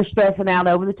sorry you're stressing out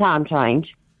over the time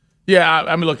change. Yeah,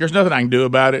 I mean, look, there's nothing I can do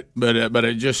about it, but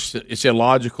it's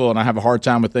illogical, and I have a hard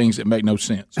time with things that make no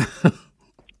sense.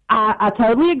 I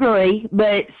totally agree,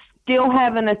 but still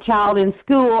having a child in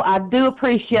school, I do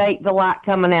appreciate the light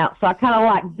coming out. So I kind of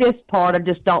like this part. I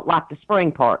just don't like the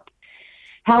spring part.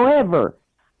 However,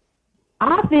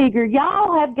 I figure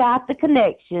y'all have got the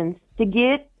connections to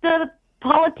get the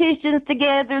politicians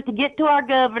together, to get to our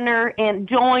governor and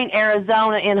join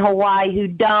Arizona and Hawaii who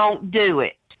don't do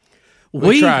it.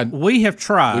 We have tried. We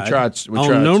on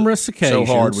tried numerous occasions.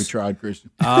 So hard we tried, Christian.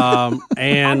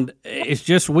 And it's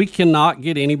just we cannot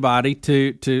get anybody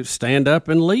to stand up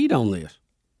and lead on this.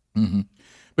 Mm-hmm.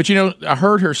 But, I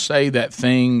heard her say that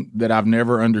thing that I've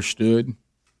never understood,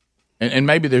 and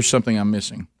maybe there's something I'm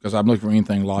missing because I'm looking for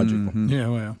anything logical. Mm-hmm. Yeah,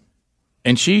 well.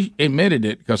 And she admitted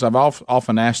it because I've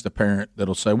often asked a parent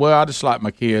that'll say, well, I just like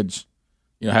my kids,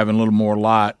 having a little more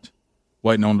light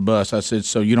waiting on the bus. I said,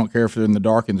 so you don't care if they're in the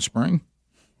dark in the spring?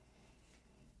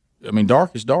 I mean,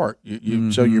 dark is dark.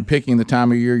 So you're picking the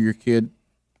time of year your kid.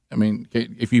 I mean,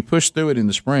 if you push through it in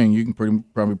the spring, you can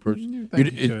probably push.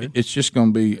 It's just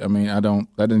going to be. I mean, that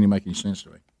doesn't even make any sense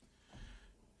to me.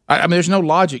 I mean, there's no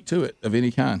logic to it of any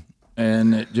kind,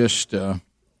 and it just.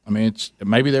 It's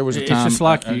maybe there was a time. It's just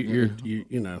like I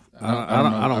don't know.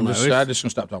 I'm just gonna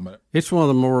stop talking about it. It's one of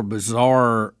the more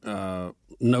bizarre.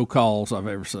 No calls I've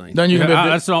ever seen.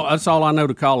 That's all I know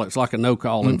to call it. It's like a no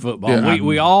call in football. Yeah,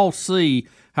 we all see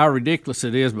how ridiculous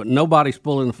it is, but nobody's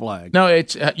pulling the flag. No,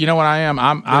 it's you know what I am.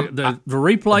 The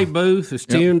replay booth is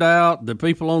tuned out. The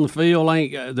people on the field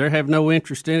they have no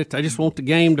interest in it. They just want the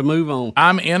game to move on.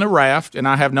 I'm in a raft and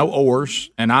I have no oars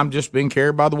and I'm just being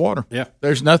carried by the water. Yeah,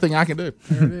 there's nothing I can do.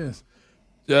 There it is.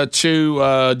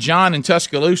 To John in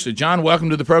Tuscaloosa. John,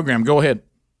 welcome to the program. Go ahead.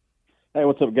 Hey,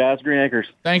 what's up, guys? Green Acres.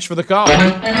 Thanks for the call.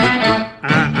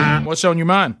 What's on your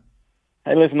mind?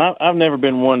 Hey, listen, I've never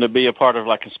been one to be a part of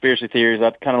like conspiracy theories.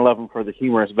 I kind of love them for the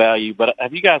humorous value. But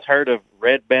have you guys heard of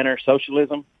Red Banner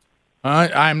Socialism?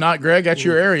 I'm not, Greg. That's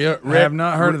your area. I have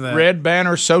not heard of that. Red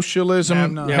Banner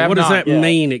Socialism. What does that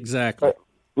mean exactly?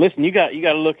 Listen, you got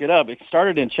to look it up. It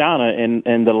started in China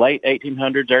in the late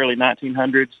 1800s, early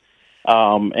 1900s,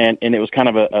 and it was kind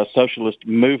of a socialist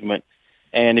movement.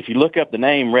 And if you look up the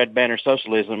name Red Banner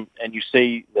Socialism and you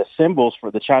see the symbols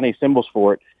for the Chinese symbols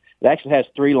for it, it actually has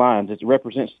three lines. It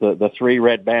represents the three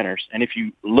red banners. And if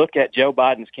you look at Joe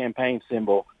Biden's campaign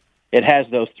symbol, it has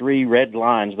those three red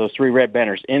lines, those three red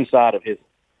banners inside of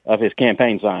his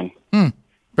campaign sign.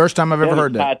 First time I've ever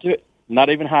heard that. Not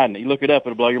even hiding it. You look it up,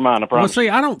 it'll blow your mind, I promise. Well, see,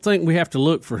 I don't think we have to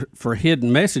look for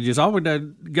hidden messages. All we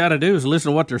got to do is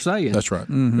listen to what they're saying. That's right.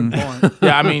 Mm-hmm. Good point.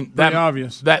 Yeah, I mean, that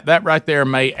obvious. That right there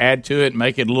may add to it,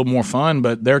 make it a little more fun,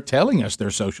 but they're telling us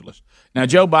they're socialists. Now,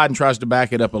 Joe Biden tries to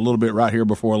back it up a little bit right here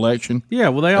before election. Yeah,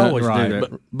 well, they always do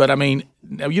that. But I mean,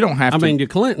 you don't have to. I mean, the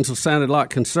Clintons sounded like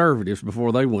conservatives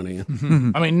before they went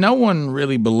in. I mean, no one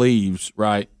really believes,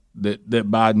 right, that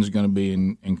Biden's going to be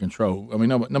in control. I mean,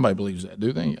 nobody believes that,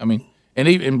 do they? I mean, and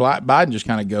even Biden just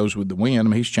kind of goes with the wind. I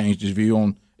mean, he's changed his view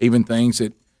on even things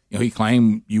that he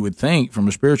claimed, you would think, from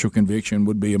a spiritual conviction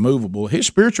would be immovable. His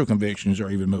spiritual convictions are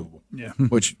even movable. Yeah.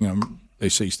 Which, they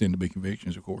ceased into be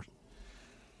convictions, of course.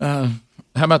 How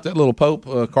about that little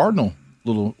Pope Cardinal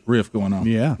little riff going on?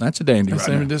 Yeah. That's a dandy They right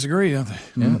seem to there. disagree, don't they?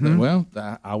 Yeah, Mhm. well,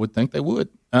 I would think they would.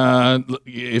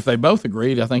 If they both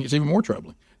agreed, I think it's even more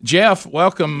troubling. Jeff,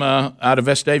 welcome out of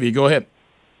Vestavia. Go ahead.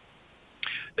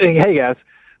 Hey, guys.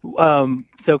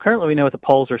 So currently we know what the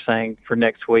polls are saying for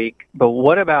next week, but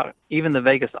what about even the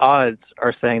Vegas odds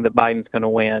are saying that Biden's going to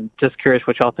win? Just curious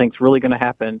what y'all think is really going to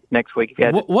happen next week if you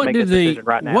had to What make did a decision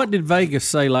right now. What did Vegas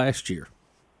say last year?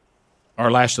 Our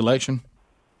last election?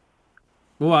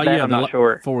 Well, That yeah, I'm not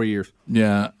sure. 4 years.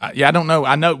 Yeah, I don't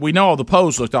know. We know all the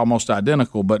polls looked almost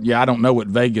identical, but I don't know what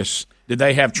Vegas did.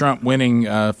 They have Trump winning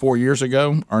 4 years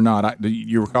ago or not? Do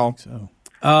you recall? So.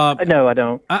 No, I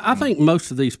don't. I think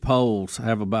most of these polls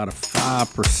have about a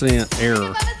 5%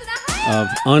 error of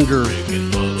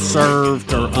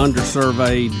underserved or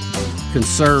undersurveyed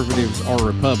conservatives or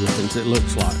Republicans, it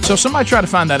looks like. So somebody try to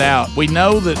find that out. We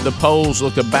know that the polls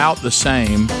look about the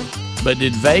same, but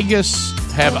did Vegas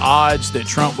have odds that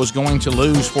Trump was going to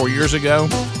lose 4 years ago?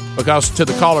 Because to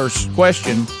the caller's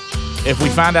question, if we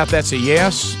find out that's a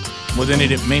yes, well, then it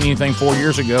didn't mean anything 4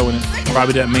 years ago, and it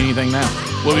probably doesn't mean anything now.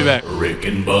 We'll be back. Rick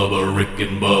and Bubba, Rick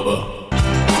and Bubba.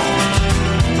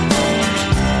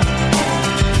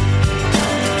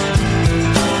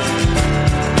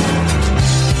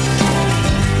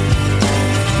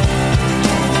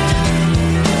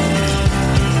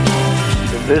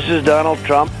 This is Donald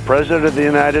Trump, President of the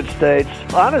United States.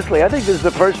 Honestly, I think this is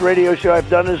the first radio show I've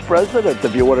done as president,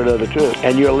 if you want to know the truth.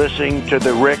 And you're listening to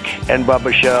the Rick and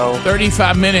Bubba Show.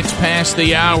 35 minutes past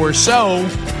the hour. So,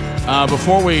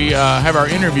 before we have our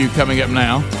interview coming up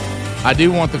now, I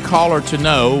do want the caller to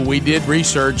know we did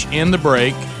research in the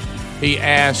break. He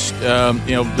asked,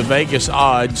 the Vegas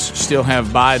odds still have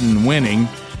Biden winning.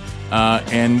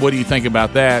 And what do you think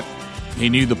about that? He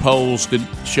knew the polls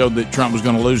showed that Trump was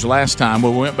going to lose last time.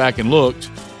 Well, we went back and looked.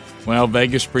 Well,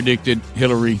 Vegas predicted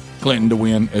Hillary Clinton to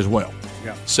win as well.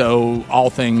 Yeah. So all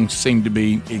things seem to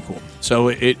be equal. So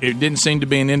it didn't seem to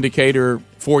be an indicator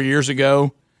 4 years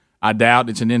ago. I doubt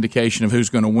it's an indication of who's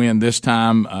going to win this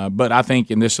time. But I think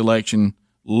in this election,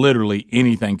 literally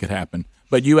anything could happen.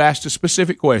 But you asked a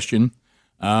specific question,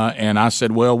 and I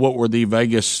said, well, what were the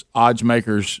Vegas odds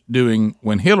makers doing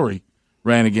when Hillary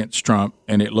ran against Trump?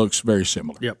 And it looks very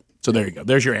similar. Yep. So there you go.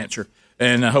 There's your answer.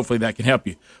 And hopefully that can help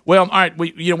you. Well, all right,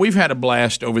 we've had a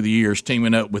blast over the years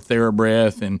teaming up with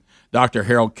TheraBreath and Dr.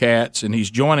 Harold Katz, and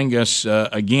he's joining us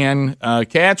again.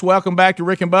 Katz, welcome back to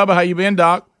Rick and Bubba. How you been,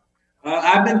 Doc?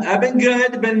 I've been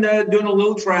good. Been doing a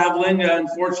little traveling.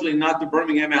 Unfortunately, not to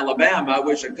Birmingham, Alabama. I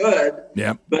wish I could.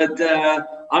 Yeah. But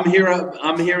I'm here.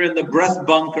 I'm here in the breath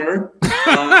bunker,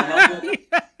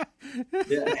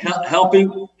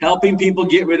 helping people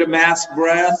get rid of mask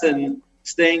breath and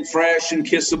staying fresh and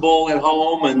kissable at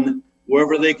home and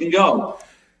wherever they can go.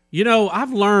 You know,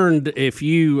 I've learned if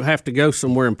you have to go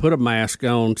somewhere and put a mask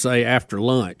on, say after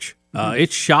lunch,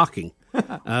 it's shocking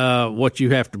what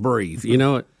you have to breathe. You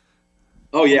know it.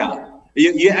 Oh yeah,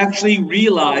 you actually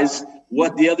realize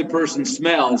what the other person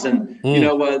smells, and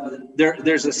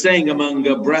there's a saying among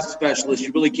breath specialists: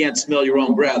 you really can't smell your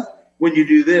own breath. When you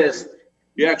do this,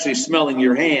 you're actually smelling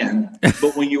your hand.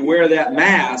 But when you wear that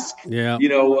mask,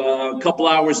 a couple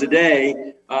hours a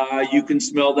day, you can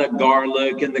smell that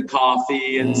garlic and the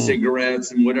coffee and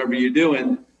cigarettes and whatever you're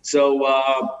doing. So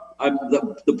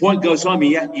the point goes home.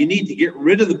 You need to get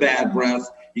rid of the bad breath.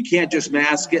 You can't just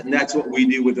mask it, and that's what we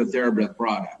do with the TheraBreath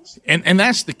products. And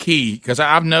that's the key, because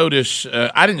I've noticed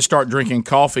I didn't start drinking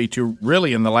coffee to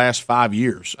really in the last 5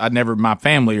 years. My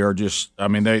family are just,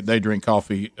 they drink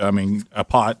coffee, a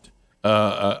pot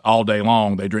all day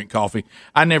long. They drink coffee.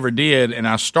 I never did, and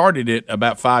I started it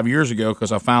about 5 years ago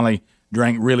because I finally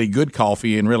drank really good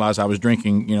coffee and realized I was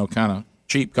drinking, kind of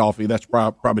cheap coffee. That's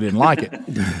probably didn't like it.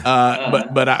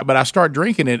 But I started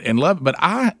drinking it and love it. But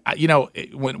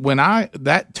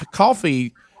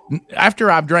coffee, after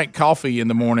I've drank coffee in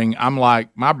the morning, I'm like,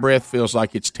 my breath feels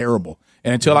like it's terrible.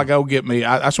 And until I go get me,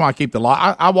 that's why I keep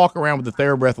I walk around with the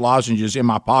TheraBreath lozenges in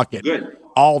my pocket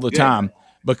all the time,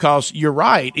 because you're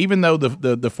right. Even though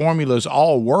the formulas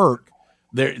all work,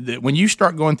 when you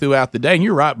start going throughout the day, and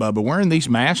you're right, Bubba, wearing these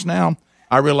masks now,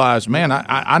 I realize, man,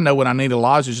 I know when I need a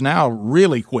lozenge now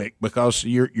really quick, because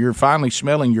you're finally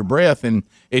smelling your breath, and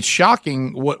it's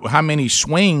shocking how many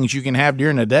swings you can have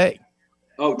during a day.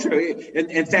 Oh, true.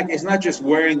 In fact, it's not just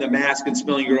wearing the mask and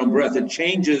smelling your own breath. It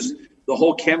changes the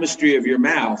whole chemistry of your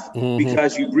mouth,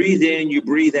 because you breathe in, you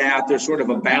breathe out. There's sort of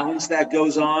a balance that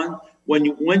goes on.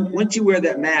 once you wear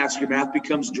that mask, your mouth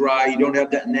becomes dry. You don't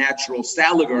have that natural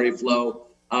salivary flow.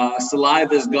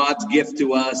 Saliva is God's gift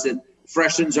to us. It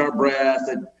freshens our breath.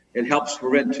 It helps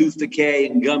prevent tooth decay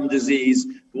and gum disease.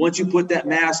 But once you put that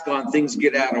mask on, things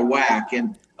get out of whack.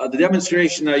 And the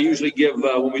demonstration I usually give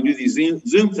when we do these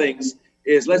Zoom things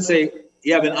is, let's say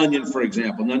you have an onion, for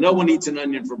example. Now, no one eats an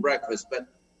onion for breakfast, but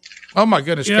oh my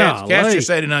goodness, Cats just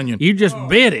ate an onion. You just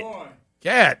bit it.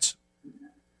 Cats.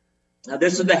 Now,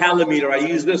 this is the halometer. I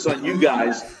use this on you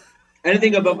guys.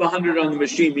 Anything above 100 on the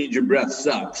machine means your breath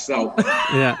sucks. So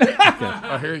yeah,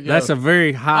 oh, here you go. That's a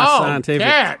very high scientific.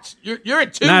 Cats, you're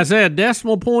at 2. Now, is there a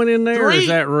decimal point in there, or is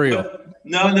that real?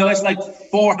 No, it's like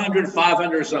 400,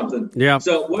 500 or something. Yeah.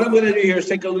 So what I'm going to do here is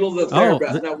take a little of the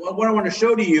TheraBreath. Now, what I want to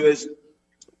show to you is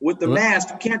with the mask,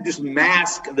 you can't just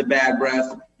mask the bad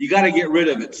breath. You got to get rid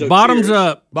of it. So bottoms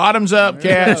up,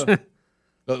 Cats.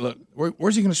 Look,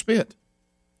 where's he going to spit?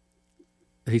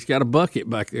 He's got a bucket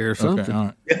back there or something.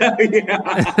 Okay, all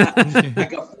right. I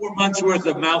got 4 months worth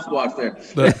of mouthwash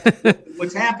there.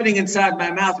 What's happening inside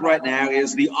my mouth right now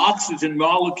is the oxygen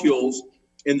molecules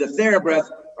in the TheraBreath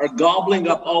are gobbling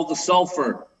up all the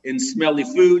sulfur in smelly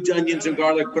foods, onions and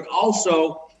garlic, but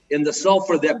also in the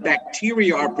sulfur that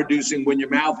bacteria are producing when your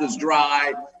mouth is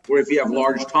dry or if you have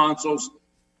large tonsils.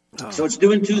 So it's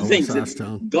doing two things. It's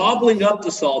gobbling up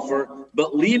the sulfur,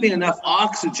 but leaving enough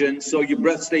oxygen so your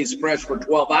breath stays fresh for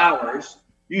 12 hours.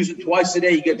 Use it twice a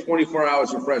day, you get 24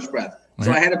 hours of fresh breath.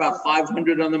 So I had about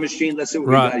 500 on the machine. Let's see what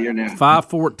we got here now.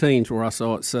 514 is where I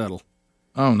saw it settle.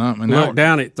 Oh, no. Man, look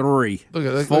down at 3. Look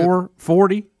at that.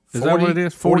 40? Is that what it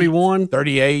is? 41?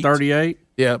 38. 38?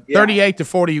 Yeah, 38 to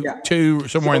 42,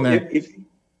 somewhere in there. If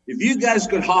you guys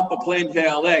could hop a plane to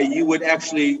L.A., you would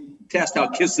actually test how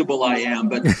kissable I am,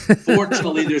 but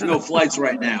fortunately there's no flights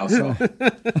right now, so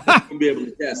I can be able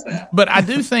to test that. But I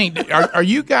do think, are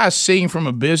you guys seeing from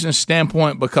a business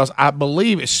standpoint, because I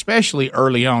believe especially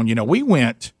early on, we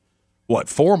went,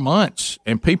 4 months,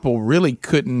 and people really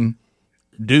couldn't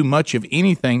do much of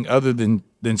anything other than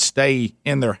stay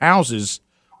in their houses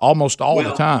almost all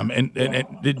the time. And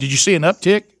did you see an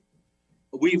uptick?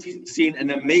 We've seen an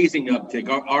amazing uptick.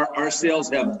 Our sales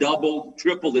have doubled,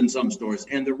 tripled in some stores.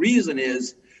 And the reason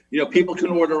is, people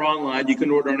can order online. You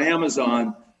can order on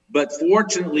Amazon. But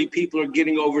fortunately, people are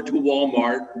getting over to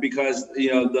Walmart because,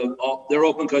 they're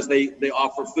open because they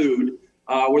offer food.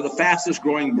 We're the fastest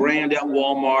growing brand at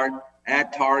Walmart,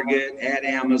 at Target, at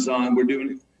Amazon. We're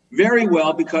doing very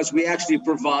well because we actually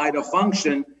provide a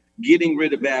function getting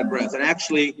rid of bad breath. And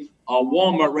actually,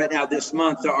 Walmart right now this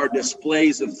month, there are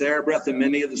displays of TheraBreath in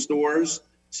many of the stores.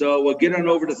 So get on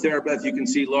over to TheraBreath. You can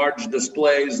see large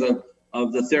displays of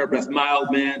the TheraBreath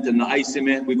Mild Mint and the Icy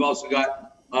Mint. We've also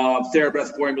got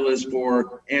TheraBreath formulas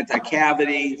for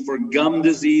anti-cavity, for gum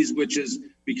disease, which is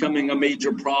becoming a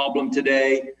major problem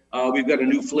today. We've got a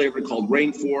new flavor called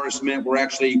Rainforest Mint. We're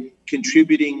actually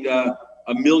contributing 1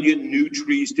 million new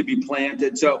trees to be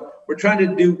planted. So we're trying to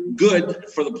do good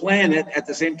for the planet at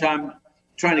the same time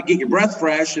trying to get your breath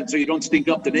fresh and so you don't stink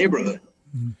up the neighborhood.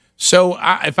 So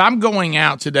if I'm going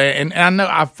out today, and I know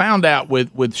I found out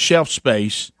with shelf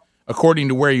space, according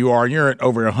to where you are, and you're at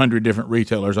over 100 different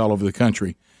retailers all over the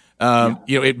country,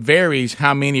 it varies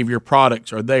how many of your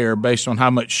products are there based on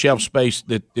how much shelf space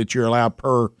that you're allowed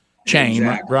per chain,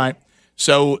 Exactly. right?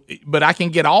 So, but I can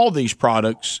get all these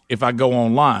products if I go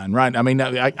online, right? I mean,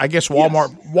 I guess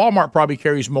Walmart probably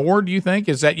carries more. Do you think?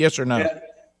 Is that yes or no?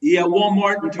 Yeah,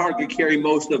 Walmart and Target carry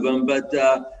most of them, but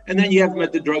and then you have them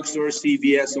at the drugstore,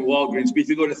 CVS, and Walgreens. But if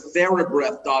you go to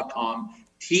TheraBreath.com,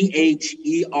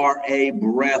 THERA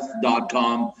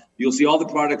breath.com, you'll see all the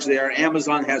products there.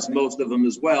 Amazon has most of them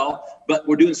as well. But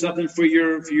we're doing something for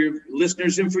your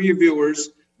listeners and for your viewers.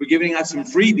 We're giving out some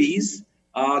freebies.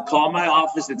 Call my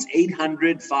office. It's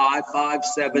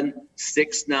 800-557-6960,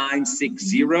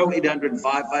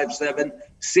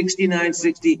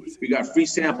 800-557-6960. We got free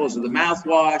samples of the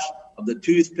mouthwash, of the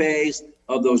toothpaste,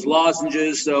 of those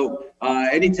lozenges. So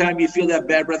anytime you feel that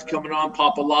bad breath coming on,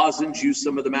 pop a lozenge, use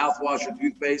some of the mouthwash or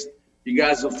toothpaste. You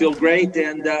guys will feel great.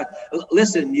 And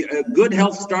listen, good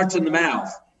health starts in the mouth.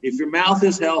 If your mouth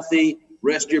is healthy,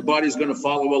 rest of your body's going to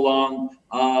follow along.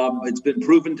 It's been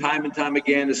proven time and time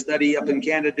again. A study up in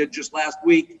Canada just last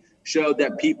week showed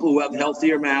that people who have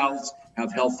healthier mouths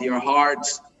have healthier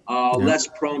hearts, less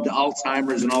prone to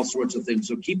Alzheimer's and all sorts of things.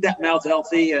 So keep that mouth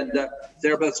healthy, and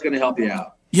TheraBreath's going to help you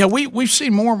out. Yeah, we've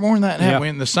seen more and more in that, haven't we,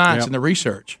 in the science and the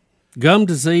research. Gum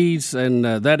disease and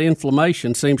that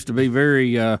inflammation seems to be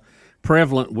very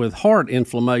prevalent with heart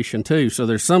inflammation, too. So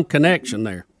there's some connection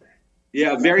there.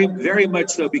 Yeah, very, very much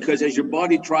so, because as your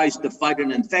body tries to fight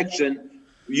an infection,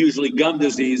 usually gum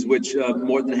disease, which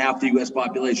more than half the U.S.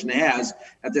 population has.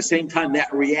 At the same time,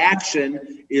 that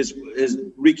reaction is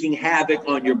wreaking havoc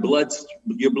on your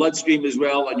bloodstream as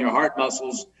well, on your heart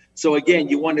muscles. So again,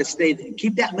 you want to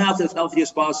keep that mouth as healthy as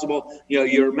possible.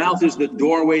 Your mouth is the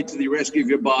doorway to the rest of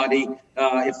your body.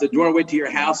 If the doorway to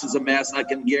your house is a mess, I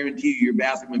can guarantee you your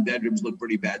bathroom and bedrooms look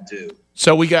pretty bad too.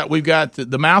 So we've got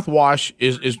the mouthwash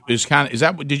is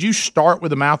that? Did you start with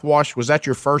the mouthwash? Was that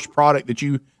your first product that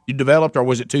you developed, or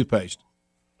was it toothpaste?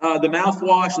 The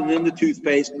mouthwash and then the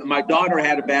toothpaste. My daughter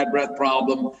had a bad breath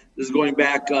problem. This is going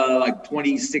back like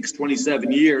 26,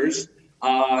 27 years.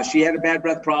 She had a bad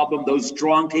breath problem. Those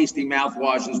strong tasting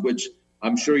mouthwashes, which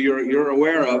I'm sure you're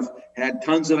aware of, had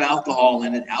tons of alcohol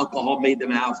in it. Alcohol made the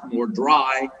mouth more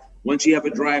dry. Once you have a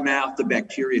dry mouth, the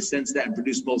bacteria sense that and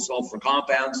produce more sulfur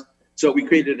compounds. So we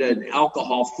created an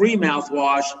alcohol-free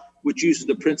mouthwash, which uses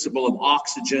the principle of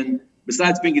oxygen.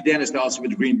 Besides being a dentist, I also have a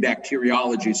degree in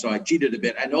bacteriology, so I cheated a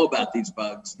bit. I know about these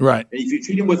bugs. Right. And if you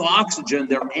treat them with oxygen,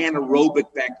 they're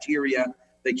anaerobic bacteria.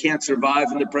 They can't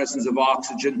survive in the presence of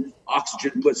oxygen.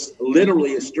 Oxygen puts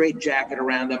literally a straitjacket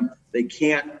around them. They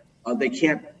can't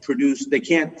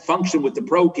function with the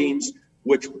proteins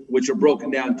which are broken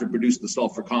down to produce the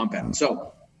sulfur compound.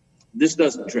 So this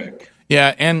does the trick.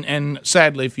 Yeah, and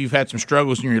sadly, if you've had some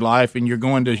struggles in your life and you're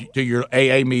going to your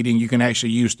AA meeting, you can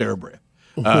actually use TheraBreath.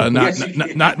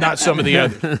 Not some of the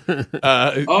others.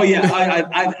 Oh yeah,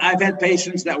 I've had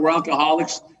patients that were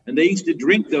alcoholics, and they used to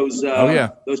drink those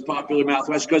popular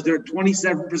mouthwash because they're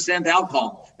 27%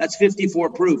 alcohol. That's 54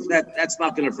 proof. That's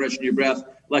not going to freshen your breath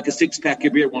like a 6-pack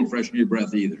of beer won't freshen your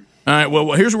breath either. All right.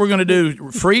 Well, here's what we're going to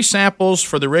do: free samples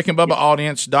for the Rick and Bubba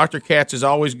audience. Dr. Katz is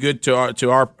always good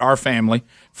to our family.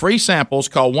 Free samples.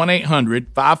 Call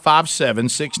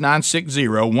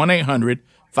 1-800-557-6960.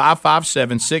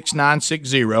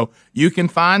 1-800-557-6960. You can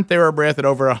find TheraBreath at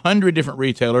over 100 different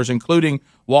retailers, including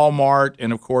Walmart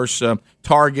and, of course,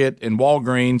 Target and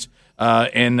Walgreens.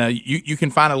 You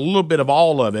can find a little bit of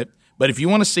all of it. But if you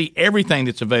want to see everything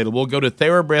that's available, go to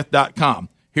TheraBreath.com.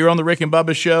 Here on the Rick and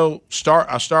Bubba Show,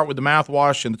 I start with the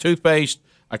mouthwash and the toothpaste.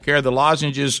 I carry the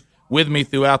lozenges with me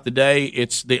throughout the day.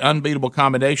 It's the unbeatable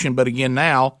combination. But again,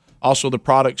 now, also the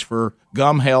products for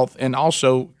gum health and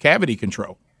also cavity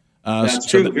control. That's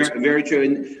true. Very, very true.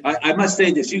 And I must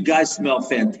say this: you guys smell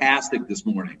fantastic this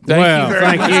morning.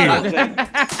 Thank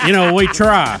you. We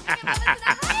try.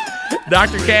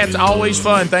 Dr. Katz, always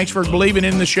fun. Thanks for believing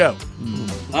in the show.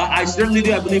 I certainly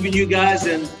do. I believe in you guys,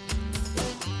 and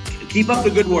keep up the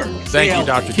good work. Thank you,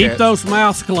 Dr. Katz. Keep those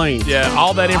mouths clean. Yeah,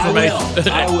 all that information.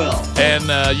 I will.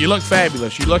 And you look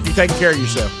fabulous. You're taking care of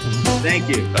yourself. Thank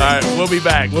you. All right, we'll be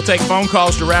back. We'll take phone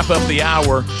calls to wrap up the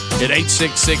hour at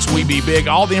 866-WE-BE-BIG.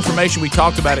 All the information we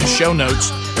talked about in show notes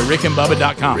at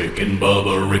rickandbubba.com. Rick and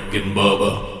Bubba, Rick and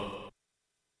Bubba.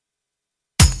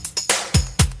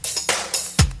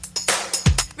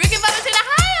 Rick and Bubba's in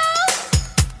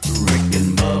Ohio. Rick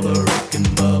and Bubba, Rick and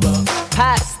Bubba.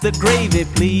 Pass the gravy,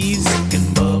 please. Rick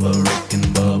and Bubba, Rick and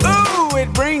Bubba. Ooh,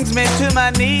 it brings me to my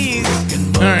knees.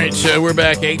 All right, so we're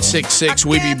back,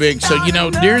 866-WE-BE-BIG. So,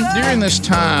 during this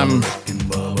time of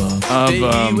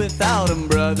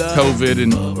COVID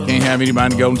and can't have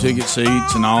anybody go and ticket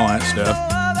seats and all that stuff,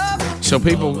 so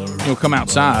people come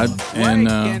outside and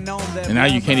now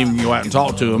you can't even go out and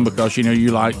talk to them because,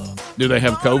 you're like, do they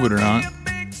have COVID or not?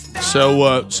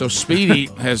 So Speedy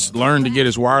has learned to get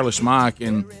his wireless mic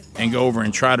and go over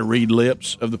and try to read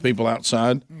lips of the people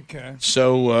outside. Okay.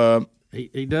 So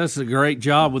he does a great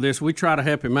job with this. We try to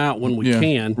help him out when we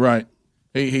can. Right.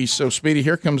 He's so Speedy.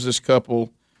 Here comes this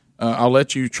couple. I'll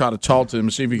let you try to talk to them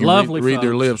and see if you can read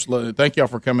their lips. Thank y'all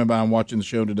for coming by and watching the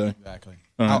show today. Exactly.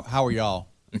 Right. How are y'all?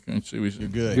 Okay. See, you're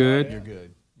good. Good. You're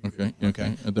good.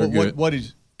 Okay. They're good. What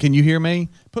is? Can you hear me?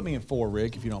 Put me in 4,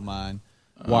 Rick, if you don't mind.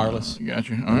 Wireless. Got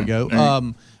you. All there we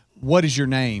go. What is your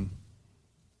name?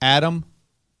 Adam?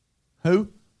 Who?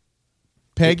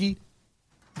 Peggy?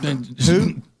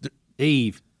 Who?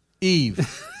 Eve.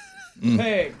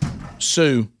 Peg.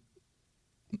 Sue.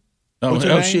 What's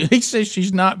her name? He says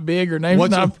she's not big. Her name's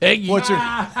not Peggy. What's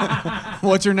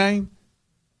her name?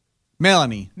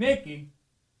 Melanie. Nikki.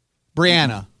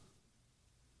 Brianna.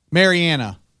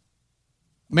 Marianne.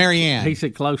 He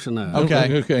said close enough.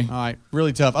 Okay. All right.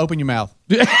 Really tough. Open your mouth.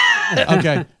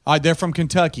 Okay. All right. They're from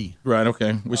Kentucky. Right.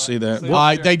 Okay. We see that. All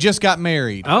right. They just got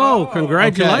married. Oh,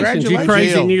 congratulations. Okay. You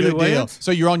crazy Good deal. newlyweds.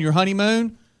 So you're on your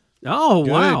honeymoon? Oh,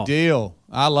 wow. Good deal.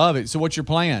 I love it. So what's your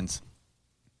plans?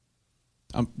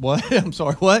 What? I'm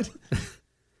sorry. What?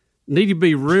 Need to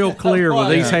be real clear with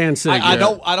these hand signals. I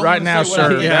don't right now,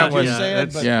 sir. I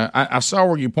said, I saw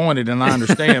where you pointed, and I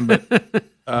understand. But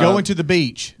Going to the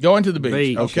beach. Going to the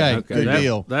beach. Okay, good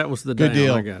deal. That was the good down.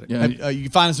 deal. I got it. Yeah. You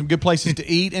finding some good places to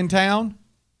eat in town?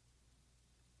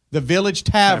 The Village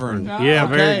Tavern. Yeah,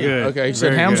 very good. Okay, he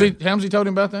said Helmsy told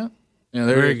him about that? Yeah,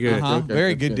 there Very you go. good. Uh-huh. Okay,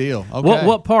 Very good deal. Okay.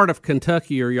 What part of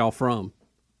Kentucky are y'all from?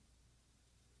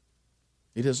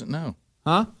 He doesn't know.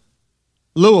 Huh?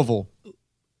 Louisville.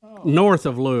 North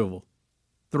of Louisville.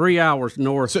 3 hours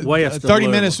northwest of 30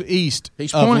 Louisville. minutes east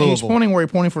He's of pointing. Louisville. He's pointing where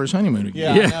he's pointing for his honeymoon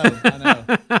again. Yeah, I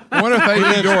know. I wonder if they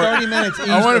He do lives 30 minutes east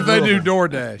I wonder if of they do Louisville.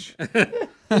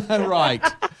 DoorDash. Right.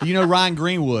 You know Ryan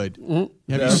Greenwood.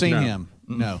 Have you seen No. him?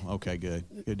 No. Okay, good.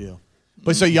 Good deal.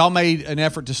 But so y'all made an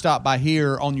effort to stop by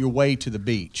here on your way to the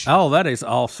beach. Oh, that is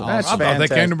awesome. That's I thought they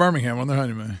fantastic. came to Birmingham on their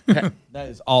honeymoon. That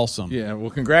is awesome. Yeah, well,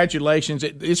 congratulations.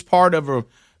 It's part of a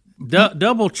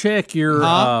Double check your.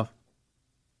 Huh?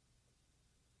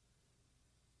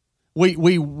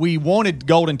 We wanted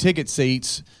golden ticket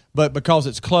seats, but because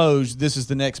it's closed, this is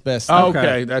the next best thing.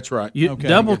 okay, that's right. You Okay,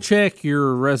 double good. check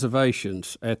your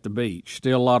reservations at the beach.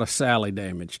 Still a lot of Sally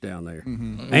damage down there.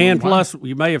 Mm-hmm. And plus,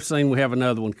 you may have seen we have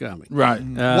another one coming. Right.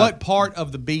 What part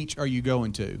of the beach are you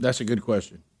going to? That's a good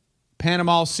question.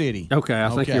 Panama City. Okay, I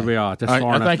think Okay. you'll be all right. That's I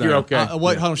far enough think you're down. okay.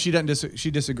 What? Hold on. She doesn't.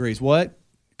 She disagrees. What?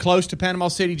 Close to Panama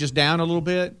City, just down a little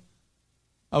bit.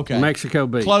 Okay. Mexico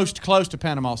Beach. Close to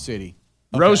Panama City.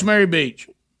 Rosemary Beach.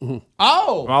 Oh,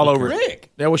 All over Rick. it.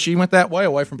 Yeah, well, she went that way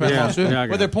away from Panama Yeah, City. yeah, I got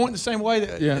Well, they're pointing the same way.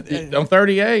 On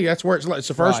 30A, that's where it's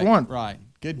the first right, one. Right.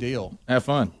 Good deal. Have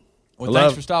fun. Well, I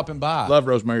thanks for stopping by. Love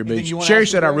Rosemary Anything Beach. you wanna Sherry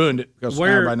ask said me, I Greg? ruined it because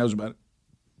Where- everybody knows about it.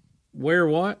 Where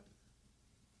what?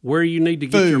 Where you need to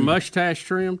get your Food. mustache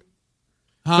trimmed?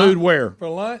 Food where? For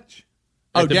lunch?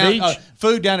 At the down, beach?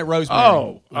 food down at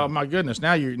Rosemary. Oh my goodness!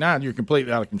 Now you're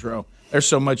completely out of control. There's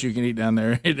so much you can eat down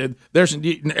there. There's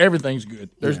everything's good.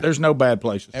 There's no bad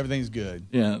places. Everything's good.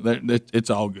 Yeah, it's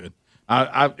all good.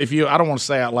 I don't want to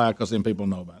say out loud because then people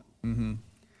know about it. Mm-hmm.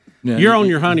 Yeah, You're on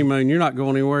your honeymoon. You're not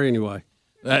going anywhere anyway.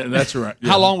 That's right.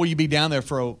 Yeah. How long will you be down there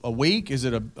for? A week? Is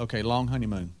it a long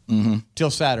honeymoon? Mm-hmm.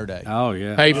 Till Saturday. Oh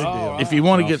yeah. Hey, if you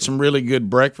want to get some really good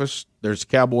breakfast, there's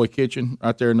Cowboy Kitchen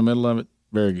right there in the middle of it.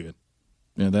 Very good.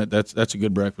 Yeah, that's a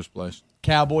good breakfast place.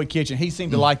 Cowboy Kitchen. He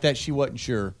seemed to like that. She wasn't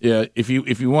sure. Yeah, if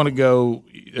you want to go,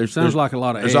 Sounds like a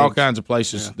lot of There's all eggs. kinds of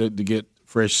places to get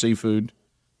fresh seafood,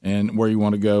 and where you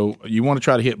want to go. You want to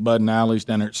try to hit Bud and Alley's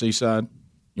down there at Seaside.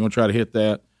 You want to try to hit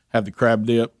that. Have the crab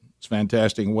dip. It's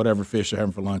fantastic, and whatever fish they're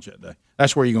having for lunch that day.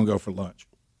 That's where you're gonna go for lunch.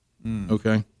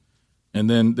 Okay, and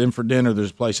then for dinner, there's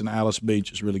a place in Alice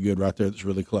Beach that's really good right there. That's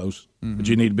really close, but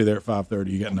you need to be there at 5:30.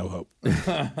 You got no hope.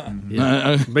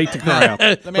 Beat the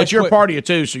crowd. But you're a party of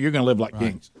two, so you're gonna live like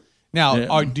kings. Now,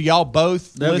 Yeah. do y'all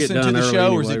both They'll get listen to done the early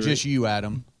show, or is anyway, it just Rick. you,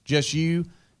 Adam? Just you?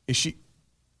 Is she?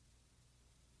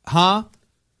 Huh?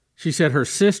 She said her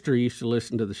sister used to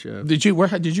listen to the show. Did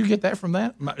you get that from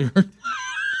that?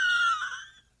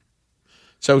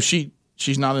 So she's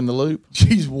not in the loop.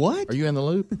 She's what? Are you in the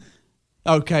loop?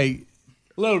 Okay.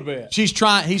 A little bit. He's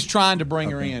trying to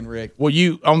bring her in, Rick. Will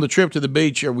you on the trip to the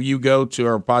beach, or will you go to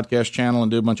our podcast channel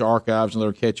and do a bunch of archives and let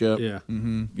her catch up? Yeah.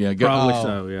 Yeah, go, Probably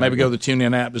so, yeah. Maybe go to the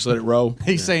TuneIn app, just let it roll.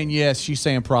 He's saying yes. She's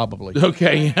saying probably.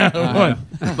 Okay, yeah.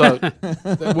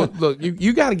 Look,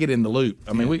 you got to get in the loop.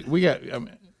 I mean, we got. I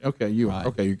mean, okay,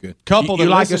 okay, you're good. Couple you that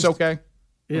like listens- us, okay?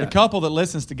 Yeah. The couple that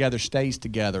listens together stays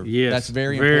together. Yes. That's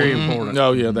very Very important. important.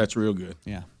 No, yeah, that's real good.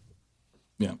 Yeah.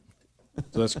 Yeah,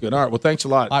 so that's good. All right, well, thanks a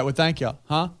lot. All right. Well, thank you.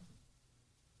 Huh?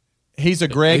 He's a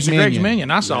Greg He's a Minion. Greg's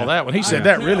Minion. I saw that one. He said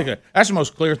that really good. That's the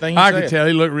most clear thing he I said. could tell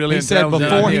he looked really He said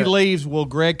intelligent. before he Yeah. leaves, will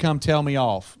Greg come tell me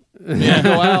off? Yeah.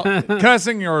 Go out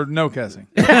cussing or no cussing.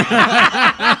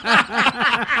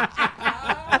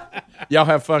 Y'all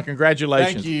have fun.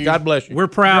 Congratulations. Thank you. God bless you. We're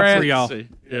proud for y'all.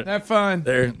 Yeah. Have fun.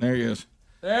 There he is.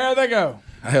 There they go.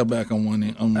 I held back on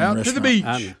one Out to the beach.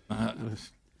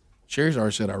 Sherry's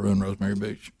already said I ruined Rosemary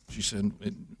Beach. She said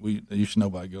there used to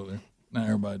nobody go there. Now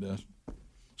everybody does.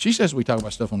 She says we talk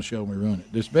about stuff on the show and we ruin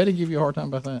it. Does Betty give you a hard time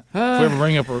about that? If we ever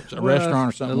bring up a restaurant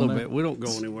or something? A little on bit. We don't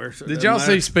go anywhere. So it Did doesn't y'all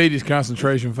matter. see Speedy's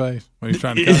concentration face when he's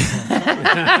trying to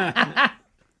cuss?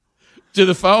 To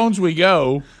the phones we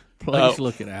go. Please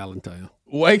look at Allentown.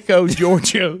 Waco,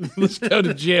 Georgia. Let's go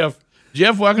to Jeff.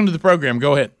 Jeff, welcome to the program.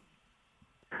 Go ahead.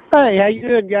 Hey, how you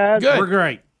doing, guys? Good. We're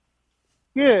great.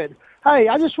 Good. Hey,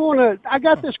 I just want to. I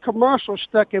got this commercial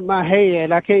stuck in my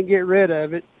head. I can't get rid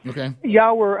of it. Okay.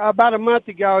 Y'all were about a month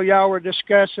ago. Y'all were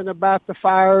discussing about the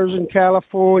fires in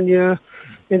California,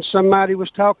 and somebody was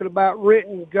talking about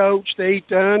renting goats to eat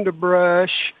the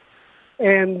underbrush,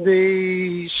 and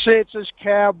the census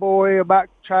cowboy about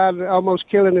trying to almost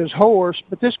killing his horse.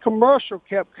 But this commercial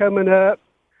kept coming up.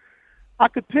 I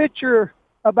could picture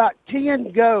about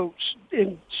 10 goats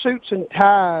in suits and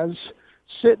ties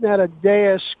sitting at a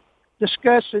desk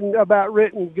discussing about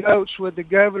written goats with the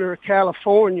governor of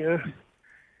California.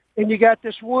 And you got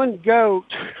this one goat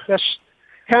that's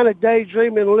kind of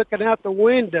daydreaming, looking out the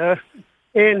window,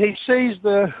 and he sees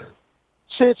the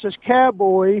census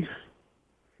cowboy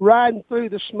riding through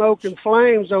the smoke and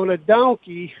flames on a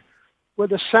donkey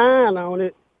with a sign on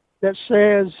it that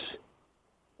says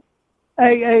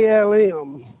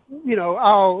AALM,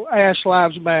 all ass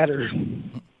lives matter.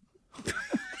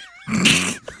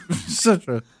 Such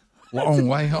a long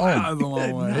way home. That was a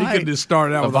long way. He could just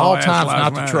start out Of with all ass times lives not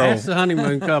to matter. troll. That's the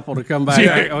honeymoon couple to come back.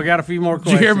 We got a few more Did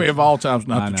you questions. hear me? Of all times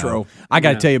not to know. troll. I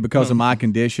got to tell you, because of my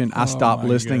condition, I stopped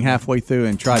listening halfway through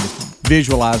and tried to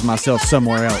visualize myself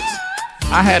somewhere else.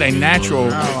 I had a natural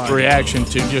reaction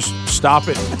to just stop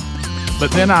it.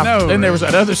 But then there was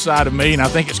that other side of me, and I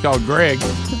think it's called Greg,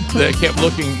 that kept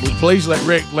looking, please let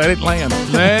Rick let it land.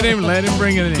 Let him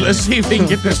bring it in. Let's see if he can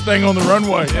get this thing on the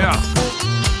runway. Yeah.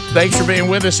 Thanks for being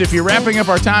with us. If you're wrapping up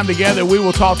our time together, we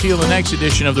will talk to you in the next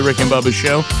edition of the Rick and Bubba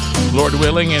Show, Lord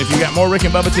willing. And if you got more Rick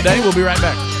and Bubba today, we'll be right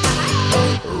back.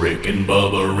 Rick and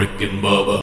Bubba, Rick and Bubba.